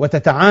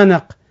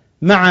وتتعانق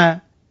مع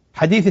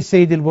حديث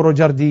السيد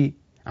البرجردي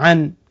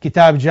عن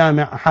كتاب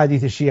جامع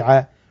أحاديث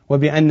الشيعة،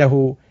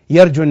 وبأنه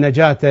يرجو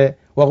النجاة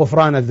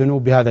وغفران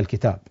الذنوب بهذا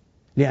الكتاب،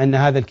 لأن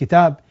هذا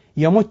الكتاب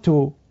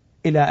يمت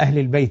إلى أهل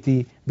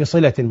البيت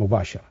بصلة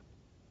مباشرة.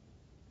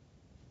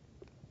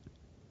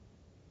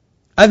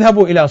 أذهب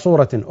إلى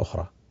صورة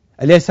أخرى،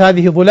 أليس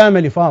هذه ظلامة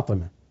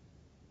لفاطمة؟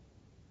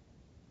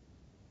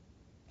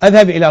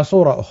 أذهب إلى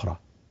صورة أخرى،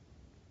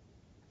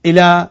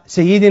 إلى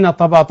سيدنا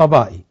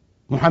الطباطبائي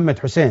محمد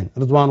حسين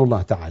رضوان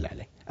الله تعالى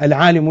عليه،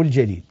 العالم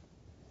الجليل،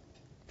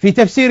 في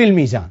تفسير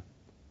الميزان.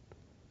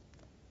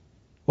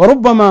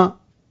 وربما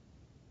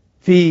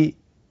في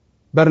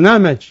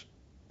برنامج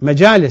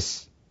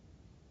مجالس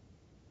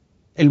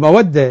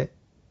المودة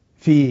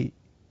في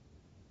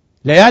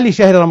ليالي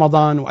شهر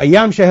رمضان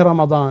وأيام شهر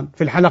رمضان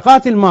في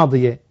الحلقات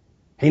الماضية،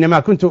 حينما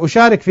كنت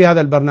أشارك في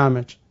هذا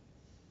البرنامج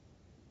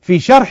في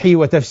شرحي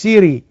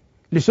وتفسيري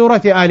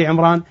لسورة آل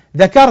عمران،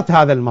 ذكرت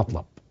هذا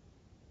المطلب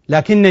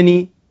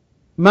لكنني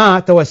ما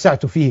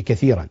توسعت فيه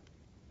كثيرا.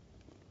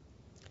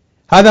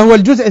 هذا هو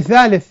الجزء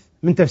الثالث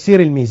من تفسير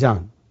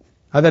الميزان،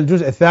 هذا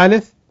الجزء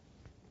الثالث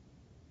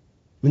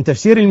من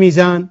تفسير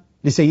الميزان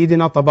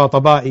لسيدنا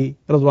الطباطبائي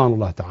رضوان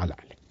الله تعالى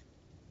عليه.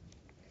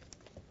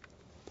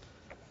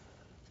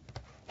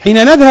 حين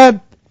نذهب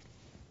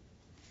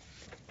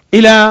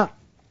إلى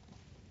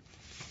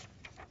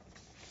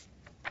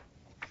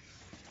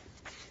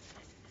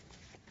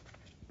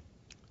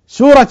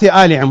سورة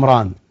آل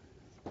عمران،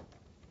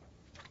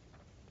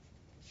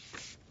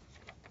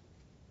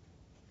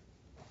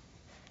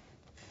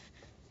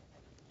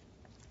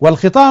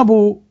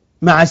 والخطاب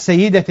مع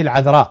السيدة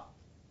العذراء: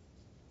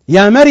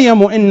 يا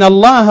مريم إن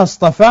الله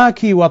اصطفاك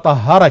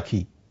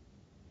وطهرك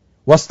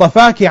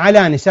واصطفاك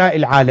على نساء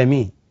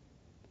العالمين.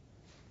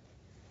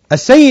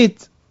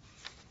 السيد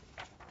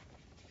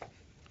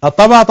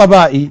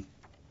الطباطبائي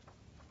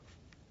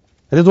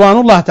رضوان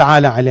الله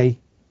تعالى عليه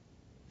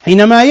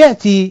حينما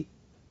يأتي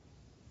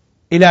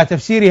إلى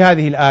تفسير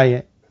هذه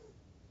الآية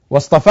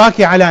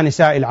واصطفاك على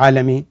نساء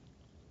العالمين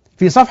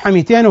في صفحة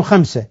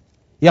 205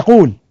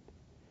 يقول: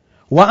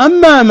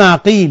 وأما ما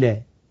قيل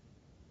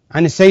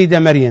عن السيدة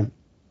مريم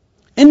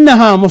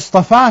إنها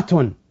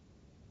مصطفاة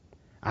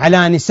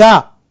على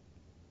نساء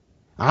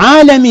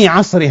عالم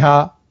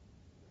عصرها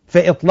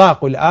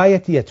فإطلاق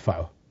الآية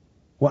يدفعه.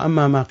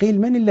 وأما ما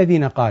قيل، من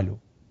الذين قالوا؟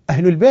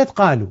 أهل البيت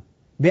قالوا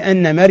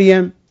بأن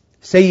مريم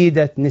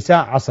سيدة نساء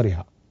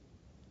عصرها،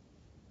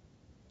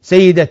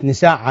 سيدة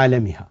نساء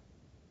عالمها.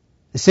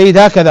 السيد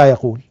هكذا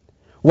يقول: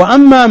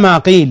 وأما ما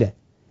قيل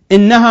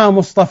إنها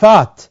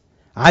مصطفاة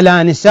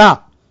على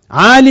نساء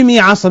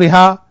عالم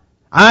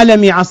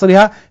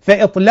عصرها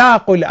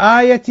فإطلاق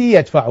الآية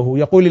يدفعه.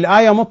 يقول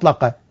الآية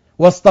مطلقة،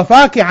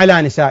 واصطفاك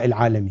على نساء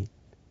العالمين،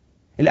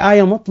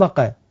 الآية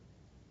مطلقة.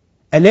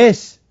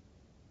 أليس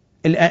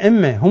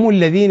الأئمة هم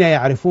الذين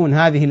يعرفون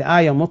هذه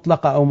الآية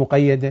مطلقة أو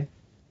مقيدة؟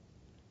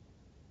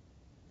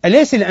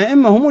 أليس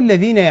الأئمة هم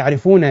الذين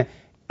يعرفون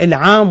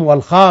العام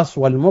والخاص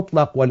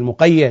والمطلق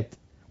والمقيد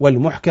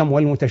والمحكم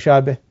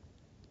والمتشابه؟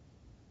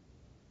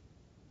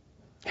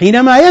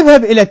 حينما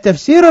يذهب إلى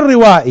التفسير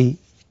الروائي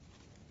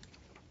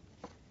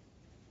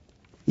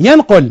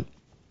ينقل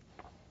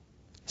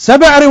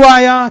 7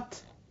 روايات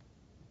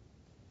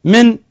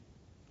من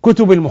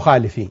كتب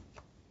المخالفين،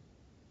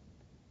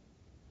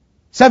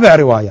 7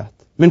 روايات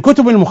من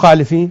كتب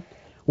المخالفين،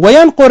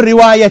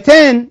 وينقل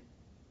 2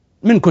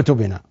 من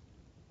كتبنا.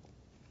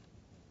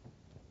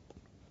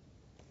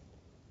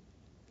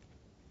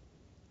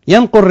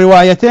 ينقل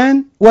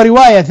 2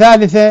 ورواية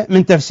ثالثة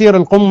من تفسير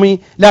القمي،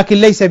 لكن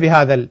ليس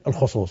بهذا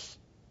الخصوص،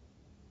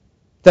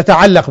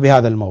 تتعلق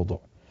بهذا الموضوع.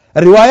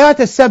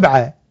 الروايات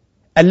 7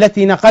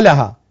 التي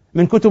نقلها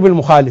من كتب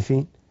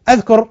المخالفين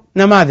أذكر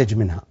نماذج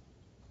منها.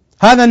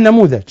 هذا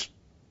النموذج: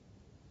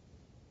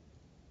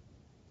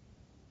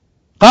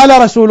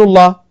 قال رسول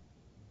الله: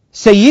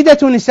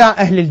 سيدة نساء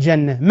أهل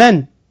الجنة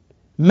من؟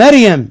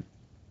 مريم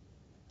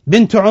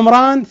بنت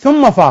عمران،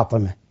 ثم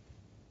فاطمة،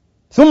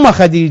 ثم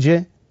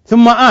خديجة،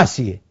 ثم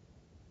آسية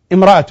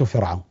امرأة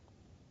فرعون.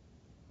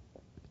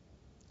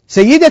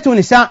 سيدة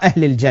نساء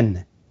أهل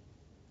الجنة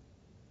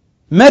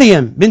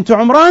مريم بنت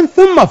عمران،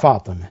 ثم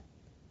فاطمة،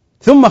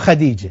 ثم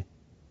خديجة،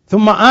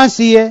 ثم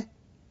آسية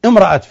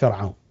امرأة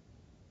فرعون.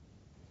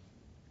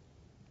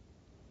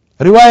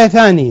 رواية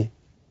ثانية: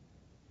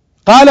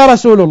 قال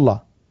رسول الله: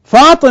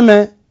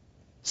 فاطمة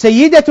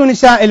سيدة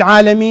نساء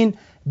العالمين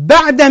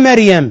بعد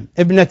مريم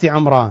ابنة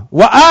عمران،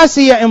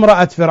 وآسية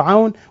امرأة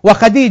فرعون،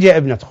 وخديجة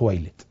ابنة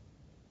خويلد.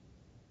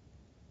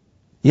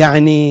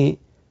 يعني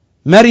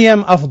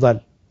مريم أفضل،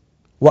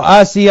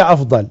 وآسية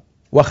أفضل،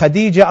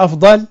 وخديجة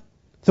أفضل،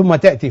 ثم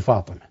تأتي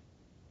فاطمة،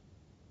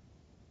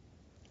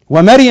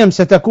 ومريم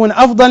ستكون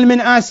أفضل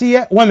من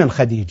آسية ومن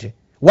خديجة،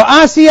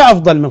 وآسية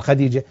أفضل من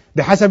خديجة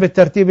بحسب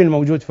الترتيب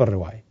الموجود في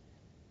الرواية.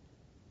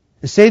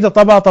 السيد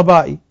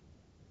الطباطبائي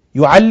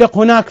يعلق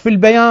هناك في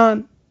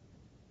البيان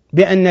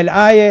بأن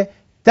الآية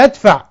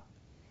تدفع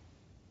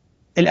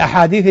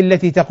الأحاديث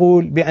التي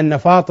تقول بأن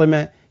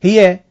فاطمة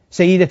هي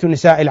سيدة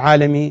نساء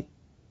العالمين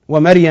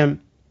ومريم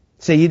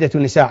سيدة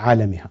نساء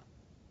عالمها.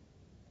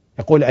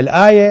 يقول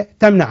الآية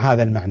تمنع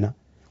هذا المعنى،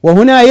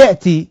 وهنا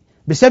يأتي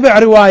ب7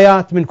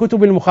 روايات من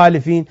كتب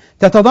المخالفين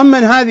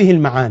تتضمن هذه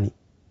المعاني.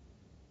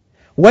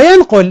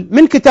 وينقل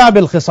من كتاب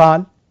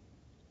الخصال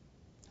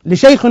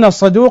لشيخنا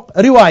الصدوق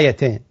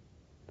 2: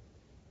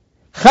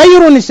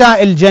 خير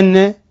نساء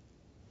الجنة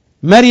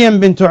مريم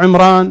بنت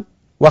عمران،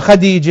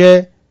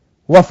 وخديجة،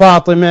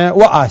 وفاطمة،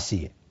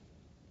 وآسية.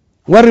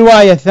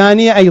 والرواية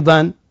الثانية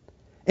أيضا: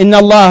 إن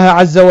الله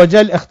عز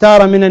وجل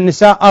اختار من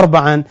النساء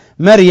 4: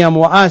 مريم،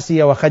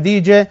 وآسية،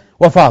 وخديجة،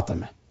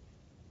 وفاطمة.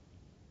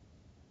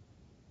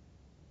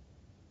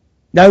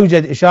 لا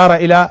يوجد إشارة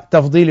إلى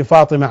تفضيل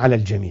فاطمة على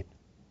الجميع.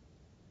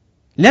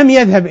 لم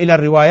يذهب إلى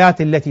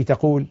الروايات التي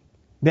تقول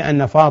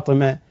بأن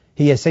فاطمة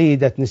هي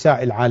سيدة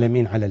نساء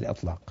العالمين على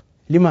الإطلاق.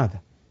 لماذا؟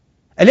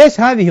 أليس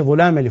هذه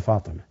ظلامة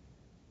لفاطمة؟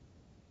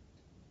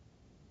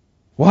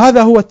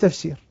 وهذا هو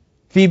التفسير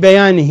في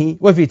بيانه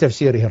وفي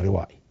تفسيره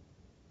الروائي.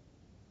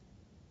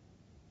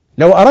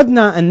 لو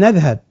أردنا أن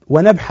نذهب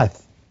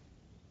ونبحث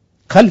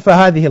خلف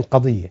هذه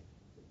القضية،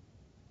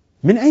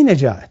 من أين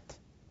جاءت؟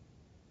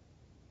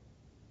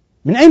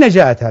 من أين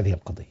جاءت هذه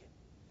القضية؟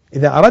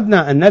 إذا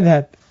أردنا أن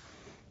نذهب،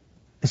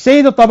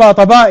 السيد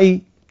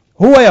الطباطبائي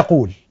هو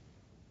يقول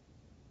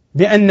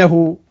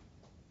بأنه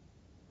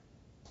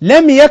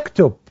لم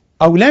يكتب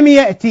أو لم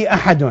يأتي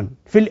أحد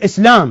في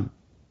الإسلام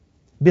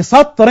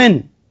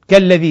بسطر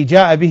كالذي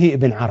جاء به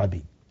ابن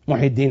عربي،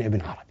 محي الدين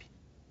ابن عربي.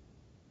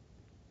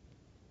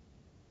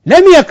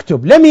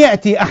 لم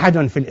يأتي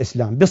أحد في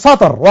الإسلام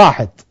بسطر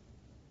واحد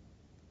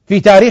في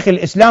تاريخ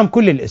الإسلام،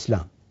 كل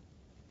الإسلام،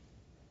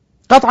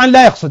 قطعا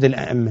لا يقصد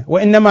الأئمة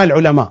وإنما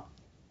العلماء.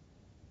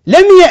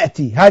 لم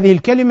يأتي، هذه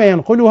الكلمة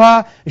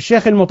ينقلها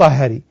الشيخ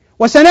المطهري،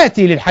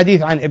 وسنأتي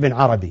للحديث عن ابن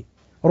عربي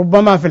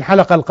ربما في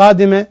الحلقة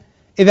القادمة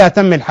إذا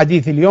تم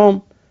الحديث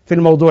اليوم في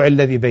الموضوع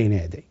الذي بين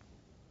يدي.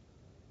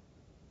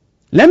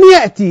 لم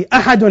يأتي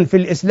أحد في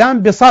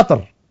الإسلام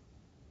بسطر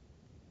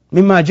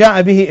مما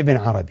جاء به ابن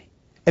عربي.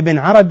 ابن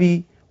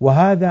عربي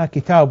وهذا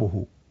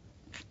كتابه،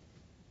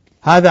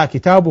 هذا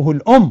كتابه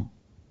الأم،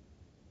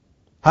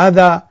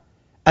 هذا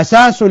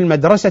أساس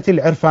المدرسة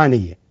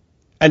العرفانية،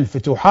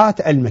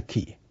 الفتوحات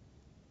المكية.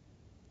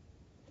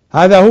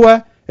 هذا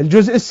هو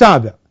الجزء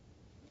 7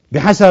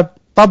 بحسب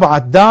طبعة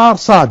دار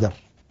صادر،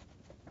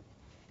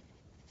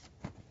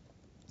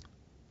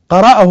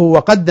 قرأه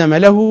وقدم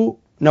له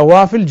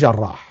نواف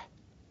الجراح.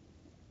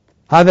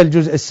 هذا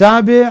الجزء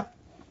 7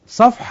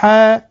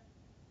 صفحة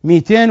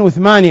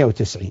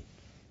 298،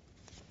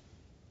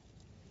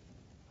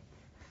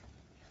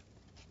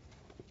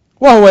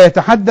 وهو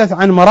يتحدث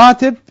عن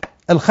مراتب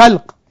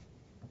الخلق.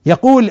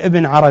 يقول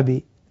ابن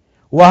عربي: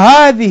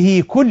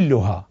 وهذه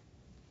كلها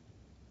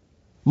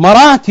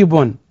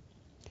مراتب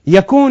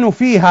يكون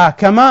فيها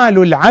كمال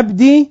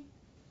العبد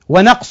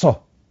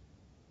ونقصه.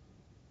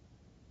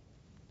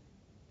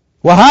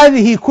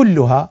 وهذه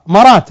كلها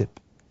مراتب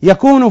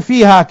يكون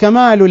فيها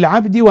كمال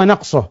العبد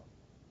ونقصه.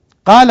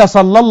 قال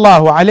صلى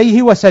الله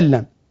عليه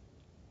وسلم: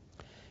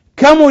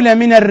 كمل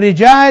من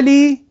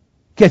الرجال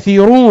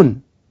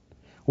كثيرون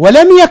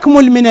ولم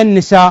يكمل من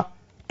النساء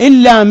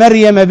إلا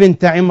مريم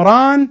بنت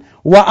عمران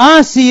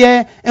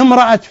وآسيا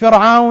امرأة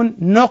فرعون،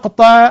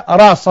 نقطة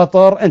راس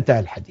سطر، انتهى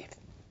الحديث.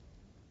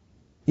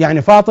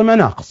 يعني فاطمة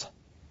ناقصة.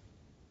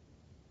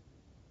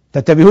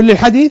 تنتبهون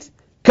للحديث: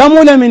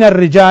 كمل من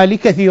الرجال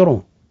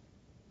كثيرون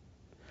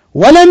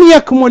ولم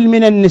يكمل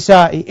من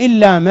النساء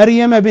إلا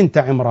مريم بنت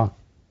عمران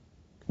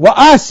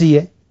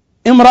وآسيا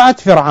امرأة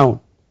فرعون.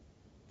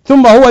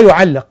 ثم هو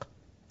يعلق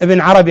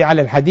ابن عربي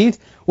على الحديث: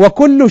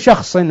 وكل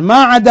شخص ما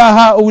عدا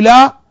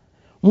هؤلاء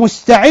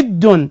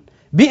مستعد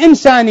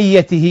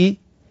بإنسانيته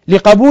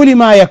لقبول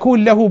ما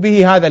يكون له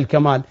به هذا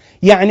الكمال.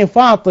 يعني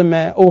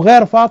فاطمة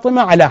وغير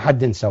فاطمة على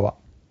حد سواء.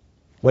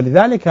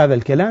 ولذلك هذا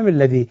الكلام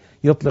الذي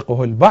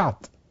يطلقه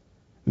البعض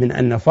من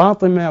أن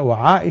فاطمة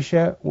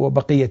وعائشة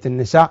وبقية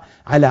النساء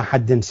على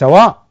حد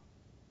سواء،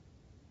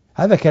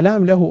 هذا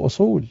كلام له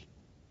أصول،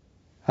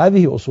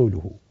 هذه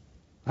أصوله،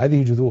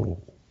 هذه جذوره.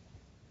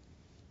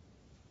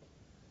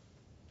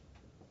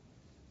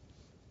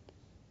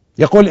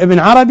 يقول ابن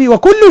عربي: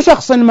 وكل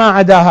شخص ما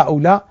عدا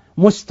هؤلاء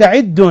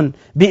مستعد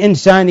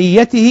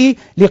بإنسانيته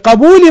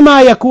لقبول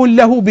ما يكون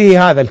له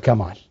به هذا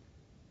الكمال.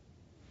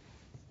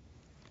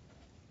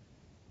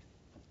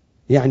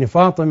 يعني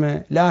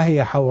فاطمة لا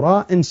هي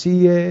حوراء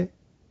إنسية،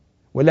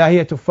 ولا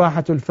هي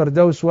تفاحة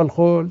الفردوس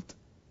والخلد،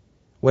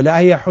 ولا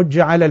هي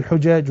حجة على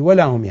الحجج،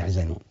 ولا هم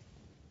يحزنون.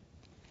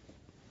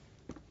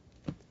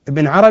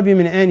 ابن عربي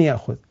من أين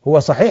يأخذ؟ هو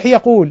صحيح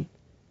يقول،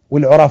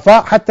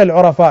 والعرفاء حتى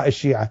العرفاء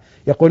الشيعة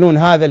يقولون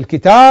هذا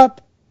الكتاب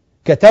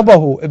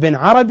كتبه ابن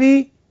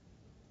عربي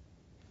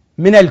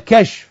من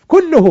الكشف،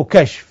 كله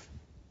كشف،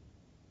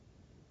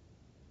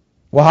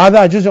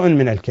 وهذا جزء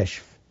من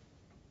الكشف.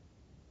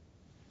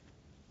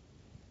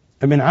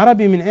 ابن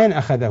عربي من أين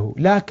أخذه؟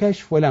 لا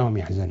كشف ولا هم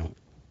يحزنون.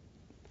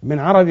 ابن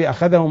عربي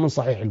أخذه من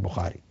صحيح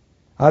البخاري،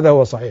 هذا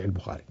هو صحيح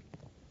البخاري.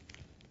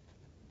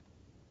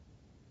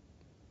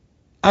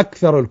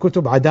 أكثر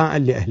الكتب عداء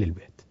لأهل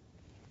البيت،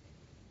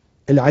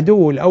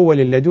 العدو الأول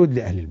اللدود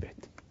لأهل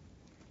البيت،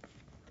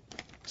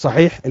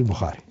 صحيح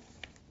البخاري.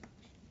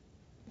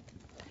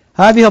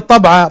 هذه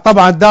الطبعة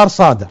طبعة دار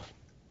صادر،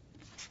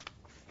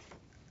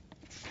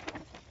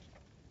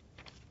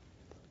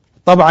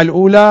 الطبعة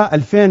الأولى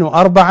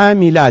 2004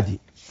 ميلادي،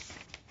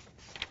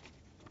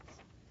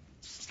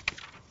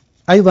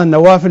 أيضا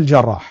نواف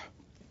الجراح،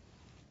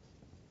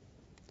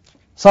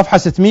 صفحة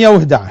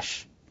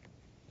 611،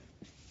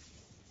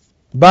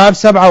 باب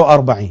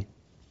 47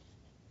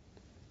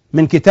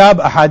 من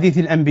كتاب أحاديث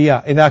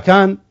الأنبياء. إذا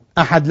كان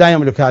أحد لا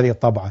يملك هذه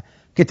الطبعة،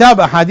 كتاب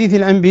أحاديث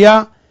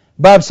الأنبياء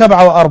باب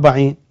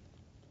 47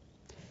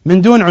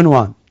 من دون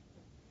عنوان،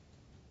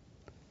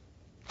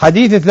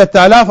 حديث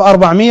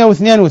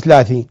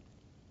 3432: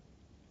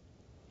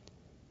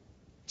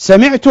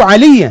 سمعت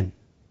عليا،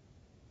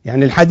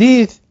 يعني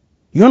الحديث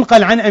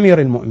ينقل عن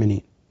أمير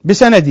المؤمنين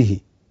بسنده،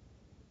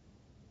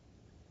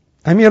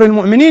 أمير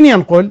المؤمنين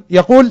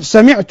يقول: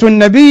 سمعت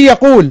النبي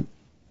يقول: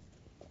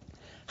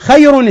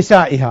 خير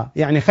نسائها،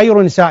 يعني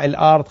خير نساء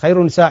الأرض،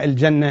 خير نساء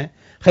الجنة،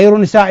 خير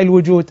نساء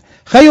الوجود،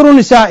 خير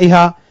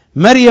نسائها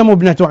مريم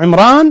ابنة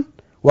عمران،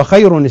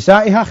 وخير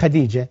نسائها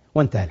خديجة،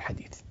 وانتهى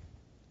الحديث.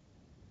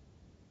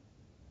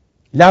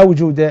 لا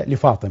وجود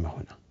لفاطمة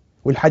هنا،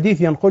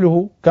 والحديث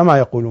ينقله كما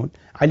يقولون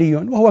علي،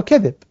 وهو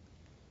كذب.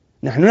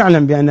 نحن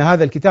نعلم بأن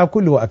هذا الكتاب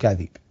كله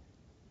أكاذيب.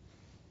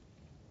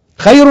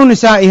 خير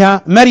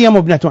نسائها مريم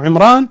ابنة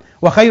عمران،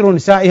 وخير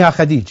نسائها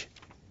خديجة.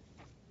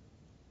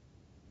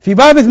 في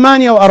باب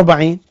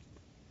 48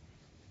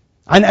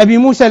 عن أبي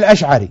موسى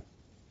الأشعري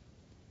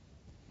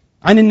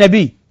عن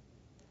النبي: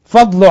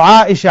 فضل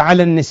عائشة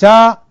على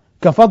النساء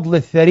كفضل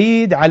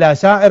الثريد على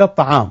سائر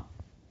الطعام.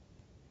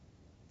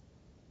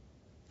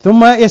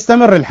 ثم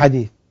يستمر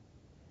الحديث: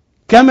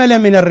 كمل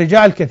من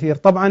الرجال كثير.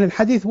 طبعا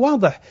الحديث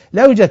واضح،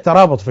 لا يوجد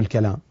ترابط في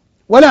الكلام،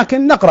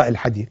 ولكن نقرأ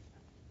الحديث: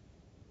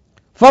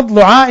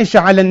 فضل عائشة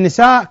على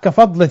النساء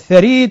كفضل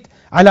الثريد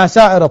على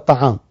سائر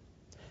الطعام.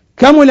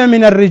 كمل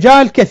من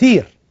الرجال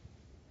كثير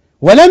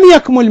ولم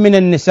يكمل من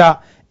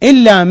النساء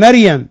إلا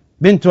مريم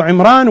بنت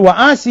عمران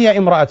وآسيا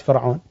امرأة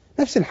فرعون.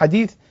 نفس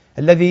الحديث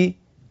الذي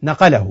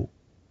نقله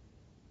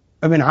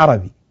ابن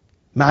عربي،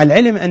 مع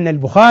العلم أن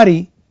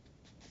البخاري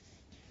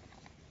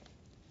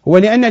هو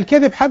لأن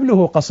الكذب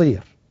حبله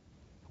قصير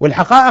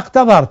والحقائق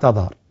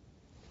تظهر.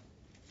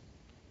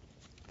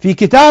 في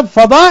كتاب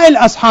فضائل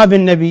أصحاب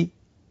النبي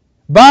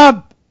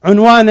باب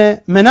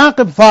عنوانه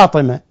مناقب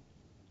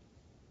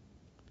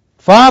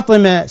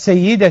فاطمة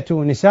سيدة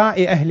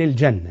نساء أهل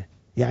الجنة،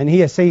 يعني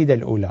هي السيدة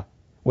الأولى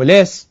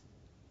وليس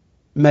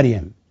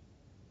مريم.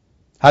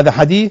 هذا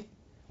حديث.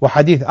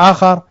 وحديث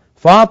آخر: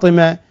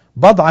 فاطمة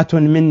بضعة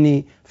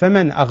مني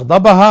فمن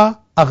أغضبها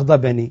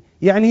أغضبني،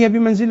 يعني هي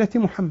بمنزلة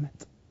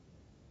محمد،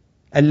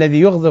 الذي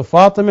يغضب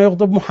فاطمة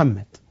يغضب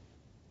محمد،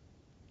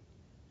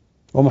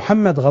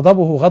 ومحمد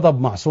غضبه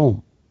غضب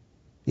معصوم،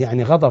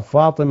 يعني غضب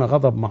فاطمة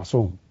غضب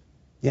معصوم،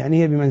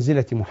 يعني هي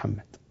بمنزلة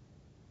محمد.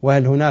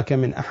 وهل هناك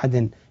من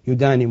أحد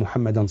يداني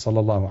محمدا صلى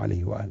الله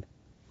عليه وآله؟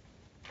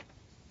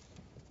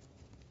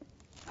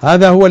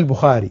 هذا هو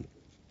البخاري،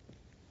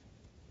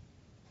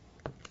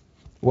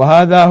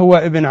 وهذا هو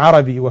ابن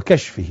عربي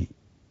وكشفه،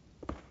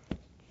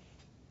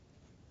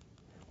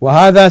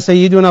 وهذا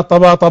سيدنا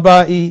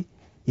الطباطبائي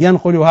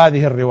ينقل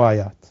هذه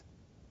الروايات.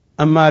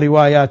 أما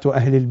روايات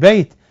أهل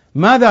البيت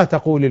ماذا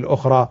تقول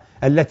الأخرى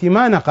التي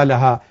ما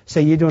نقلها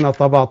سيدنا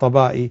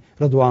الطباطبائي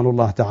رضوان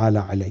الله تعالى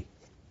عليه؟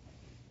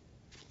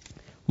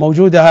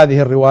 موجودة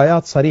هذه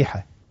الروايات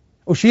صريحة،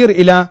 أشير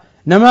إلى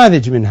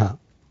نماذج منها.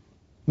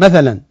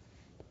 مثلا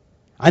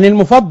عن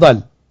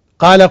المفضل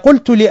قال: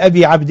 قلت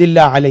لأبي عبد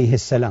الله عليه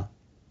السلام: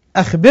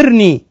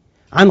 أخبرني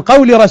عن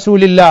قول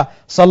رسول الله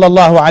صلى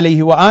الله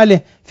عليه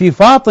وآله في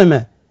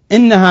فاطمة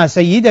إنها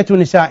سيدة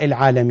نساء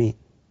العالمين،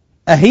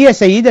 أهي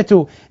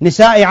سيدة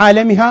نساء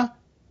عالمها؟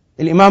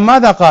 الإمام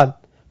ماذا قال؟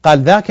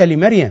 قال: ذاك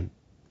لمريم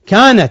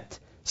كانت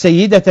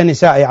سيدة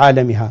نساء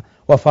عالمها،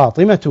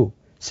 وفاطمة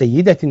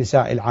سيدة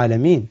نساء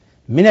العالمين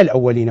من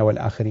الأولين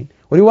والآخرين.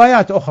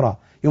 وروايات أخرى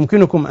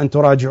يمكنكم أن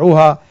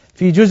تراجعوها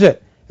في جزء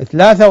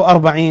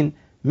 43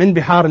 من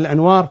بحار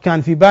الأنوار.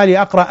 كان في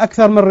بالي أقرأ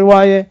أكثر من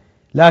رواية،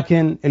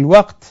 لكن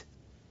الوقت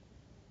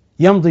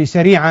يمضي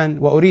سريعا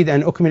وأريد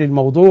أن أكمل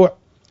الموضوع،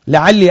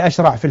 لعلي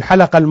أشرع في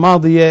الحلقة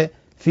الماضية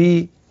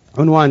في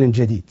عنوان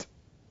جديد.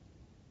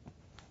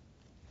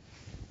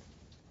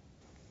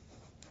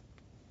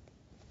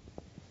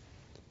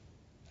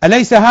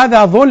 أليس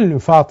هذا ظلم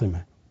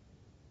فاطمة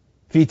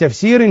في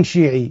تفسير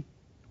شيعي،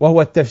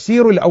 وهو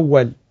التفسير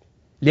الأول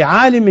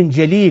لعالم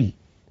جليل؟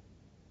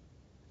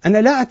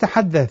 أنا لا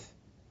أتحدث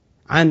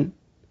عن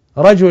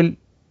رجل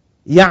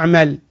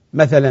يعمل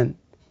مثلا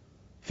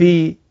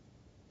في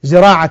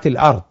زراعة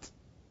الأرض،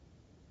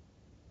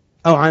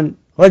 أو عن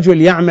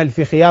رجل يعمل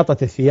في خياطة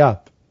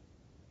الثياب،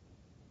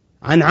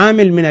 عن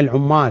عامل من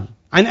العمال،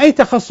 عن أي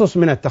تخصص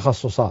من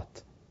التخصصات،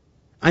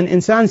 عن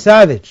إنسان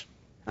ساذج.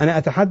 أنا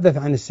أتحدث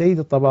عن السيد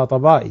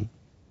الطباطبائي،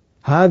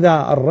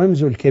 هذا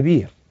الرمز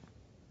الكبير،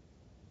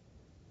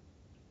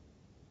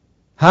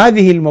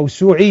 هذه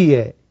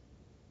الموسوعية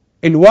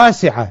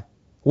الواسعة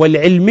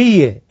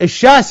والعلمية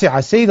الشاسعة.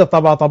 السيد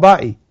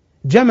الطباطبائي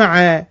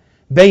جمع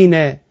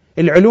بين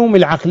العلوم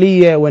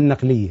العقلية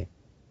والنقلية،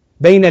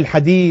 بين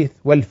الحديث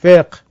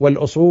والفقه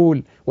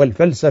والأصول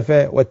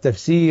والفلسفة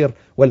والتفسير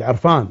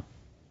والعرفان.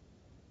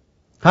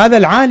 هذا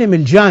العالم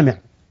الجامع،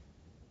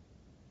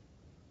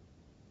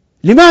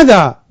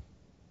 لماذا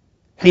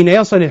حين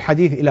يصل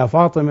الحديث إلى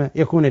فاطمة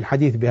يكون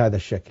الحديث بهذا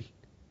الشكل؟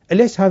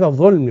 أليس هذا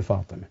الظلم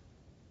لفاطمة؟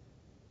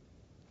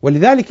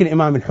 ولذلك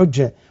الإمام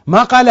الحجة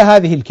ما قال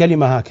هذه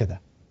الكلمة هكذا،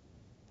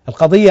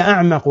 القضية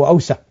أعمق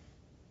وأوسع.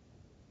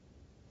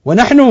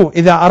 ونحن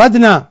إذا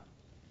أردنا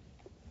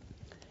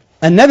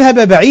أن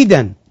نذهب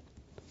بعيدا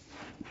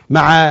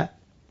مع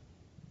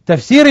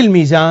تفسير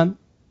الميزان،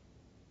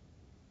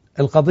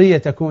 القضية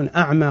تكون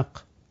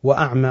أعمق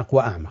وأعمق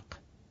وأعمق.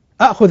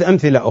 أخذ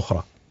أمثلة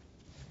أخرى.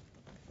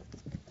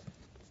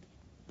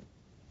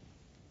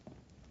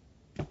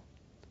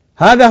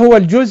 هذا هو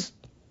الجزء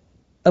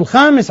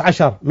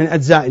 15 من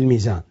أجزاء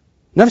الميزان،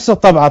 نفس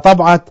الطبعة،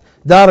 طبعة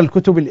دار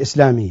الكتب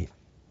الإسلامية.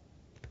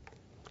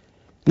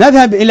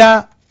 نذهب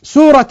إلى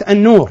سورة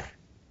النور،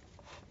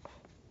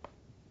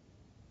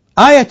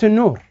 آية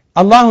النور: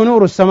 الله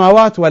نور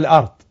السماوات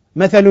والأرض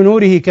مثل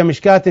نوره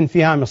كمشكاة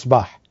فيها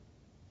مصباح.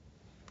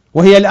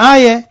 وهي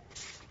الآية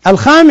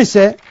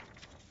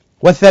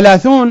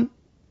 35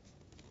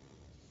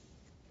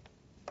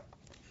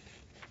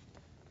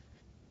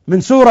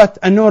 من سورة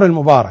النور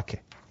المباركة.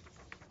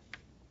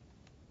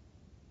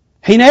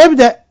 حين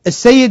يبدأ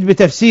السيد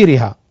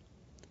بتفسيرها،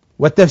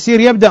 والتفسير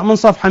يبدأ من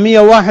صفحة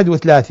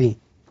 131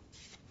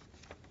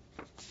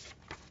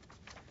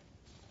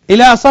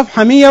 إلى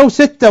صفحة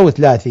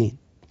 136،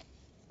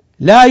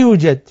 لا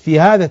يوجد في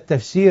هذا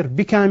التفسير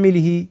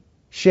بكامله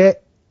شيء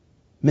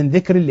من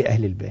ذكر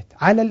لأهل البيت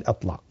على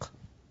الإطلاق.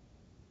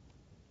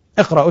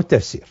 اقرأوا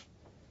التفسير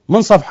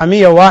من صفحة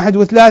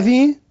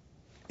 131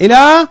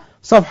 إلى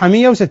صفحة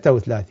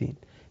 136،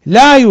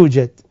 لا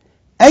يوجد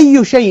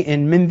أي شيء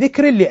من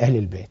ذكر لأهل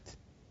البيت.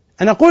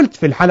 أنا قلت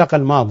في الحلقة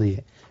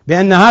الماضية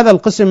بأن هذا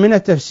القسم من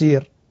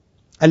التفسير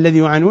الذي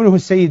يعنونه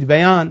السيد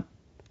بيان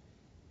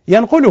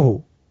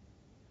ينقله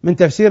من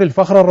تفسير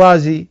الفخر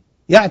الرازي،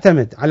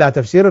 يعتمد على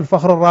تفسير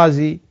الفخر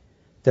الرازي،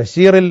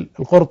 تفسير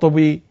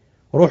القرطبي،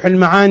 روح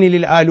المعاني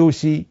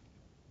للآلوسي،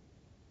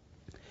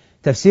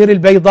 تفسير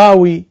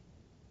البيضاوي،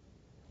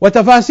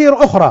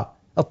 وتفاسير أخرى،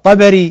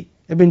 الطبري،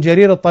 ابن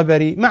جرير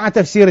الطبري، مع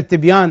تفسير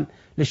التبيان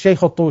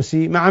للشيخ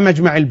الطوسي، مع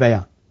مجمع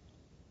البيان،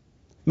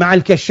 مع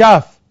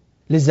الكشاف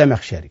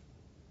للزمخشري.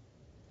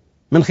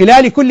 من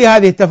خلال كل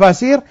هذه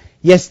التفاسير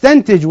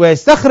يستنتج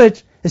ويستخرج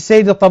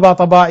السيد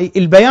الطباطبائي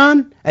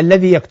البيان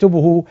الذي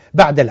يكتبه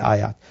بعد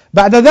الآيات.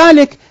 بعد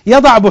ذلك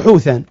يضع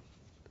بحوثا.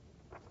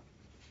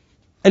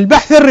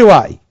 البحث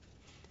الروائي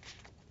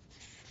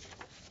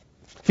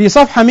في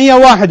صفحة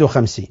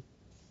 151،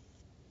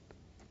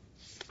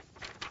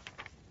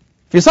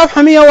 في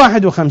صفحة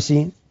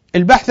 151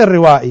 البحث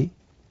الروائي،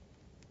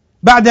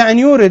 بعد أن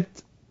يورد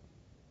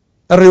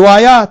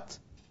الروايات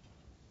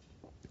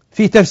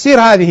في تفسير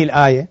هذه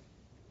الآية،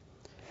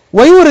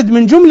 ويورد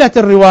من جملة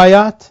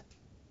الروايات،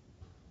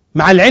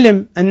 مع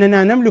العلم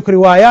أننا نملك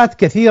روايات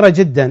كثيرة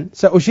جدا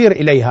سأشير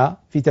إليها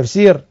في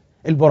تفسير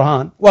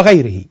البرهان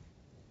وغيره.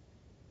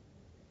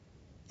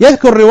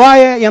 يذكر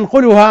رواية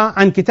ينقلها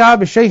عن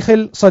كتاب الشيخ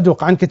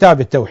الصدوق، عن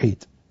كتاب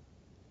التوحيد،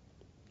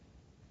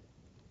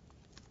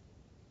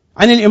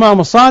 عن الإمام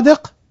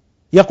الصادق،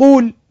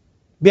 يقول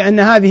بأن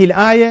هذه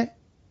الآية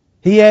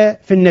هي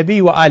في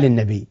النبي وآل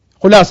النبي.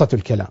 خلاصة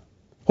الكلام،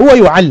 هو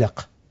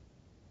يعلق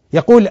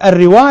يقول: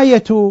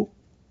 الرواية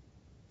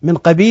من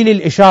قبيل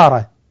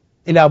الإشارة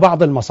إلى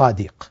بعض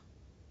المصادق،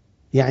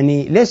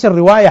 يعني ليس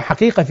الرواية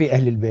حقيقة في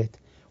أهل البيت،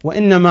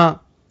 وإنما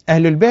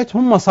أهل البيت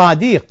هم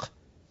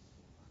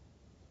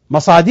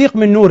مصادق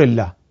من نور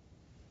الله.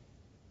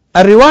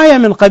 الرواية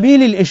من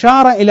قبيل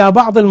الإشارة إلى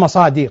بعض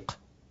المصادق،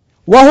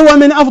 وهو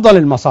من أفضل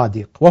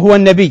المصادق، وهو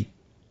النبي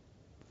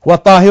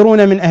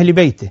والطاهرون من أهل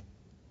بيته.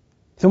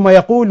 ثم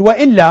يقول: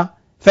 وإلا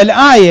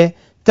فالآية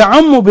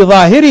تعم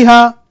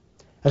بظاهرها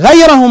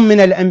غيرهم من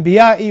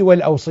الأنبياء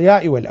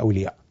والأوصياء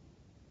والأولياء.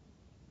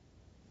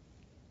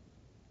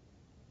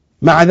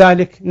 مع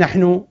ذلك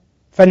نحن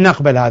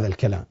فلنقبل هذا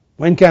الكلام،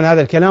 وإن كان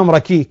هذا الكلام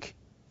ركيك.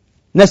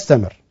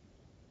 نستمر.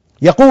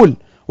 يقول: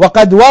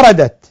 وقد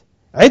وردت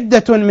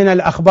عدة من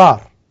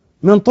الأخبار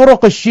من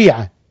طرق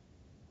الشيعة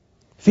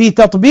في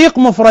تطبيق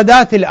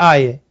مفردات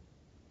الآية،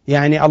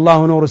 يعني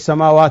الله نور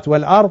السماوات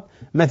والأرض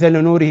مثل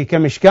نوره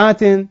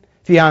كمشكاة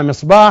فيها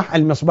مصباح،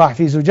 المصباح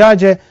في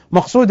زجاجة.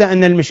 مقصودة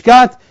أن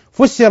المشكاة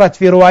فسرت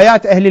في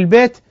روايات أهل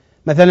البيت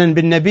مثلا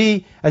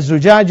بالنبي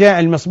الزجاجة،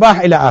 المصباح،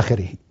 إلى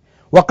آخره.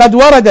 وقد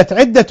وردت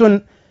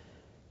عدة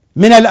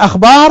من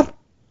الأخبار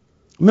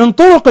من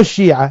طرق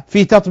الشيعة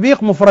في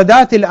تطبيق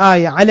مفردات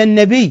الآية على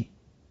النبي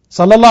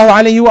صلى الله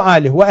عليه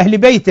وآله وأهل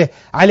بيته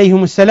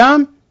عليهم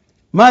السلام.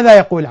 ماذا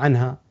يقول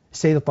عنها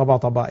السيد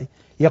الطباطبائي؟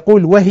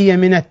 يقول: وهي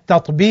من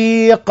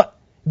التطبيق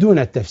دون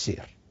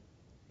التفسير.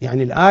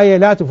 يعني الآية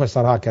لا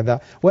تفسر هكذا،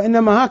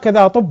 وإنما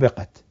هكذا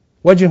طبقت،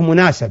 وجه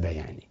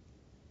مناسبة.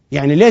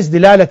 يعني ليس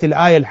دلالة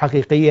الآية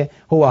الحقيقية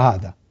هو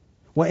هذا،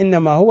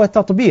 وإنما هو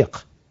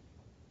تطبيق،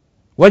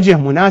 وجه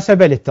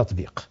مناسبة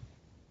للتطبيق.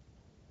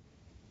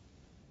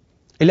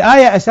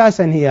 الآية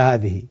أساسا هي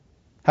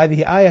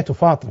هذه آية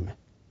فاطمة،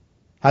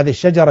 هذه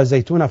الشجرة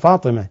الزيتونة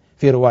فاطمة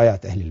في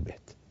روايات أهل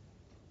البيت.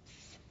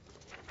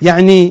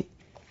 يعني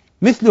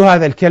مثل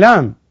هذا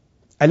الكلام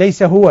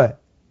أليس هو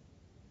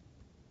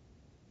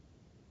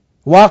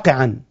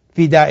واقعا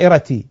في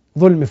دائرة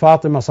ظلم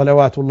فاطمة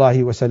صلوات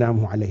الله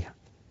وسلامه عليها؟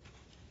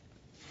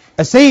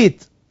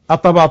 السيد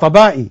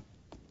الطباطبائي،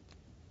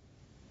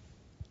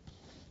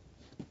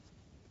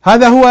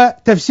 هذا هو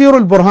تفسير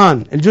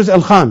البرهان الجزء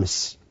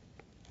الخامس.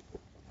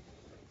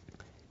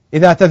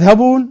 إذا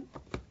تذهبون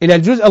إلى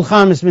الجزء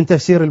الخامس من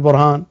تفسير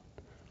البرهان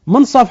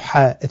من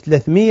صفحة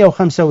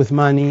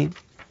 385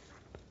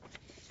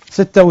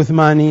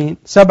 86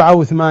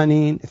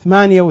 87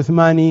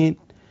 88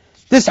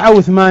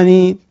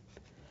 89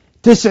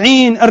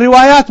 90،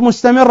 الروايات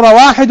مستمرة،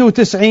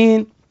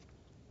 91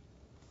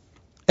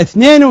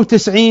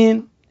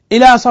 92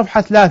 إلى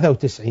صفحة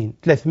 93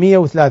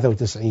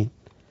 393،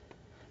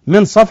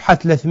 من صفحة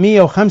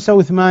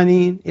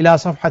 385 إلى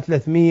صفحة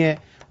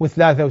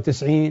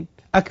 393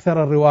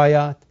 أكثر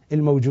الروايات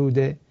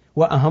الموجودة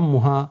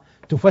وأهمها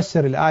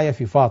تفسر الآية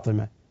في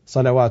فاطمة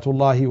صلوات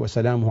الله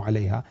وسلامه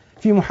عليها،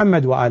 في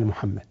محمد وآل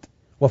محمد،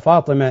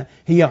 وفاطمة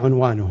هي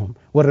عنوانهم،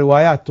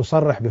 والروايات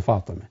تصرح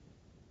بفاطمة.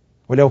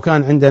 ولو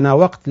كان عندنا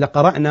وقت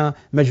لقرأنا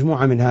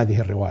مجموعة من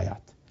هذه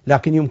الروايات،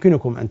 لكن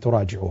يمكنكم أن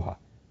تراجعوها،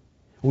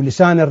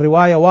 ولسان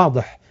الرواية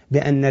واضح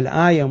بأن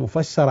الآية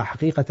مفسرة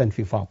حقيقة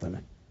في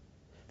فاطمة.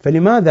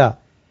 فلماذا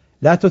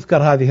لا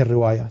تذكر هذه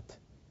الروايات؟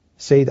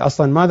 السيد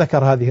أصلا ما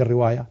ذكر هذه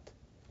الروايات،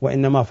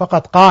 وإنما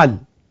فقط قال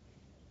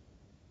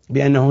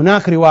بأن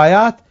هناك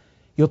روايات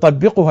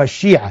يطبقها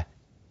الشيعة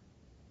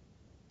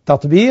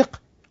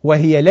تطبيق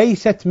وهي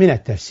ليست من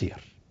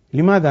التفسير.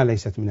 لماذا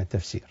ليست من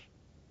التفسير؟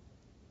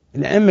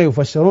 الأئمة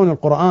يفسرون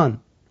القرآن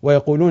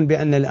ويقولون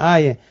بأن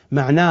الآية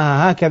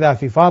معناها هكذا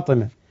في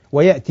فاطمة،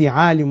 ويأتي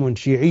عالم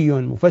شيعي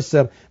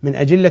مفسر من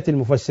أجلة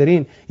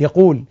المفسرين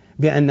يقول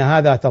بأن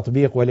هذا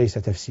تطبيق وليس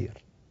تفسير.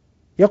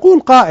 يقول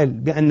قائل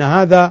بأن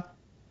هذا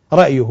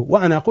رأيه،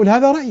 وأنا أقول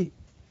هذا رأيي،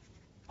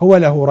 هو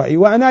له رأي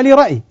وأنا لي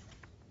رأي.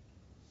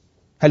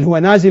 هل هو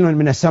نازل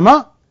من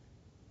السماء؟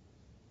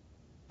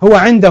 هو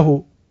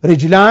عنده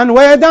رجلان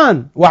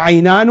ويدان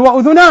وعينان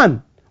وأذنان،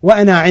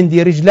 وأنا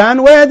عندي رجلان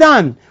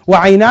ويدان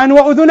وعينان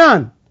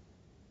وأذنان.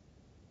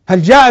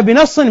 هل جاء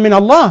بنص من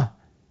الله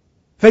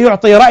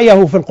فيعطي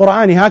رأيه في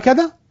القرآن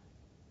هكذا؟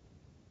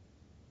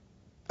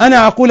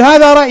 أنا أقول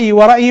هذا رأيي،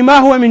 ورأيي ما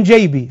هو من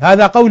جيبي،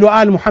 هذا قول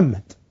آل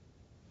محمد.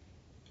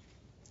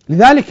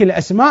 لذلك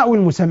الأسماء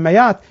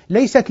والمسميات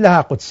ليست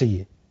لها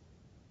قدسية.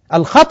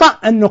 الخطأ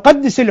أن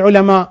نقدس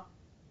العلماء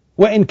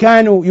وإن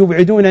كانوا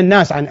يبعدون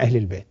الناس عن أهل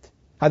البيت،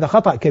 هذا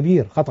خطأ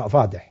كبير، خطأ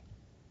فادح.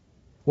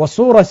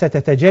 والصورة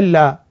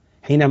ستتجلى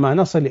حينما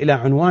نصل إلى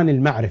عنوان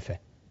المعرفة،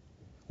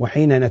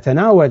 وحين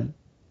نتناول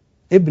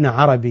ابن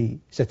عربي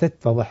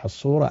ستتضح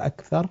الصورة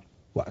أكثر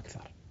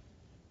وأكثر،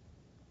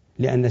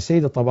 لأن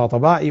السيد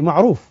الطباطبائي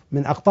معروف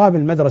من أقطاب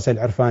المدرسة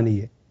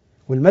العرفانية،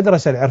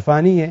 والمدرسة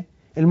العرفانية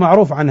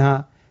المعروف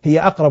عنها هي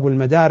أقرب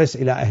المدارس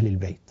إلى أهل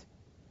البيت.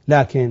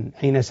 لكن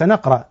حين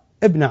سنقرأ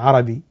ابن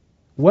عربي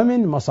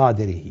ومن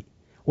مصادره،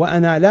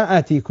 وأنا لا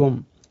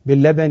آتيكم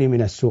باللبن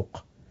من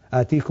السوق،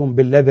 آتيكم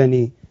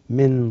باللبن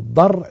من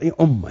ضرع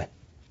أمه،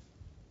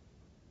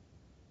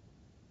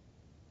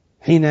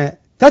 حين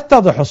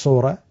تتضح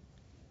الصورة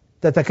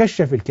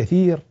تتكشف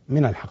الكثير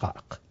من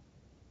الحقائق.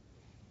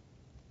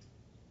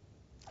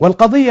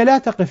 والقضية لا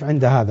تقف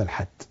عند هذا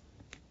الحد،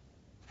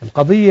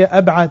 القضية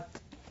أبعد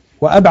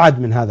وأبعد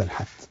من هذا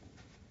الحد.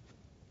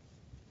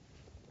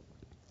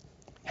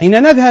 حين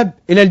نذهب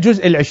إلى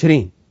الجزء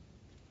 20،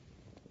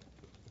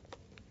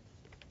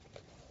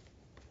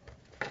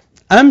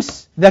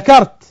 أمس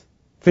ذكرت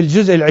في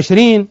الجزء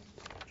 20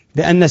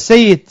 بأن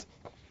السيد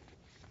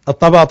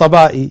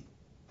الطباطبائي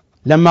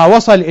لما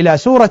وصل إلى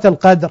سورة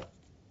القدر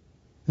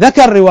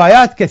ذكر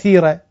روايات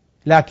كثيرة،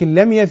 لكن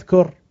لم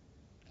يذكر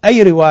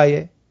أي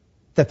رواية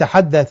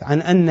تتحدث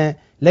عن أن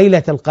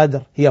ليلة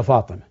القدر هي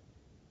فاطمة،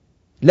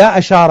 لا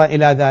أشار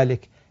إلى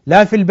ذلك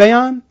لا في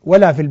البيان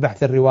ولا في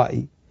البحث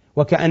الروائي،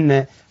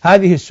 وكأن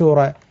هذه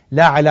السورة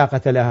لا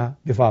علاقة لها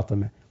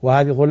بفاطمة،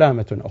 وهذه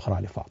ظلامة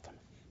أخرى لفاطمة.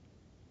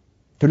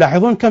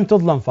 تلاحظون كم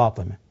تظلم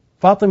فاطمة،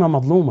 فاطمة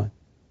مظلومة،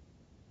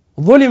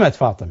 ظلمت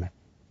فاطمة.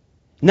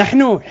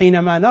 نحن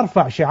حينما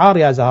نرفع شعار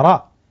يا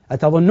زهراء،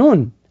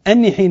 أتظنون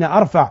أني حين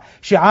أرفع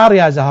شعار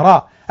يا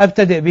زهراء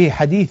أبتدئ به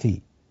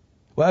حديثي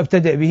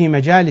وأبتدئ به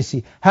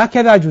مجالسي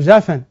هكذا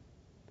جزافا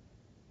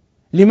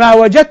لما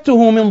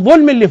وجدته من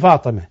ظلم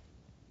لفاطمة،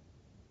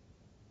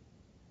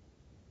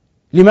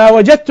 لما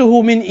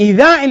وجدته من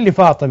إيذاء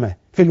لفاطمة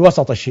في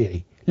الوسط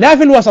الشيعي، لا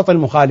في الوسط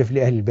المخالف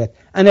لأهل البيت.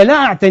 أنا لا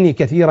أعتني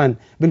كثيرا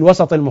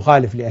بالوسط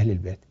المخالف لأهل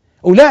البيت،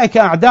 أولئك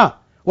أعداء،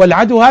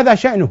 والعدو هذا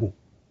شأنه.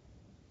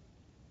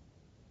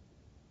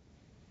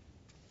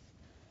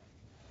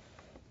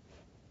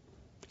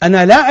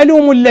 أنا لا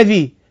ألوم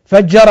الذي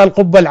فجر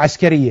القبة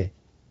العسكرية،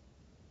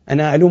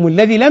 أنا ألوم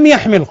الذي لم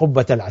يحمي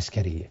القبة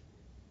العسكرية.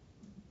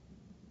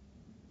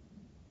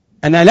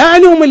 أنا لا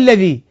ألوم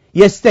الذي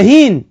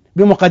يستهين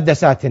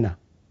بمقدساتنا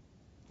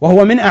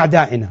وهو من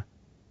أعدائنا،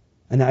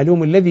 أنا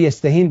ألوم الذي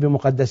يستهين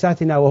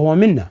بمقدساتنا وهو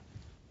منا.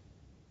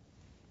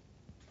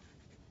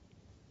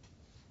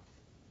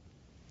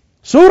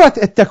 سورة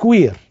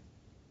التكوير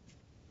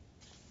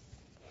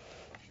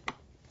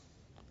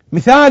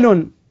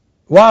مثال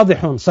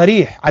واضح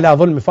صريح على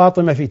ظلم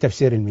فاطمة في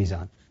تفسير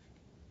الميزان.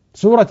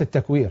 سورة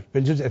التكوير في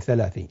الجزء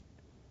 30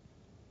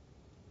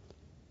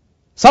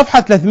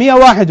 صفحة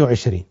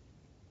 321،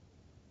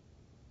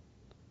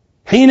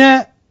 حين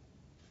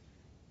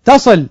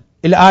تصل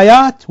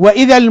الآيات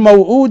وإذا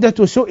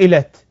الموءودة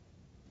سئلت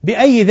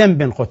بأي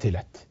ذنب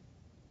قتلت،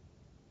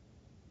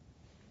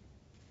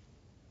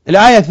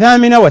 الآية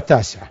 8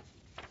 و9.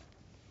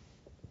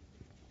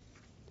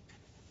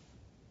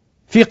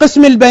 في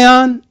قسم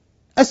البيان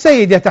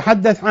السيد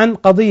يتحدث عن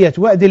قضية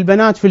وأد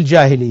البنات في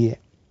الجاهلية،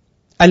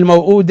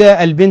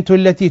 الموءودة البنت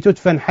التي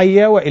تدفن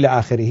حية وإلى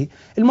آخره،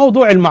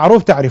 الموضوع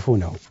المعروف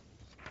تعرفونه.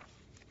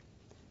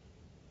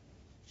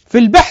 في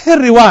البحث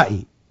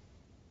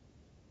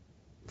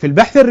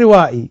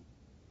الروائي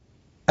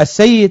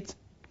السيد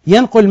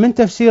ينقل من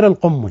تفسير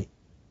القمي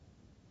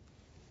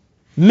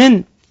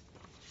من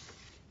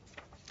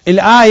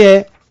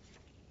الآية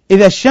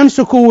إذا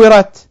الشمس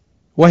كورت،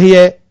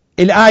 وهي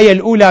الآية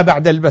الأولى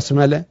بعد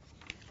البسملة،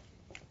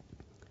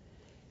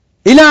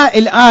 إلى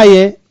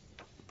الآية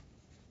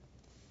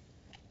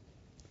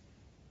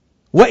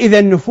وإذا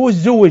النفوس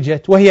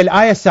زوجت، وهي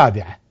الآية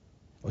 7.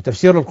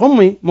 وتفسير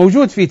القمي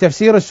موجود في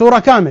تفسير السورة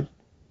كامل.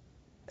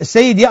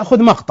 السيد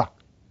يأخذ مقطع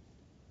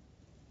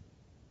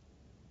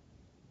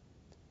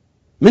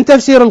من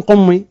تفسير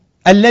القمي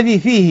الذي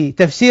فيه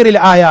تفسير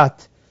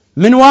الآيات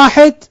من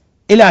 1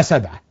 إلى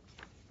 7،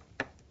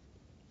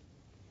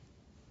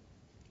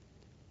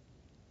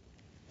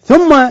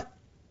 ثم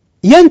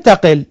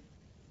ينتقل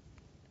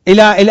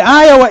إلى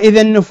الآية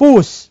وإذا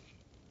النفوس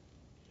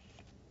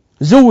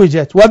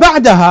زوجت،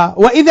 وبعدها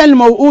وإذا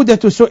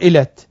الموءودة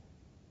سئلت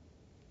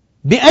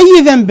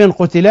بأي ذنب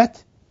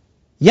قتلت،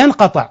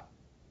 ينقطع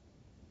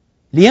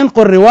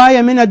لينقل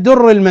رواية من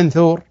الدر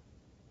المنثور،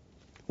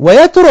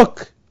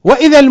 ويترك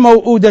وإذا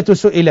الموءودة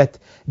سئلت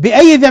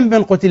بأي ذنب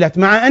قتلت،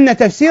 مع أن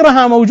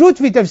تفسيرها موجود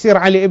في تفسير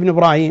علي بن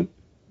إبراهيم،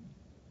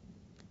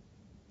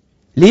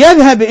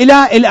 ليذهب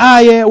إلى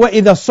الآية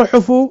وإذا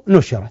الصحف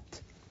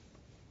نشرت،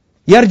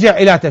 يرجع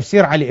إلى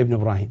تفسير علي بن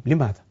إبراهيم.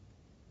 لماذا؟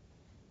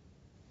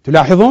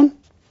 تلاحظون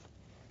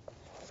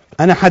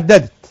أنا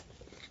حددت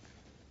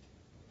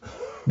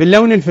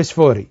باللون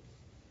الفسفوري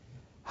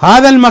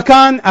هذا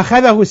المكان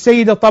أخذه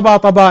السيد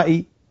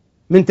الطباطبائي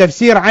من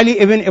تفسير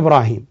علي بن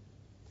إبراهيم،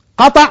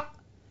 قطع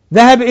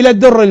ذهب إلى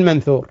الدر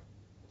المنثور،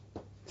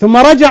 ثم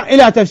رجع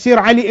إلى تفسير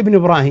علي بن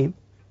إبراهيم.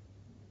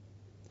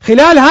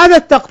 خلال هذا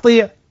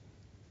التقطيع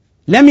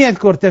لم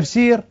يذكر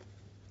تفسير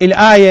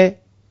الآية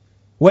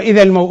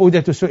وإذا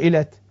الموءودة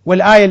سئلت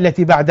والآية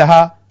التي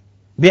بعدها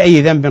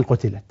بأي ذنب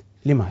قتلت.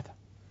 لماذا؟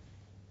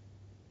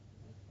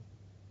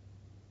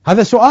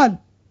 هذا سؤال.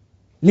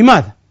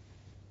 لماذا؟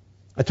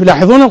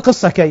 تلاحظون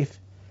القصة كيف؟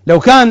 لو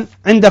كان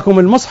عندكم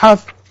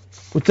المصحف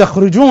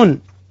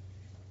وتخرجون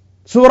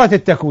سورة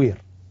التكوير،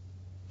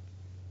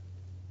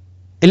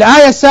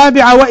 الآية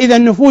 7 وإذا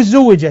النفوس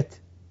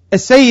زوجت،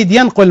 السيد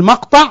ينقل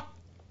مقطع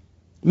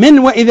من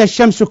وإذا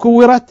الشمس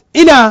كورت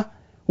إلى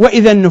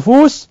وإذا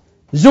النفوس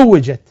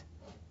زوجت،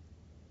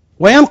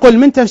 وينقل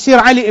من تفسير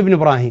علي بن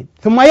إبراهيم،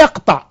 ثم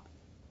يقطع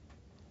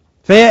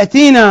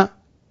فيأتينا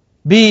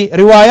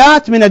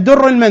بروايات من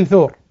الدر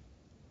المنثور،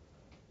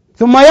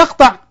 ثم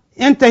يقطع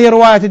ينتهي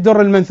رواية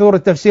الدر المنثور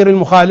التفسير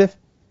المخالف،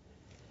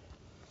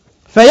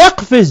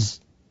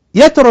 فيقفز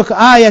يترك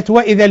آية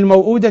وإذا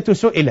الموءودة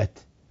سئلت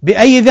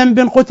بأي ذنب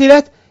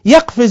قتلت،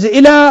 يقفز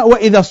إلى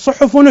وإذا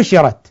الصحف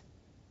نشرت.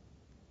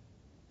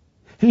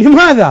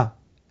 لماذا؟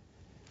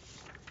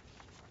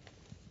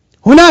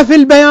 هنا في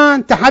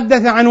البيان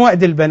تحدث عن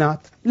وأد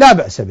البنات، لا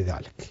بأس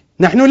بذلك،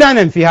 نحن لا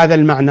ننفي هذا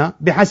المعنى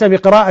بحسب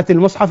قراءة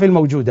المصحف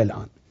الموجودة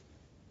الآن،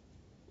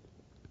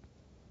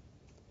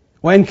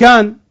 وإن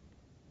كان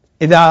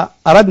إذا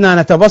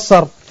أردنا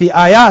نتبصر في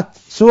آيات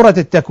سورة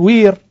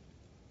التكوير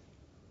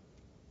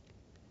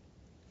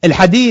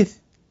الحديث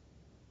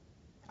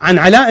عن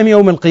علائم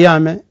يوم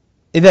القيامة،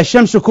 إذا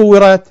الشمس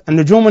كورت،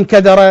 النجوم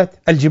انكدرت،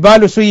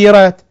 الجبال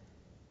سيرت،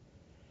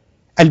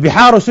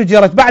 البحار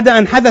سجرت، بعد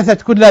أن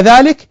حدثت كل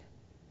ذلك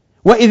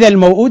وإذا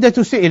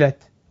الموءودة سئلت،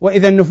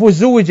 وإذا النفوس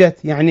زوجت،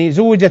 يعني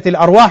زوجت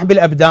الأرواح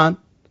بالأبدان،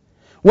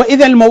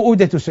 وإذا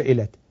الموءودة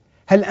سئلت.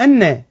 هل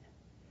أن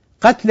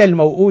قتل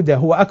الموءودة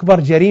هو أكبر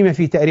جريمة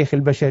في تاريخ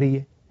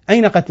البشرية؟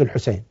 أين قتل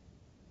الحسين؟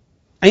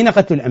 أين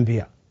قتل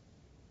الأنبياء؟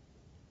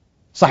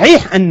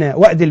 صحيح أن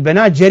وأد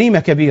البنات جريمة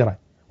كبيرة،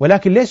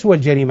 ولكن ليس هو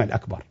الجريمة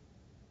الأكبر.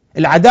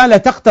 العدالة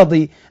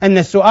تقتضي أن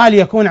السؤال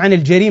يكون عن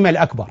الجريمة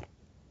الأكبر،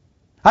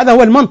 هذا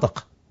هو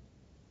المنطق.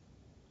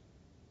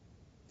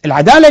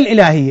 العدالة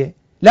الإلهية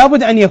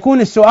لابد أن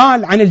يكون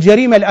السؤال عن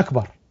الجريمة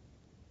الأكبر.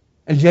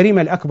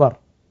 الجريمة الأكبر،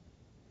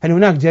 هل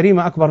هناك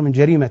جريمة أكبر من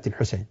جريمة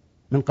الحسين،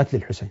 من قتل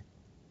الحسين؟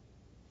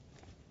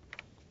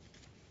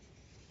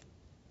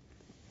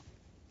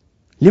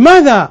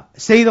 لماذا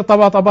السيد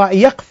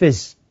الطباطبائي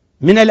يقفز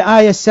من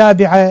الآية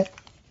 7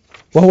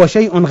 وهو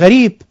شيء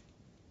غريب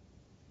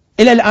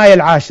إلى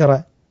الآية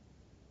 10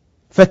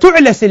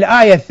 فتعلس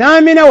الآية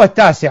 8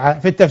 و9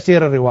 في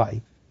التفسير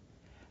الروائي؟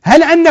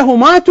 هل أنه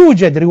ما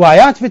توجد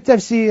روايات في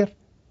التفسير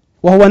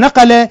وهو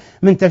نقل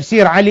من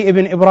تفسير علي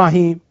بن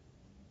إبراهيم؟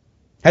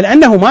 هل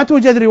أنه ما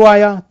توجد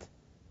روايات؟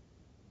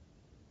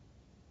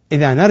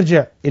 إذا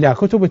نرجع إلى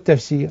كتب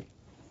التفسير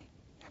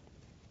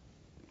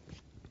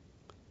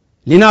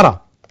لنرى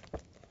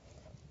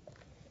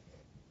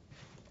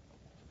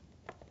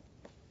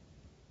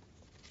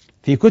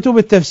في كتب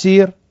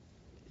التفسير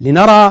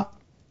لنرى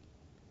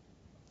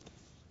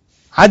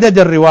عدد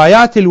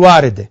الروايات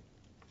الواردة.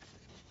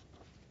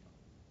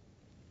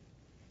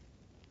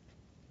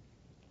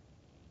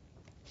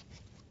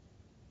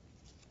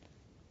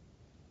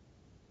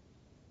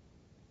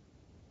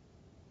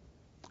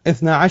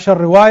 اثنا عشر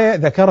رواية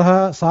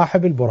ذكرها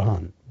صاحب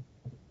البرهان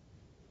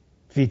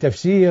في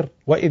تفسير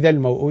وإذا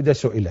الموءودة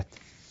سئلت.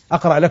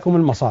 أقرأ لكم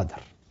المصادر.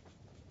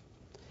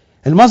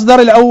 المصدر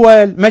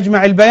الأول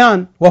مجمع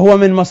البيان، وهو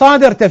من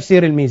مصادر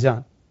تفسير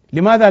الميزان.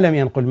 لماذا لم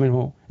ينقل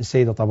منه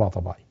السيد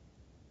الطباطبائي؟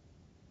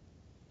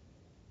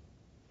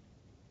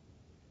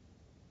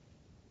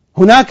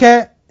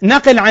 هناك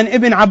نقل عن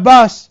ابن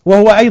عباس،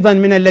 وهو أيضا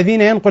من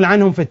الذين ينقل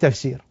عنهم في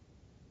التفسير.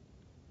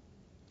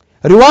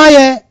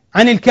 رواية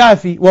عن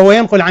الكافي، وهو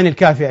ينقل عن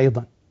الكافي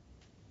أيضا.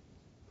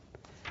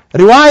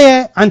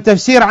 رواية عن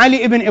تفسير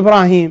علي بن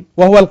إبراهيم،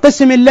 وهو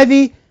القسم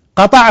الذي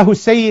قطعه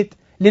السيد.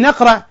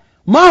 لنقرأ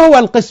ما هو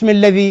القسم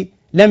الذي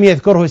لم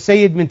يذكره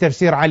السيد من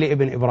تفسير علي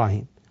بن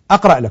إبراهيم.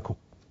 أقرأ لكم.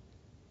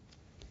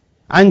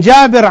 عن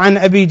جابر عن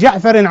أبي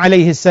جعفر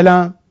عليه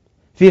السلام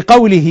في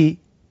قوله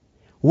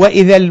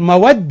وإذا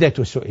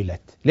المودة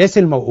سئلت، ليس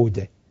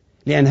الموءودة،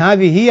 لأن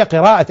هذه هي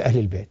قراءة أهل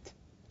البيت.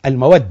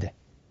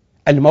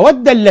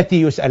 المودة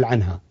التي يسأل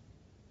عنها.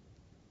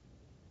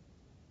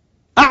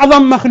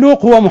 أعظم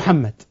مخلوق هو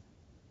محمد،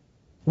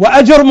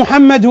 وأجر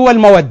محمد هو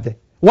المودة،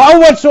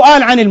 وأول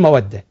سؤال عن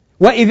المودة.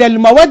 وإذا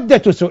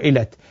المودة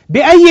سئلت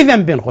بأي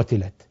ذنب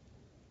قتلت.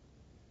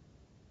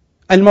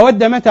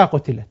 المودة متى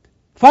قتلت؟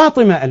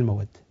 فاطمة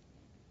المودة.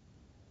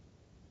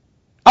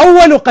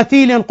 أول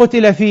قتيل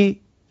قتل في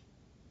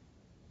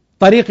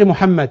طريق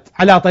محمد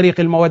على طريق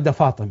المودة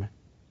فاطمة.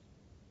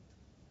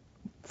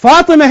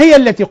 فاطمة هي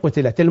التي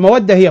قتلت،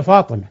 المودة هي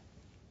فاطمة.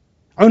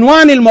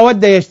 عنوان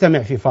المودة يجتمع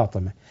في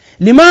فاطمة.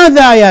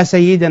 لماذا يا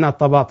سيدنا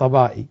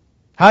الطباطبائي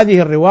هذه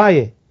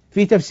الرواية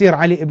في تفسير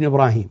علي بن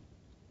إبراهيم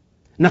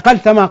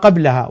نقلت ما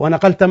قبلها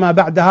ونقلت ما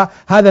بعدها،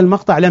 هذا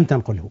المقطع لم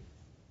تنقله؟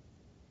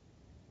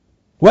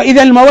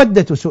 وإذا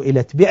المودة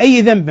سئلت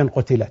بأي ذنب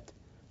قتلت،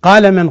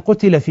 قال من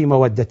قتل في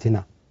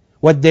مودتنا،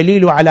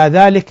 والدليل على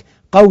ذلك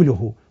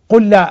قوله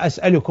قل لا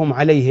أسألكم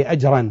عليه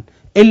أجرا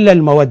إلا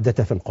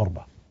المودة في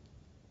القربى.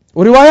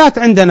 وروايات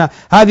عندنا،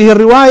 هذه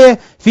الرواية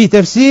في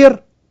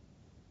تفسير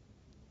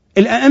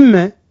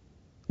الأئمة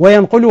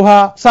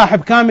وينقلها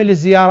صاحب كامل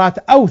الزيارات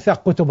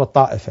أوثق كتب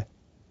الطائفة،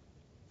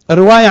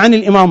 الرواية عن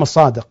الإمام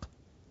الصادق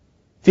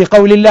في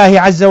قول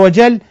الله عز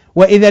وجل: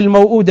 وإذا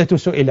الموءودة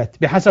سئلت،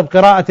 بحسب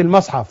قراءة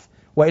المصحف،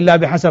 وإلا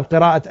بحسب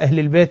قراءة أهل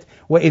البيت: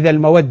 وإذا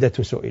المودة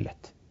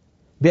سئلت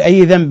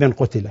بأي ذنب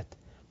قتلت،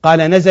 قال: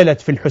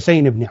 نزلت في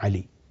الحسين بن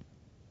علي،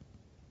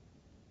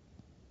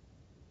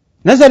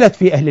 نزلت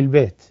في أهل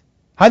البيت.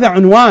 هذا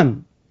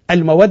عنوان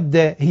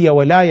المودة، هي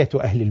ولاية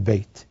أهل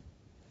البيت.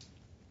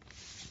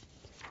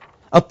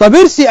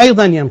 الطبرسي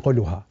أيضا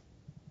ينقلها.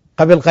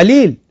 قبل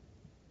قليل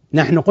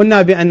نحن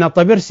قلنا بأن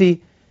الطبرسي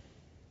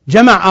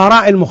جمع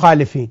آراء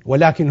المخالفين،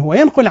 ولكن هو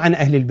ينقل عن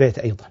أهل البيت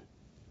أيضا.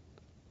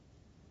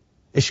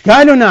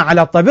 إشكالنا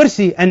على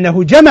الطبرسي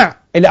أنه جمع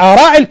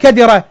الآراء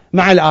الكدرة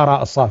مع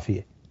الآراء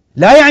الصافية،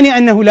 لا يعني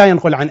أنه لا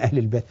ينقل عن أهل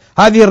البيت.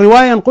 هذه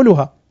الرواية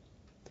ينقلها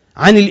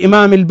عن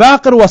الإمام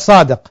الباقر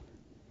والصادق،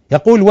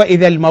 يقول: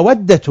 وإذا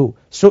المودة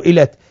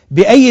سئلت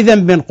بأي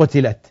ذنب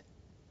قتلت،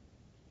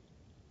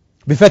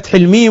 بفتح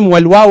الميم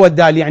والواو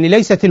والدال، يعني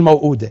ليست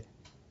الموؤودة.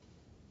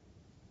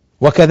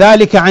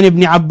 وكذلك عن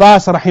ابن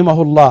عباس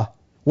رحمه الله: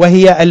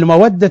 وهي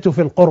المودة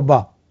في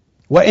القربى،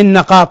 وإن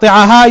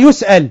قاطعها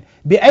يسأل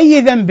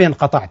بأي ذنب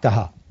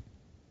قطعتها.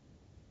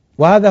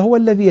 وهذا هو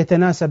الذي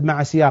يتناسب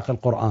مع سياق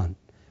القرآن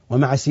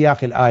ومع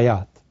سياق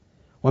الآيات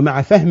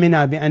ومع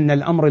فهمنا بأن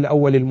الأمر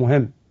الأول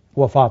المهم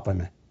هو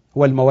فاطمة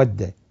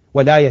والمودة،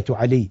 ولاية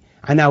علي،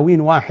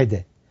 عناوين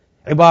واحدة،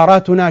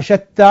 عباراتنا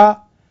شتى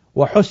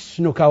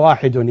وحسنك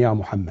واحد يا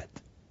محمد،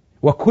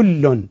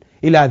 وكل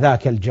إلى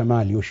ذاك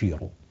الجمال يشير.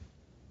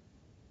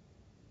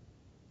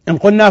 إن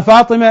قلنا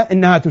فاطمة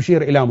إنها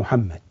تشير إلى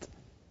محمد،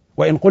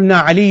 وإن قلنا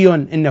علي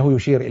إنه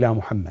يشير إلى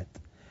محمد،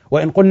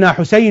 وإن قلنا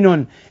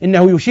حسين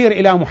إنه يشير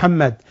إلى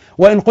محمد،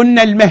 وإن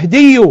قلنا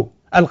المهدي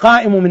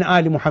القائم من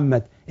آل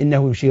محمد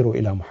إنه يشير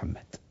إلى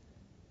محمد.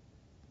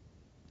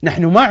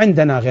 نحن ما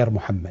عندنا غير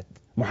محمد.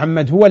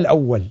 محمد هو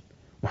الأول،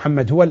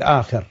 محمد هو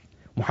الآخر،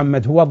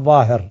 محمد هو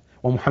الظاهر،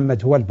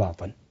 ومحمد هو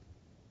الباطن،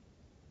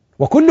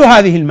 وكل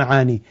هذه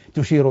المعاني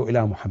تشير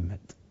إلى محمد.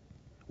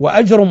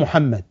 وأجر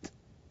محمد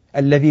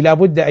الذي لا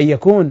بد أن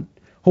يكون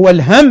هو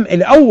الهم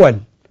الأول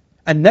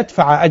أن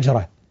ندفع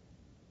أجره.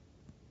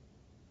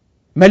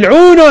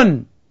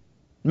 ملعون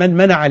من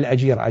منع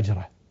الأجير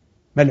أجره،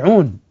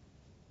 ملعون.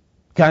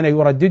 كان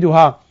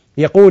يرددها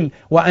يقول: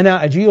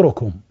 وأنا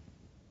أجيركم،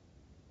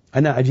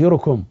 أنا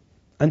أجيركم،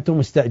 أنتم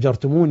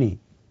استأجرتموني،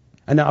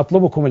 أنا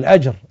أطلبكم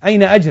الأجر،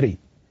 أين أجري؟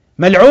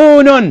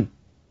 ملعون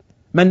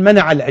من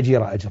منع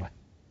الأجير أجره.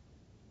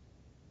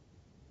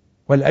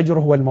 والأجر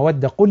هو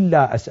المودة. قل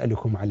لا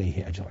أسألكم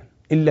عليه أجرا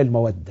إلا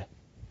المودة.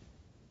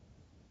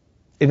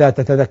 إذا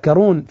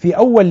تتذكرون في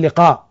أول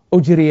لقاء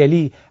أجري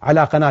لي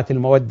على قناة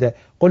المودة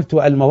قلت: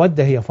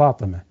 المودة هي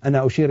فاطمة.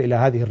 أنا أشير إلى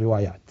هذه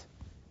الروايات،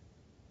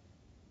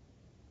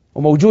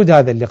 وموجود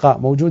هذا اللقاء،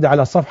 موجود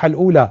على الصفحة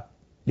الأولى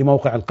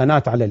لموقع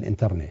القناة على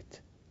الإنترنت.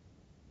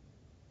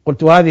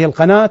 قلت: هذه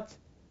القناة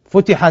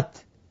فتحت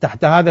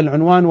تحت هذا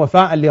العنوان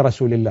وفاء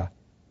لرسول الله،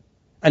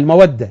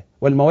 المودة،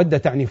 والمودة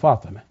تعني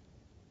فاطمة.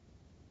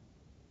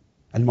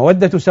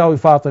 المودة تساوي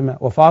فاطمة،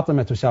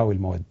 وفاطمة تساوي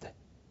المودة.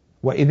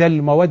 وإذا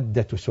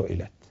المودة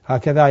سئلت،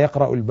 هكذا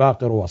يقرأ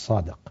الباقر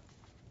والصادق.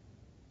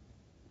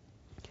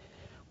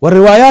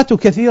 والروايات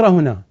كثيرة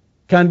هنا،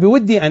 كان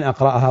بودي أن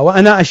أقرأها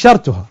وأنا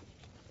أشرتها.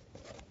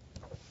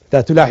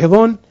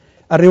 تلاحظون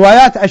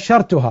الروايات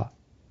أشرتها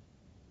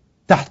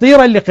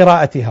تحضيرا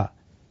لقراءتها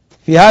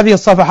في هذه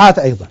الصفحات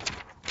أيضا،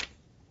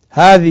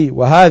 هذه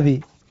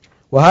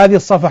وهذه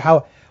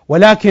الصفحة،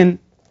 ولكن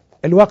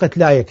الوقت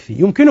لا يكفي.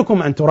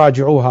 يمكنكم أن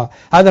تراجعوها،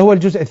 هذا هو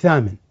الجزء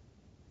الثامن.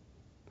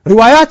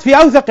 روايات في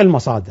أوثق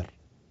المصادر،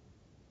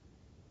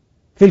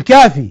 في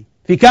الكافي،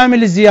 في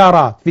كامل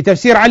الزيارات، في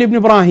تفسير علي بن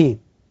إبراهيم،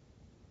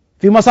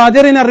 في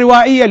مصادرنا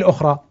الروائية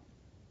الأخرى،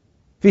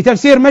 في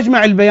تفسير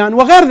مجمع البيان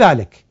وغير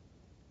ذلك.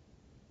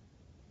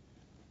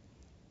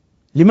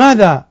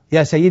 لماذا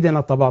يا سيدنا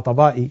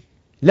الطباطبائي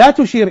لا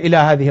تشير إلى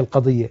هذه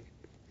القضية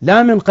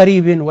لا من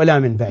قريب ولا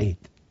من بعيد؟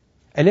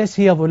 أليس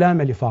هي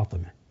ظلامة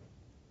لفاطمة؟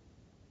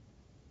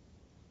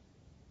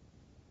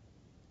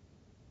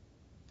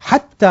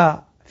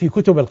 حتى في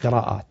كتب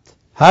القراءات،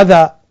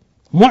 هذا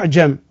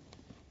معجم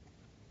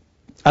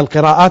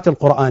القراءات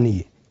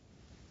القرآنية،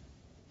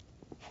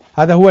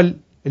 هذا هو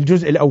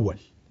الجزء الأول،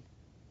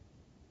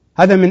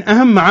 هذا من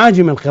أهم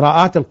معاجم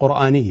القراءات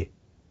القرآنية،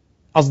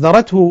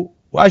 أصدرته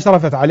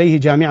وأشرفت عليه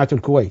جامعة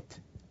الكويت.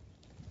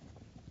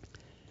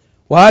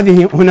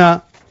 وهذه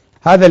هنا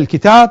هذا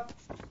الكتاب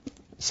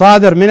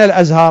صادر من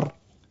الأزهر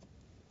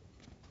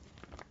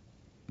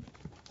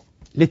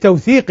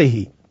لتوثيق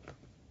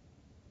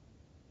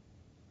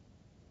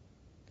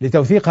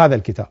هذا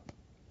الكتاب.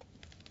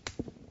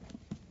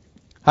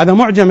 هذا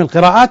معجم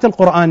القراءات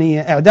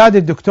القرآنية، إعداد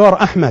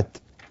الدكتور أحمد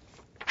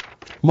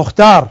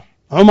مختار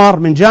عمر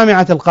من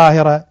جامعة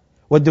القاهرة،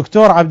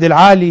 والدكتور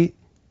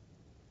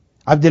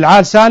عبد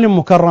العال سالم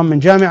مكرم من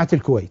جامعة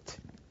الكويت.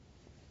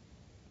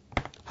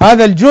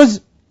 هذا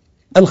الجزء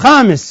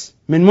الخامس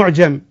من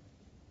معجم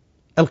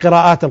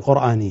القراءات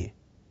القرآنية.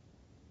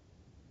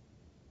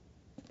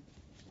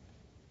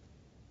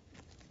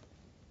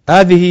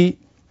 هذه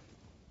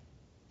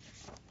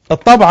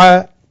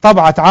الطبعة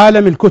طبعة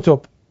عالم الكتب،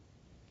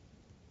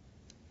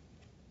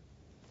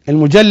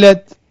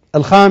 المجلد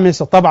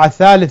الخامس، الطبعة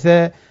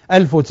الثالثة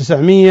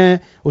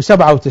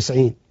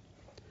 1997،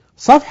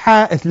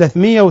 صفحة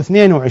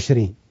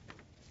 322.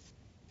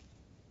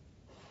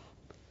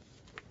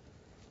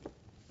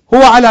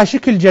 هو على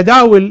شكل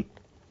جداول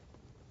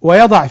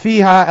ويضع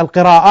فيها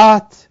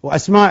القراءات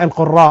وأسماء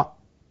القراء،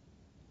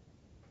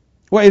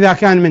 وإذا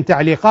كان من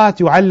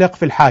تعليقات يعلق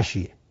في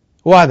الحاشية.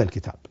 وهذا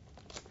الكتاب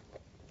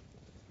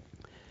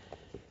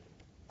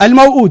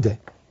الموؤودة،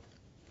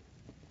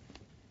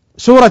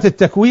 سورة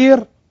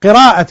التكوير،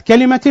 قراءة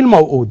كلمة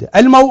الموؤودة.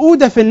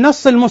 الموؤودة في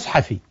النص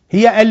المصحفي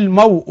هي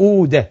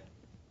الموؤودة.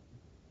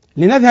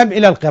 لنذهب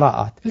إلى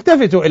القراءات،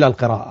 التفتوا إلى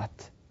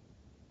القراءات.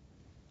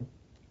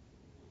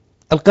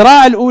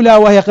 القراءة الأولى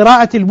وهي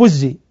قراءة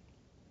البزي،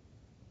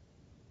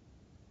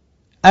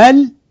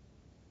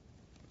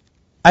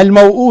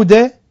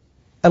 الموؤودة.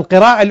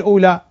 القراءة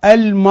الأولى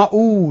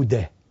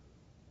المؤودة.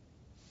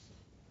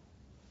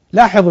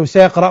 لاحظوا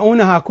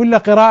سيقرؤونها كل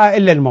قراءة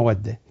إلا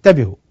المودة.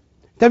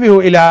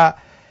 انتبهوا إلى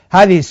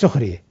هذه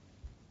السخرية.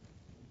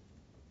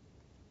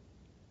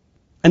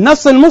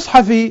 النص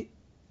المصحفي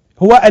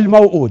هو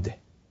الموؤودة.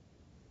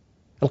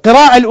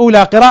 القراءة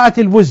الأولى قراءة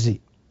البزي،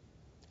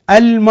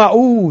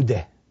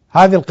 المؤودة،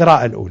 هذه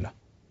القراءة الأولى.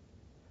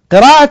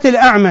 قراءة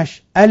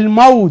الأعمش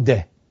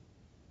المودة.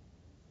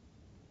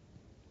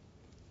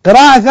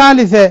 قراءة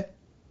ثالثة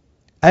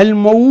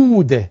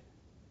الموودة.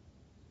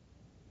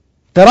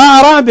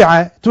 قراءة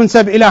رابعة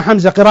تنسب إلى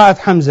حمزة، قراءة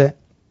حمزة،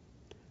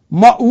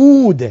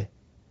 مؤودة.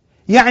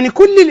 يعني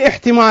كل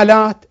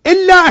الاحتمالات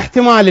إلا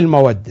احتمال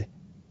المودة.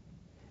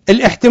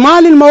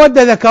 الاحتمال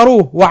المودة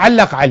ذكروه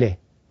وعلق عليه.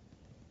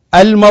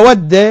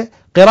 المودة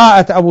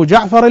قراءة أبو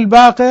جعفر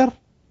الباقر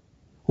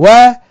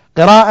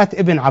وقراءة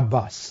ابن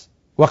عباس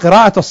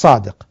وقراءة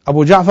الصادق،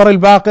 أبو جعفر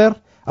الباقر،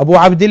 أبو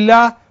عبد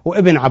الله،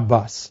 وابن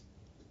عباس.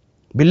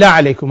 بالله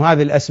عليكم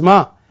هذه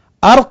الأسماء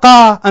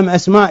أرقى أم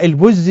أسماء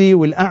البزي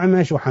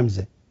والأعمش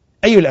وحمزة؟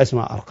 أي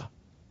الأسماء أرقى؟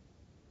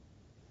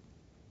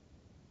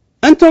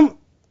 أنتم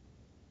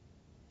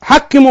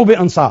حكموا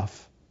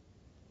بإنصاف.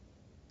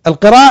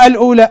 القراءة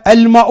الأولى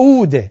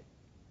المؤودة،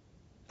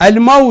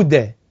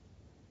 المودة،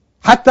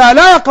 حتى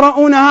لا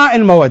يقرؤونها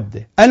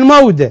المودة،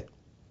 المودة،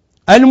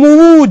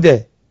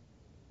 الموودة،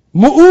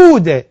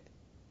 مؤودة،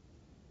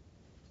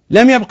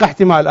 لم يبقى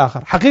احتمال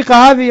آخر. حقيقة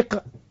هذه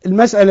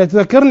المسألة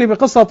تذكرني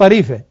بقصة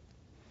طريفة.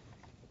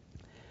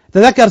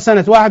 تذكر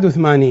سنة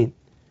 81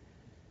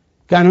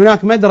 كان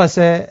هناك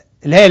مدرسة،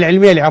 الهيئة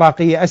العلمية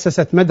العراقية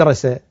أسست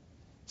مدرسة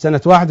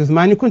سنة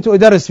 81، كنت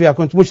أدرس فيها،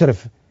 كنت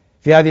مشرف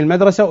في هذه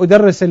المدرسة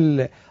وأدرس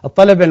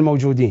الطلبة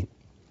الموجودين.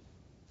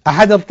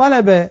 أحد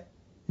الطلبة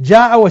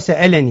جاء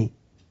وسألني،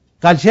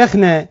 قال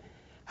شيخنا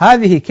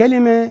هذه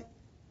كلمة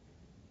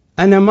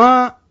أنا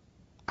ما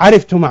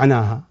عرفت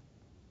معناها.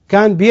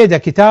 كان بيده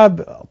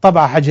كتاب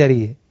طبعة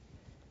حجرية.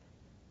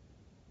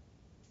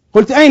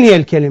 قلت أين هي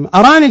الكلمة؟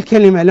 أراني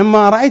الكلمة.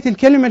 لما رأيت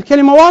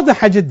الكلمة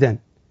واضحة جدا.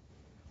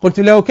 قلت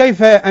له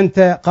كيف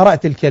أنت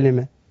قرأت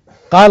الكلمة؟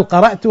 قال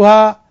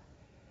قرأتها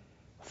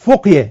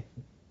فقية.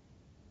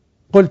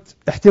 قلت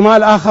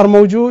احتمال آخر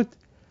موجود؟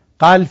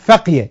 قال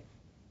فقية.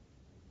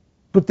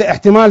 قلت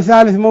احتمال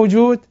ثالث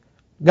موجود؟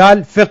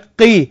 قال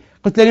فقيه.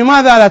 قلت له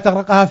لماذا لا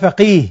تقرأها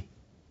فقيه؟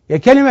 هي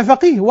كلمة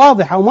فقيه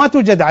واضحة وما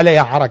توجد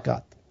عليها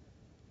حركات.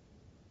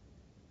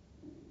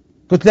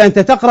 قلت له أنت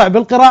تقرأ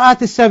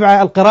بالقراءات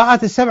السبعة،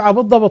 القراءات السبعة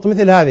بالضبط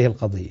مثل هذه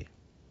القضية.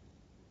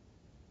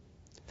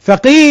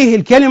 فقيه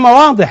الكلمة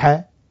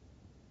واضحة.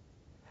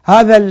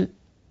 هذا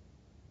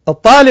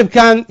الطالب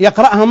كان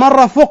يقرأها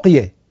مرة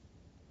فقية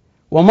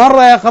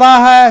ومرة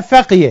يقرأها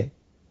فقية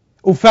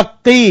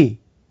وفقيه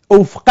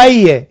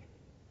وفقية،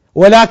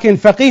 ولكن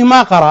فقيه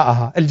ما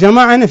قرأها.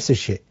 الجماعة نفس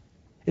الشيء،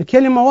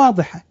 الكلمة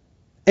واضحة.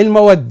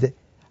 المودة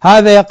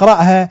هذا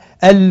يقرأها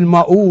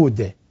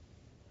المؤودة،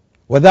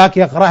 وذاك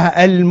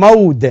يقرأها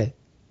المودة،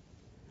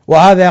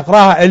 وهذا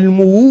يقرأها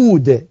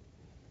الموودة،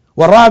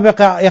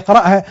 والرابع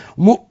يقرأها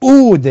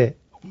مؤودة.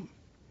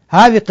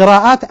 هذه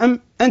قراءات.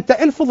 أنت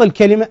الفظ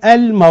الكلمة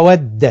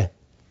المودة،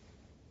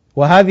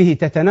 وهذه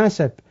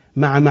تتناسب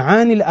مع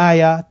معاني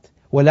الآيات،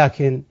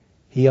 ولكن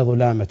هي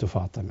ظلامة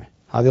فاطمة.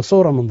 هذه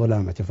صورة من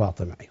ظلامة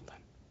فاطمة أيضا.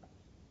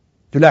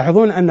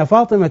 تلاحظون أن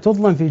فاطمة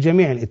تظلم في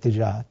جميع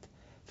الاتجاهات،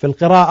 في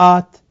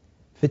القراءات،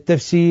 في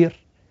التفسير،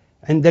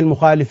 عند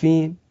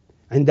المخالفين،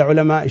 عند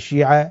علماء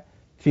الشيعة،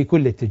 في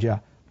كل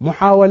اتجاه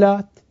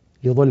محاولات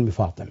لظلم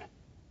فاطمة.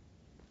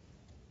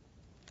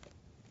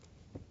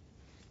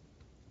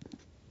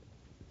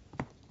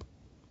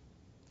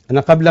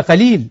 أنا قبل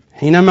قليل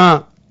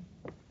حينما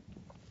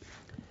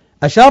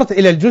أشرت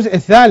إلى الجزء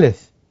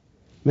الثالث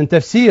من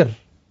تفسير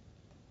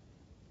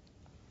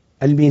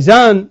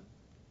الميزان،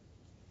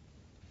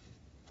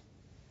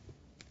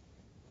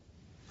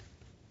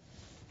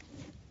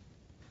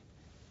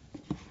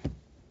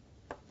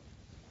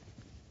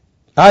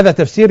 هذا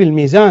تفسير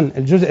الميزان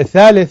الجزء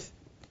الثالث،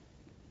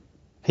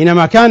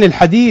 حينما كان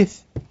الحديث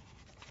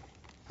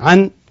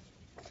عن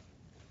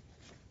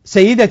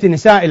سيدة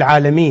نساء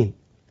العالمين،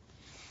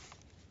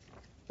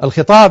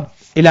 الخطاب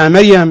إلى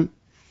مريم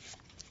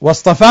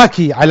واصطفاك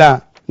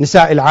على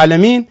نساء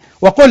العالمين.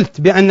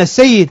 وقلت بأن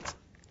السيد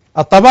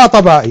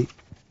الطباطبائي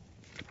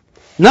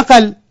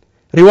نقل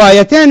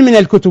روايتين من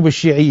الكتب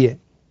الشيعية،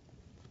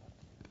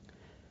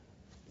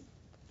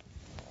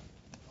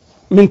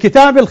 من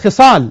كتاب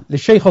الخصال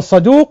للشيخ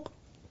الصدوق،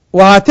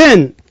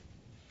 وهاتين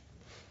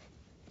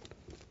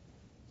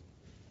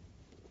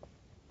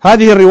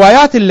هذه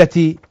الروايات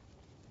التي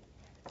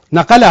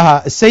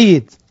نقلها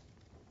السيد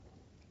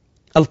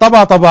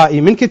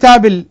الطباطبائي من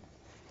كتاب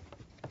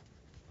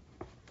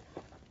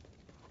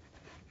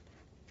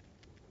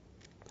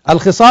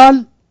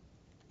الخصال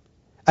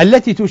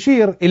التي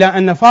تشير إلى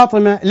أن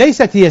فاطمة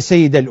ليست هي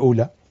السيدة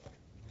الأولى.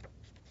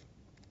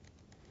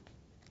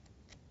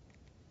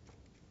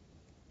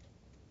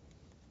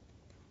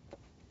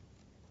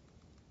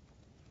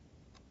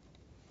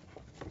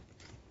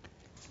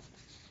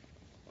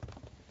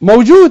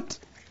 موجود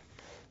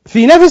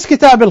في نفس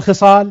كتاب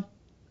الخصال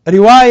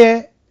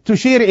رواية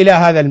تشير إلى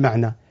هذا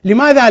المعنى،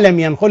 لماذا لم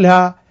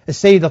ينقلها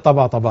السيد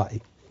الطباطبائي؟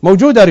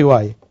 موجودة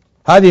رواية،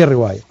 هذه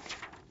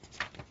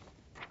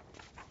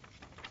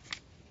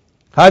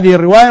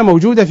الرواية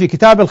موجودة في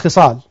كتاب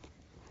الخصال،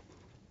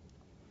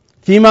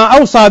 فيما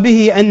أوصى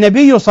به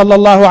النبي صلى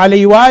الله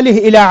عليه وآله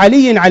إلى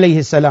علي عليه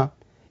السلام: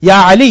 يا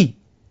علي،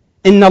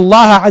 إن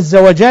الله عز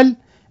وجل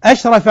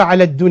أشرف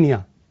على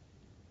الدنيا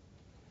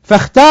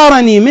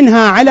فاختارني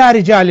منها على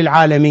رجال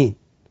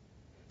العالمين،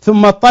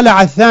 ثم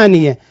اطلع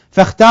الثانية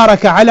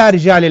فاختارك على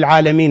رجال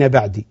العالمين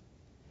بعدي،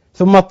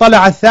 ثم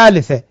اطلع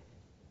الثالثة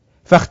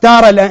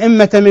فاختار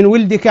الأئمة من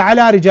ولدك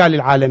على رجال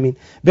العالمين،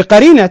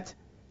 بقرينة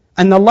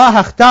أن الله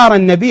اختار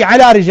النبي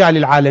على رجال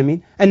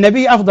العالمين،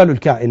 النبي أفضل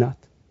الكائنات،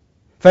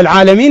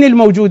 فالعالمين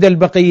الموجودة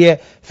البقية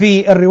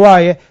في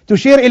الرواية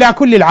تشير إلى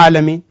كل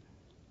العالمين،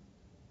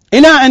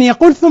 إلى أن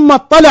يقول: ثم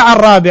اطلع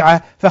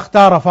الرابعة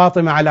فاختار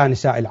فاطمة على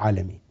نساء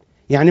العالمين.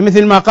 يعني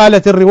مثل ما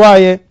قالت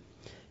الرواية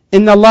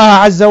إن الله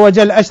عز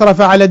وجل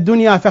أشرف على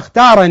الدنيا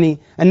فاختارني،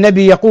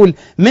 النبي يقول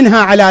منها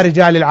على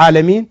رجال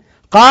العالمين،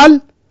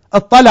 قال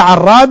اطلع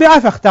الرابعة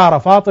فاختار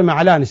فاطمة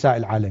على نساء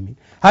العالمين.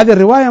 هذه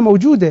الرواية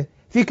موجودة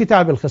في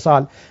كتاب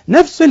الخصال،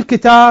 نفس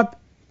الكتاب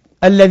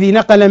الذي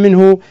نقل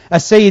منه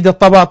السيد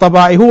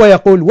الطباطبائي، هو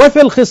يقول: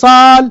 وفي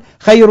الخصال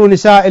خير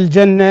نساء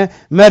الجنة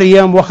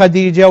مريم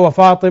وخديجة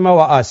وفاطمة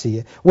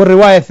وآسية.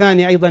 والرواية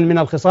الثانية أيضا من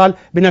الخصال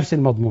بنفس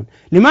المضمون.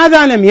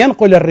 لماذا لم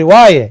ينقل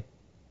الرواية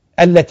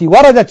التي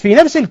وردت في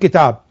نفس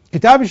الكتاب،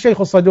 كتاب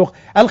الشيخ الصدوق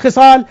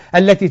الخصال،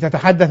 التي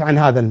تتحدث عن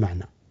هذا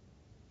المعنى؟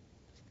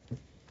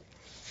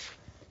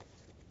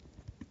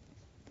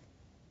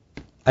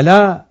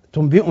 ألا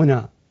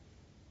تنبئنا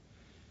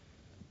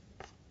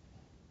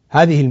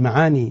هذه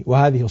المعاني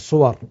وهذه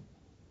الصور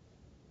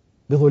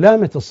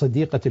بظلامة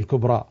الصديقة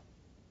الكبرى،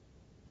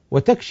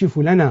 وتكشف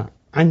لنا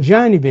عن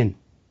جانب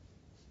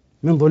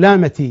من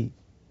ظلامة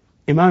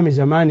إمام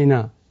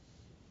زماننا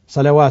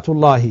صلوات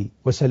الله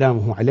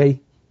وسلامه عليه؟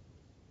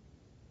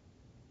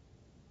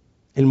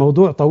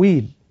 الموضوع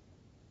طويل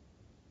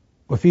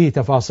وفيه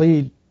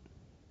تفاصيل،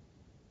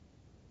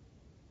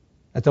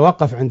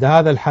 أتوقف عند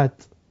هذا الحد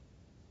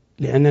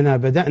لأننا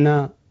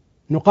بدأنا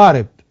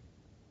نقارب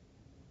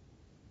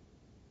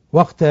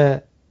وقت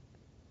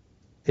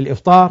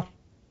الإفطار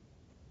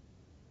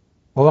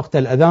ووقت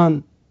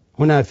الأذان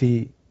هنا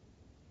في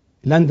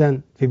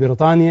لندن في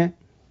بريطانيا،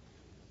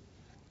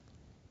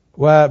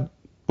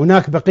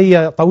 وهناك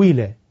بقية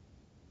طويلة،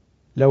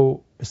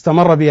 لو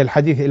استمر بي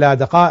الحديث إلى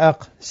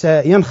دقائق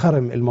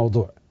سينخرم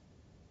الموضوع.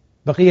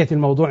 بقية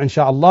الموضوع إن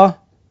شاء الله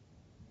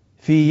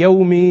في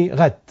يوم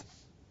غد.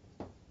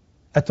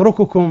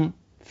 أترككم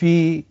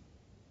في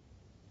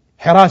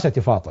حراسة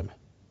فاطمة،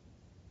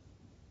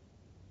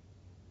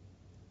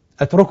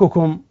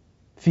 أترككم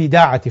في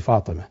داعة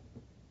فاطمة،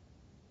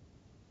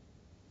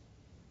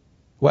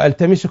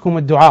 وألتمسكم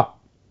الدعاء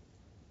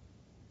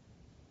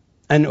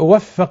أن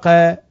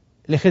أوفق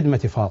لخدمة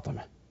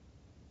فاطمة،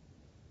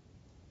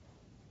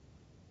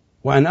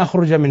 وأن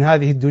أخرج من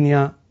هذه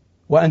الدنيا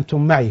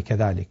وأنتم معي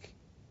كذلك،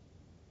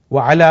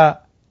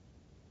 وعلى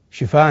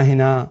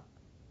شفاهنا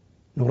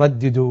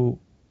نردد: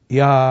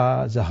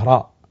 يا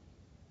زهراء،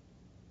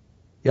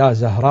 يا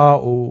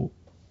زهراء،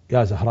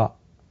 يا زهراء.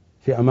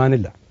 في أمان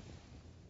الله.